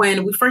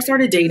when we first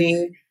started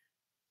dating,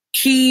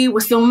 he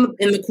was still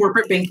in the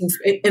corporate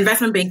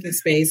investment banking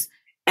space.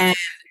 And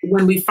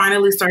when we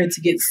finally started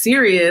to get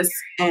serious,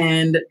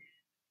 and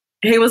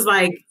he was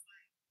like,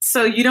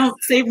 so you don't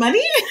save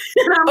money?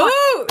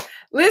 Oh,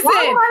 listen,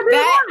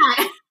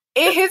 that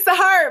it hits the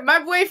heart.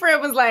 My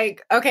boyfriend was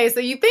like, okay, so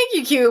you think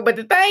you're cute, but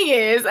the thing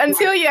is,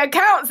 until your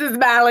accounts is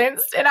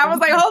balanced. And I was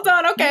like, hold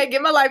on, okay,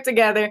 get my life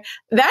together.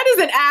 That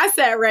is an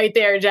asset right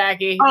there,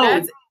 Jackie.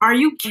 Oh, are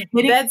you kidding?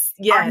 Yes.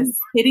 Are you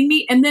kidding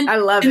me? And then I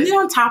love it. And then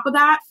on top of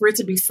that, for it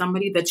to be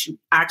somebody that you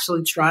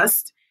actually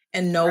trust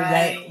and know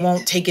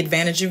won't take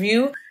advantage of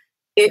you,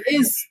 it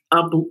is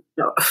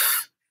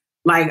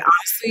like,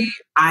 honestly,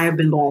 I have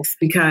been blessed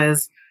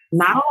because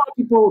not a lot of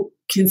people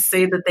can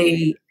say that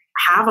they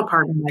have a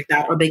partner like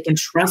that, or they can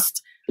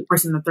trust the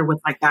person that they're with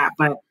like that.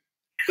 But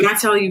when I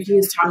tell you, he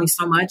has taught me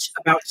so much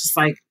about just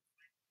like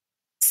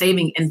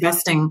saving,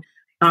 investing,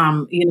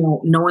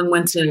 knowing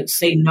when to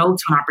say no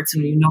to an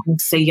opportunity, knowing when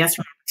to say yes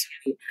to an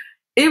opportunity.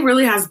 It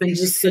really has been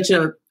just such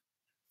a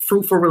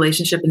fruitful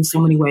relationship in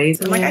so many ways.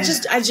 And like,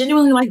 I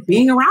genuinely like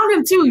being around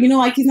him too.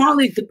 Like, he's not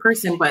only a good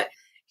person, but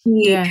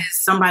he is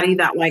somebody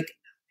that like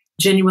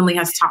genuinely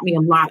has taught me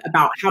a lot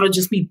about how to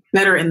just be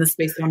better in the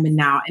space that I'm in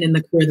now and in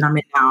the career that I'm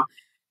in now,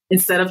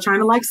 instead of trying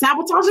to like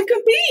sabotage and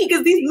compete,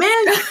 because these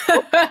men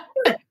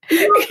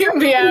you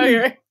be out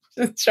here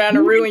just trying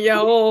to ruin your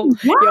whole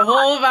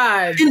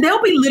vibe. And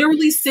they'll be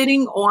literally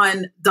sitting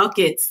on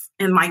ducats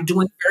and like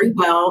doing very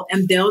well,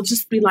 and they'll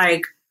just be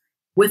like,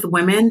 with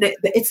women,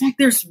 it's like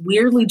there's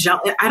weirdly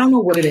jealous. I don't know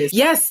what it is.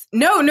 Yes,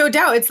 no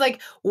doubt. It's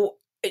like,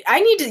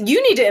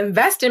 you need to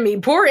invest in me,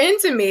 pour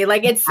into me.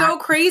 Like, it's so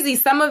crazy.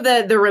 Some of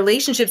the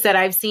relationships that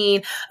I've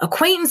seen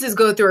acquaintances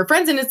go through, or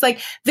friends, and it's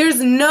like,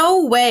 there's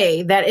no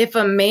way that if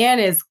a man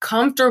is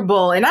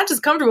comfortable, and not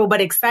just comfortable,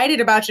 but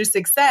excited about your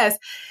success,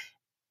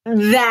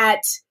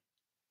 that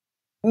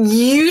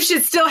you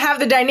should still have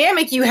the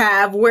dynamic you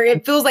have where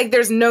it feels like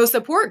there's no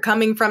support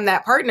coming from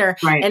that partner.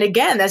 Right. And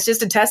again, that's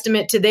just a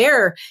testament to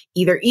their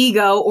either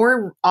ego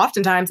or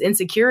oftentimes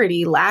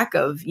insecurity, lack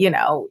of,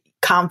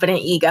 confident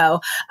ego.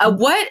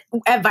 What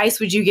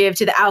advice would you give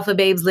to the alpha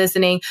babes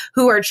listening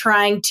who are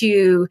trying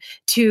to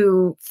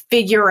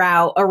figure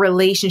out a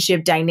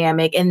relationship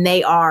dynamic, and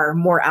they are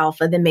more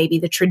alpha than maybe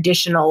the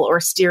traditional or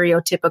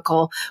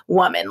stereotypical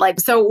woman? Like,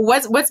 so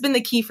what's been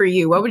the key for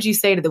you? What would you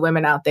say to the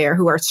women out there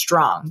who are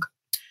strong?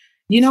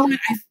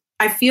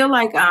 I feel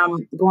like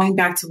going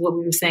back to what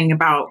we were saying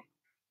about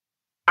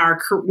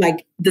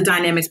the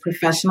dynamics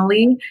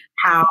professionally,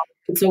 how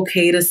it's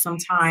okay to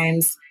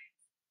sometimes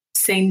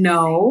say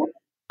no,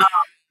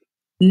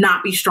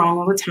 not be strong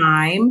all the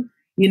time,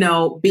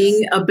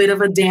 being a bit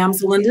of a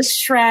damsel in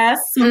distress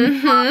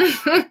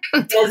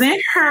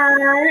doesn't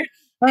hurt.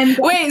 And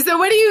wait, so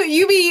what do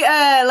you be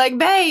like,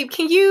 babe,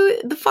 can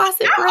you, the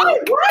faucet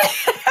broke?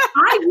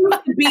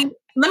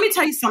 Let me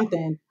tell you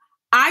something.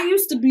 I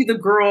used to be the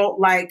girl,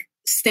 like,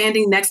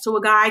 standing next to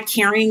a guy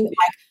carrying,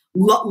 like,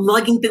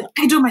 lugging things.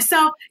 I do it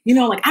myself,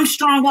 like, I'm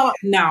strong.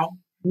 No,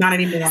 not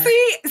anymore.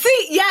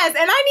 See, yes.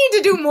 And I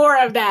need to do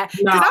more of that.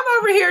 Because I'm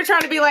over here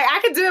trying to be like, I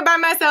can do it by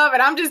myself,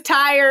 and I'm just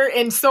tired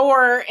and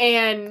sore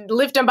and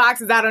lifting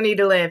boxes I don't need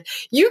to lift.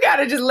 You got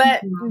to just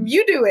let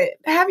you do it.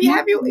 Have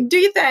you do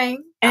your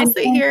thing. I'll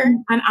sit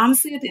here. And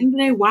honestly, at the end of the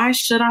day, why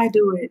should I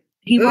do it?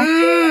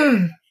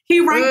 He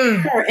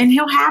right there, and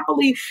he'll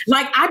happily,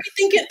 like, I'll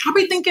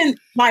be thinking,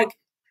 like,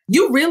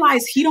 you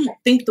realize he don't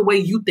think the way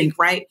you think,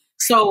 right?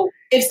 So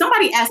if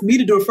somebody asked me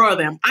to do it for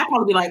them, I'd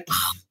probably be like,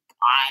 oh,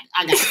 God,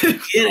 I gotta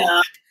get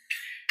up.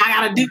 I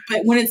gotta do it.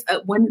 But when it's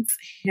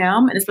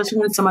him, and especially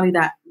when it's somebody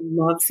that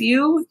loves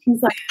you,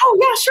 he's like, oh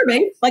yeah, sure,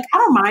 babe. Like, I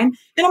don't mind.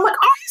 And I'm like,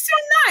 oh, he's so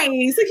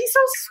nice. Like, he's so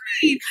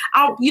sweet.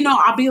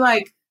 I'll be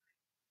like,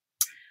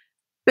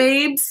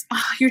 babes,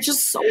 you're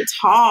just so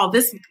tall.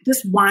 This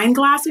wine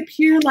glass up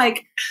here,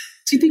 like,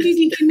 do you think you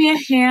can give me a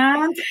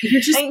hand?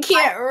 I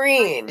can't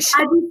reach.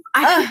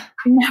 I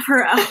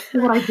never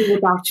what I do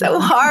without you. So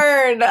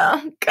hard.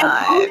 Oh,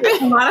 God.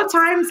 A lot of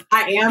times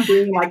I am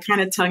being like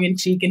kind of tongue in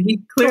cheek, and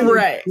he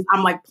clearly,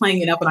 I'm like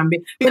playing it up, and I'm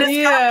being, but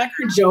it's not like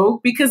a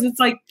joke, because it's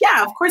like,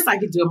 yeah, of course I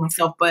could do it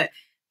myself, but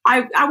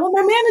I want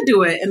my man to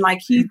do it. And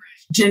like, he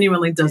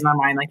genuinely does not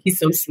mind. Like, he's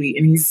so sweet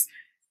and he's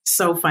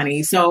so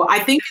funny. So I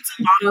think it's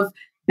a lot of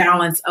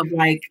balance of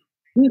like,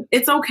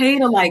 it's okay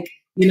to like,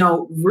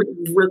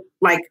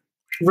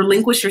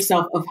 relinquish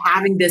yourself of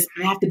having this,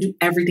 I have to do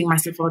everything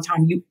myself all the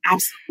time. You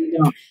absolutely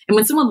don't. And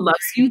when someone loves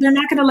you, they're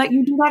not going to let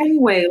you do that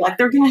anyway. Like,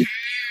 they're going to,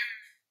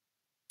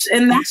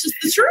 and that's just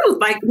the truth.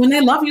 Like, when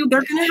they love you,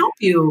 they're going to help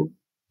you.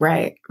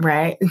 Right.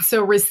 And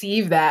so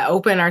receive that,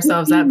 open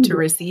ourselves up to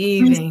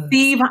receiving.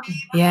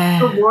 Yeah.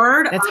 The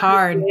word that's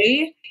hard.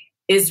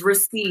 Is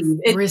receive.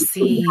 It's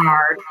receive.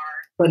 Hard,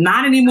 but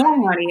not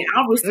anymore, honey.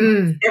 I'll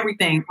receive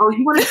everything. Oh,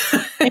 you want to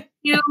thank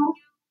you?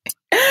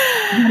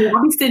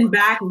 I'll be sitting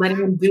back, letting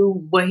him do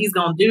what he's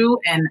gonna do,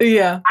 and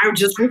I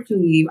just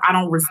receive. I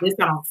don't resist.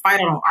 I don't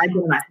fight. I don't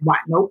argue. Like, what?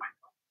 Nope.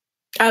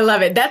 I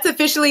love it.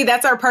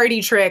 That's our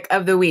party trick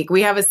of the week.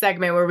 We have a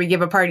segment where we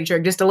give a party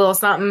trick, just a little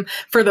something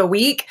for the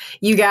week.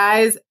 You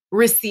guys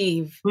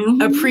receive,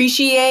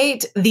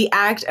 appreciate the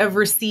act of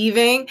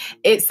receiving.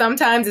 It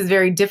sometimes is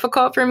very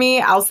difficult for me.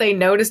 I'll say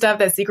no to stuff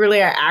that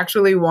secretly I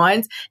actually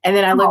want. And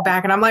then I look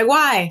back and I'm like,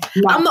 why?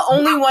 I'm the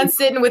only one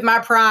sitting with my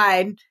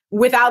pride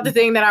without the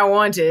thing that I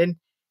wanted.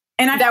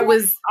 And that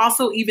was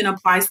also even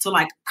applies to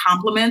like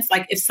compliments.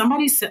 Like if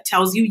somebody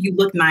tells you you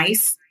look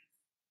nice,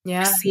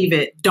 receive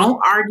it. Don't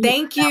argue.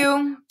 Thank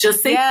you.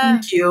 Just say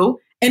thank you.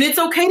 And it's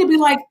okay to be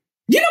like,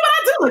 you know what,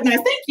 I do look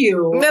nice. Thank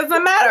you. As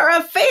a matter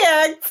of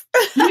fact,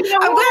 I'm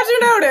glad you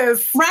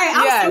noticed. Right.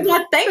 I'm so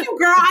glad. Thank you,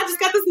 girl. I just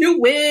got this new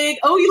wig.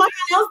 Oh, you like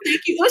my nails?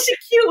 Thank you. Oh, she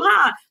cute,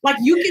 huh? Like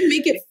you can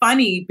make it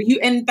funny, but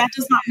and that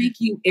does not make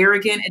you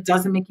arrogant. It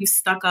doesn't make you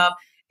stuck up.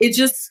 It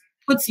just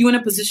puts you in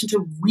a position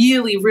to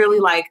really, really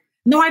like,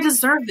 no, I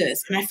deserve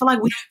this. And I feel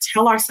like we don't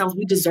tell ourselves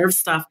we deserve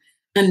stuff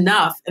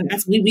enough. And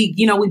that's we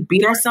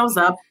beat ourselves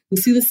up. We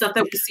see the stuff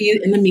that we see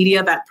in the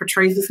media that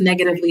portrays us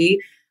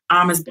negatively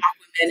as Black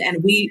women,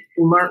 and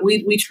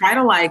we try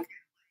to like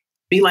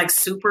be like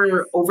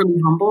super overly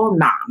humble.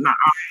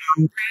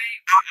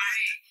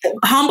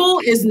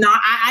 Humble is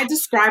not. I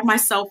describe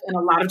myself in a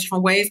lot of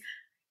different ways.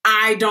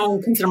 I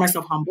don't consider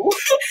myself humble.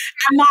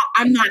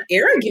 I'm not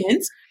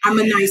arrogant. I'm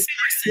a nice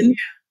person,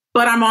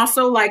 but I'm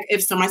also like,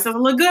 if somebody says I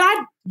look good,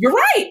 you're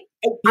right.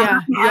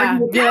 Yeah.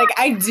 You're like,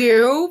 I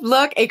do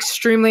look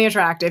extremely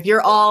attractive.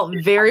 You're all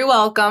very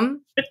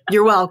welcome.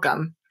 You're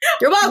welcome.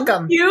 You're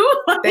welcome.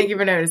 Thank you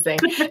for noticing.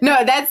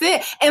 No, that's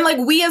it. And like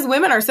we as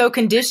women are so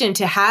conditioned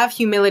to have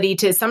humility,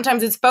 to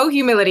sometimes it's faux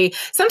humility.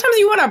 Sometimes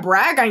you want to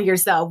brag on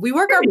yourself. We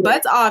work our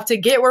butts off to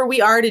get where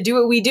we are, to do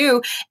what we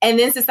do. And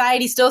then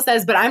society still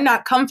says, but I'm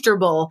not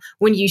comfortable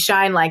when you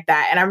shine like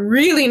that. And I'm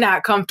really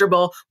not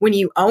comfortable when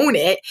you own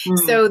it.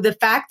 So the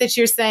fact that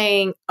you're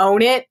saying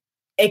own it,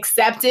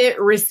 accept it,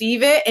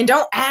 receive it, and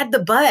don't add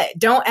the but.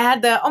 Don't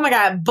add the, oh my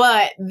God,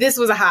 but this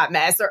was a hot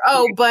mess, or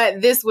but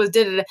this was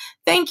da-da-da.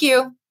 Thank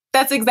you.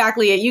 That's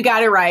exactly it. You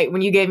got it right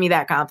when you gave me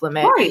that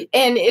compliment. Right.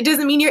 And it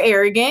doesn't mean you're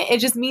arrogant. It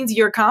just means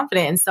you're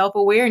confident and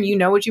self-aware and you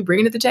know what you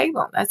bring to the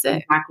table. That's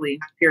it. Exactly.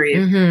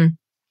 Period.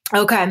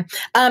 Okay.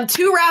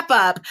 To wrap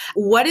up,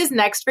 what is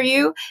next for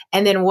you?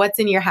 And then what's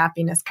in your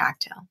happiness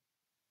cocktail?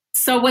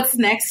 So what's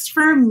next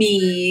for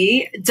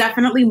me?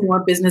 Definitely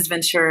more business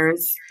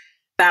ventures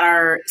that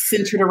are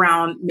centered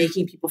around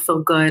making people feel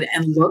good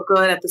and look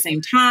good at the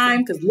same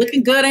time. Because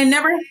looking good ain't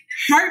never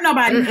hurt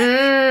nobody.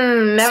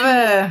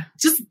 Never.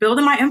 So just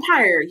building my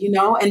empire,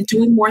 and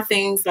doing more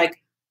things like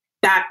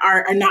that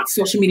are not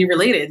social media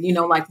related,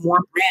 like more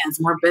brands,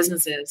 more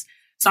businesses.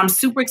 So I'm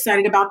super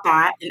excited about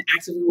that and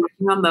actively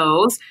working on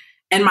those.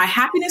 And my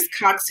happiness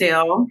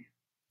cocktail,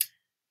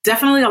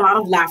 definitely a lot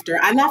of laughter.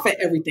 I laugh at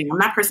everything. I'm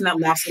that person that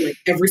laughs at like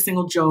every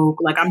single joke.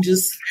 Like everything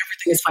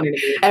is funny to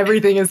me.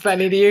 Everything is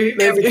funny to you?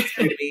 Everything's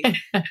funny to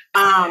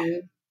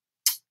me.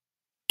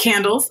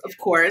 Candles, of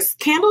course.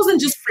 Candles and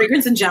just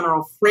fragrance in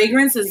general.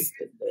 Fragrance is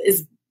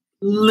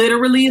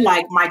literally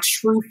like my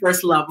true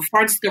first love. Before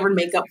I discovered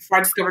makeup, before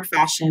I discovered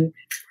fashion.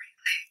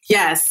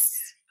 Yes.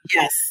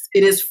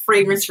 It is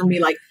fragrance for me.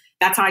 Like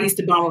that's how I used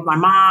to bond with my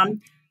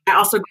mom. I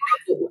also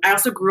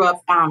grew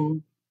up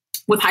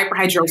with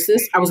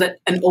hyperhidrosis. I was an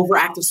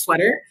overactive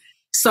sweater.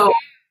 So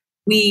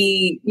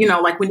we,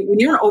 like when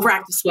you're an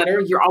overactive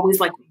sweater, you're always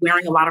like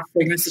wearing a lot of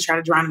fragrance to try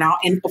to drown it out.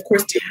 And of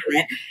course,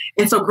 deodorant.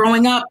 And so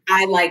growing up,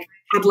 I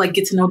had to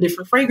get to know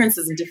different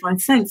fragrances and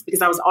different scents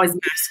because I was always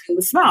masking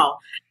the smell.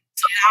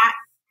 So that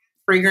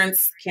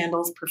fragrance,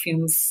 candles,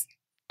 perfumes.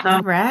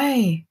 All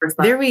right.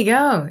 There we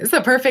go. It's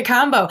a perfect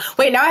combo.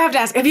 Wait, now I have to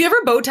ask, have you ever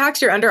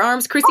Botoxed your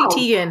underarms? Chrissy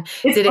Teigen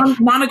did it.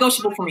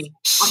 Non-negotiable for me.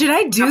 Should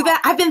I do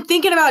that? I've been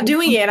thinking about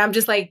doing it. I'm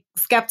just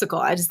skeptical.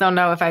 I just don't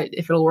know if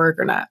it'll work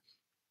or not.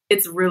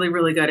 It's really,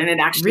 really good. And it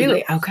actually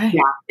really? Okay.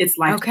 Yeah. It's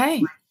like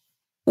okay.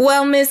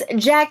 Well, Miss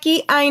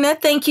Jackie Aina,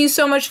 thank you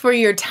so much for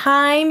your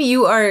time.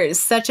 You are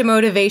such a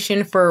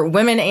motivation for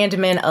women and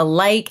men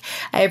alike.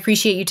 I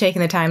appreciate you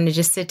taking the time to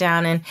just sit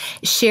down and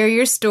share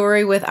your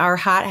story with our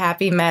Hot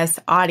Happy Mess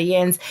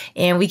audience.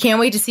 And we can't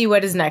wait to see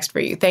what is next for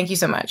you. Thank you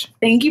so much.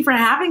 Thank you for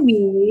having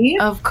me.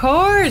 Of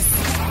course.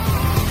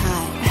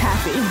 Hot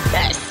Happy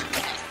Mess.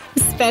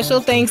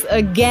 Special thanks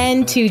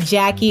again to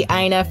Jackie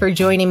Aina for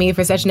joining me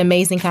for such an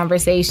amazing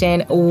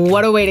conversation.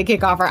 What a way to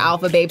kick off our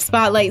Alpha Babe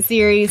Spotlight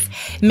series.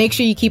 Make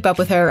sure you keep up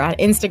with her on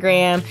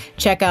Instagram.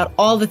 Check out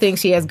all the things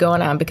she has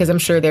going on because I'm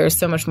sure there's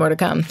so much more to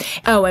come.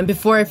 Oh, and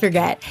before I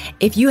forget,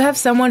 if you have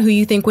someone who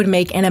you think would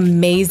make an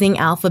amazing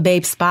Alpha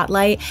Babe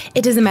Spotlight,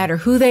 it doesn't matter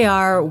who they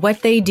are,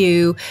 what they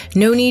do.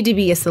 No need to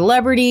be a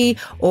celebrity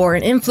or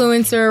an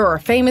influencer or a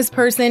famous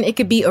person. It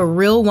could be a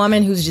real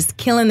woman who's just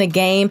killing the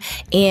game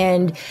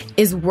and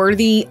is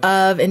worthy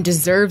of and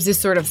deserves this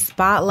sort of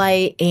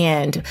spotlight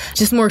and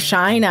just more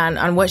shine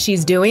on what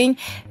she's doing.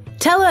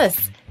 Tell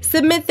us,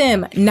 submit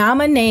them,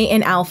 nominate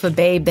an Alpha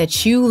Babe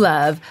that you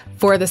love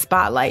for the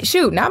spotlight.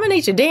 Shoot,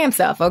 nominate your damn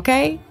self,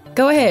 okay?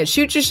 Go ahead,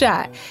 shoot your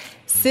shot.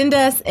 send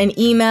us an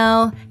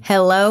email,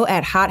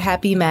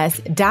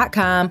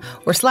 hello@hothappymess.com,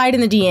 or slide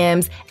in the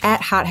DMs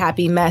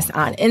 @hothappymess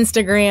on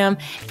Instagram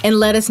and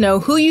let us know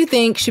who you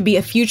think should be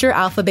a future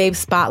Alpha Babe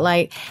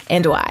Spotlight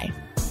and why.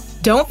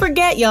 Don't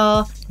forget,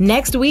 y'all,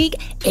 next week,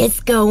 it's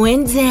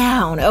going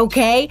down,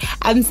 okay?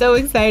 I'm so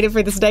excited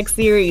for this next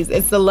series.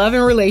 It's the Love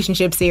and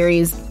Relationship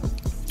series.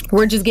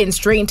 We're just getting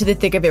straight into the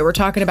thick of it. We're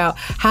talking about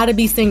how to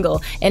be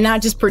single and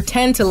not just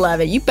pretend to love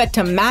it. You bet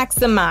to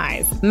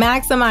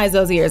maximize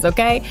those years,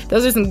 okay?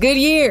 Those are some good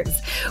years.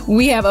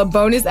 We have a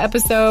bonus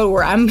episode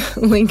where I'm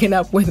linking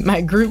up with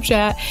my group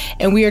chat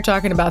and we are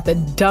talking about the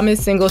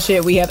dumbest single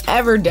shit we have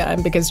ever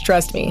done, because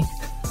trust me,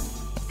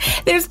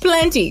 there's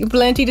plenty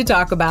to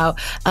talk about.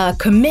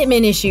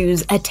 Commitment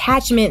issues,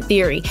 attachment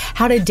theory,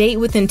 how to date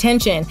with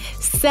intention,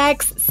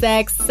 sex.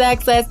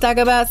 Let's talk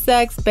about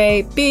sex,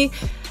 baby.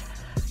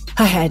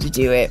 I had to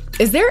do it.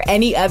 Is there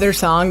any other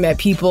song that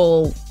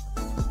people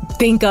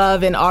think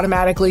of and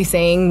automatically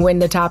sing when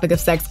the topic of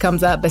sex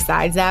comes up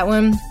besides that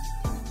one?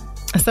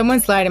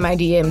 Someone slide in my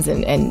DMs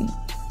and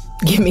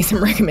give me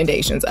some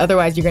recommendations.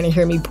 Otherwise, you're going to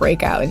hear me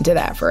break out into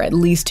that for at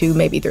least 2,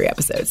 maybe 3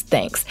 episodes.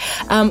 Thanks.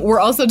 We're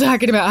also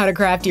talking about how to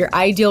craft your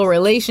ideal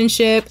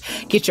relationship,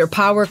 get your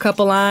power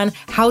couple on,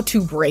 how to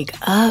break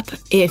up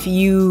if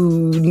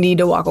you need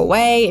to walk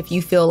away, if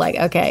you feel like,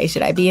 okay,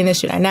 should I be in this?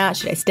 Should I not?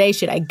 Should I stay?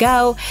 Should I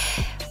go?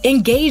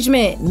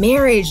 Engagement,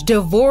 marriage,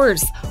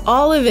 divorce,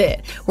 all of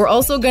it. We're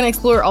also going to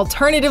explore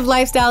alternative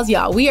lifestyles,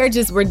 y'all. We're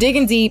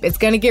digging deep. It's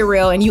going to get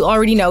real. And you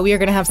already know we are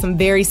going to have some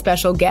very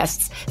special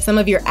guests. Some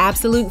of your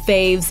absolute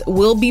faves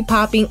will be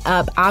popping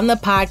up on the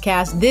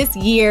podcast this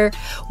year.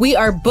 We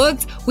are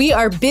booked. We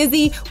are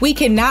busy. We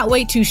cannot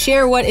wait to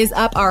share what is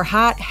up our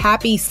hot,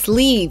 happy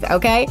sleeve.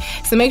 Okay.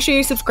 So make sure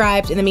you're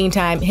subscribed. In the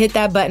meantime, hit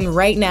that button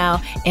right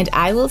now and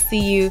I will see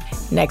you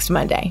next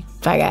Monday.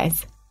 Bye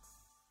guys.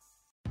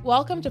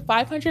 Welcome to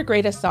 500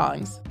 Greatest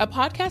Songs, a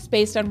podcast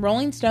based on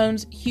Rolling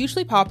Stone's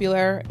hugely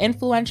popular,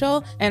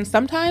 influential, and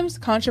sometimes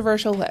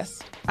controversial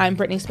list. I'm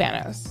Brittany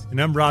Spanos.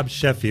 And I'm Rob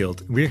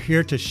Sheffield. We're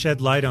here to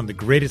shed light on the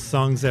greatest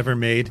songs ever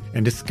made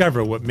and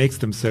discover what makes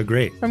them so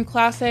great. From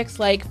classics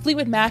like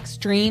Fleetwood Mac's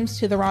Dreams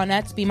to the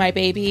Ronettes' Be My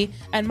Baby,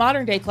 and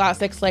modern-day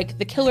classics like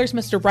The Killer's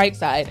Mr.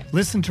 Brightside.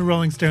 Listen to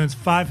Rolling Stone's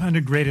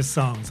 500 Greatest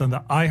Songs on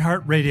the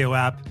iHeartRadio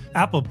app,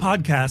 Apple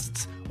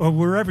Podcasts, or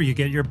wherever you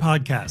get your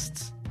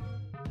podcasts.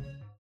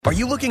 Are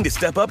you looking to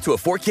step up to a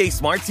 4K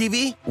smart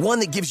TV?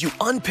 One that gives you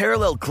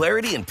unparalleled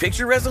clarity and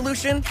picture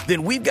resolution?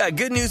 Then we've got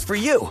good news for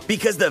you,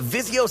 because the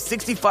Vizio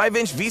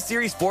 65-inch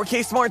V-Series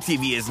 4K smart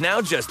TV is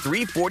now just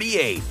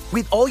 $348.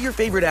 With all your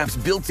favorite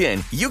apps built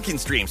in, you can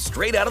stream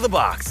straight out of the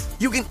box.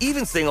 You can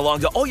even sing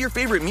along to all your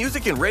favorite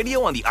music and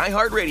radio on the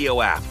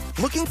iHeartRadio app.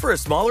 Looking for a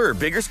smaller or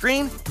bigger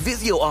screen?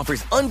 Vizio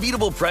offers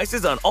unbeatable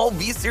prices on all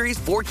V-Series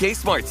 4K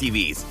smart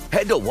TVs.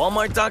 Head to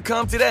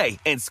Walmart.com today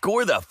and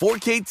score the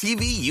 4K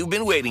TV you've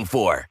been waiting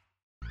for.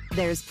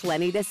 There's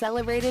plenty to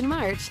celebrate in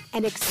March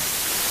and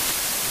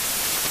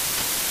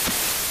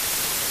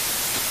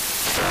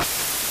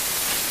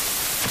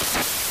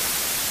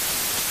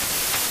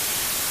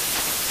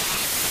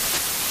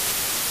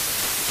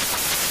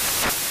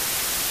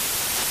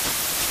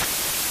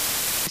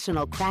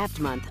National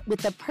Craft Month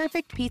with the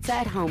perfect pizza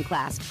at home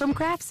class from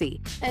Craftsy.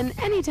 And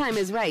anytime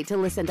is right to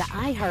listen to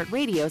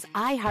iHeartRadio's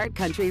iHeart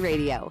Country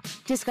Radio.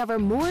 Discover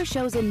more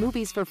shows and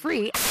movies for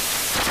free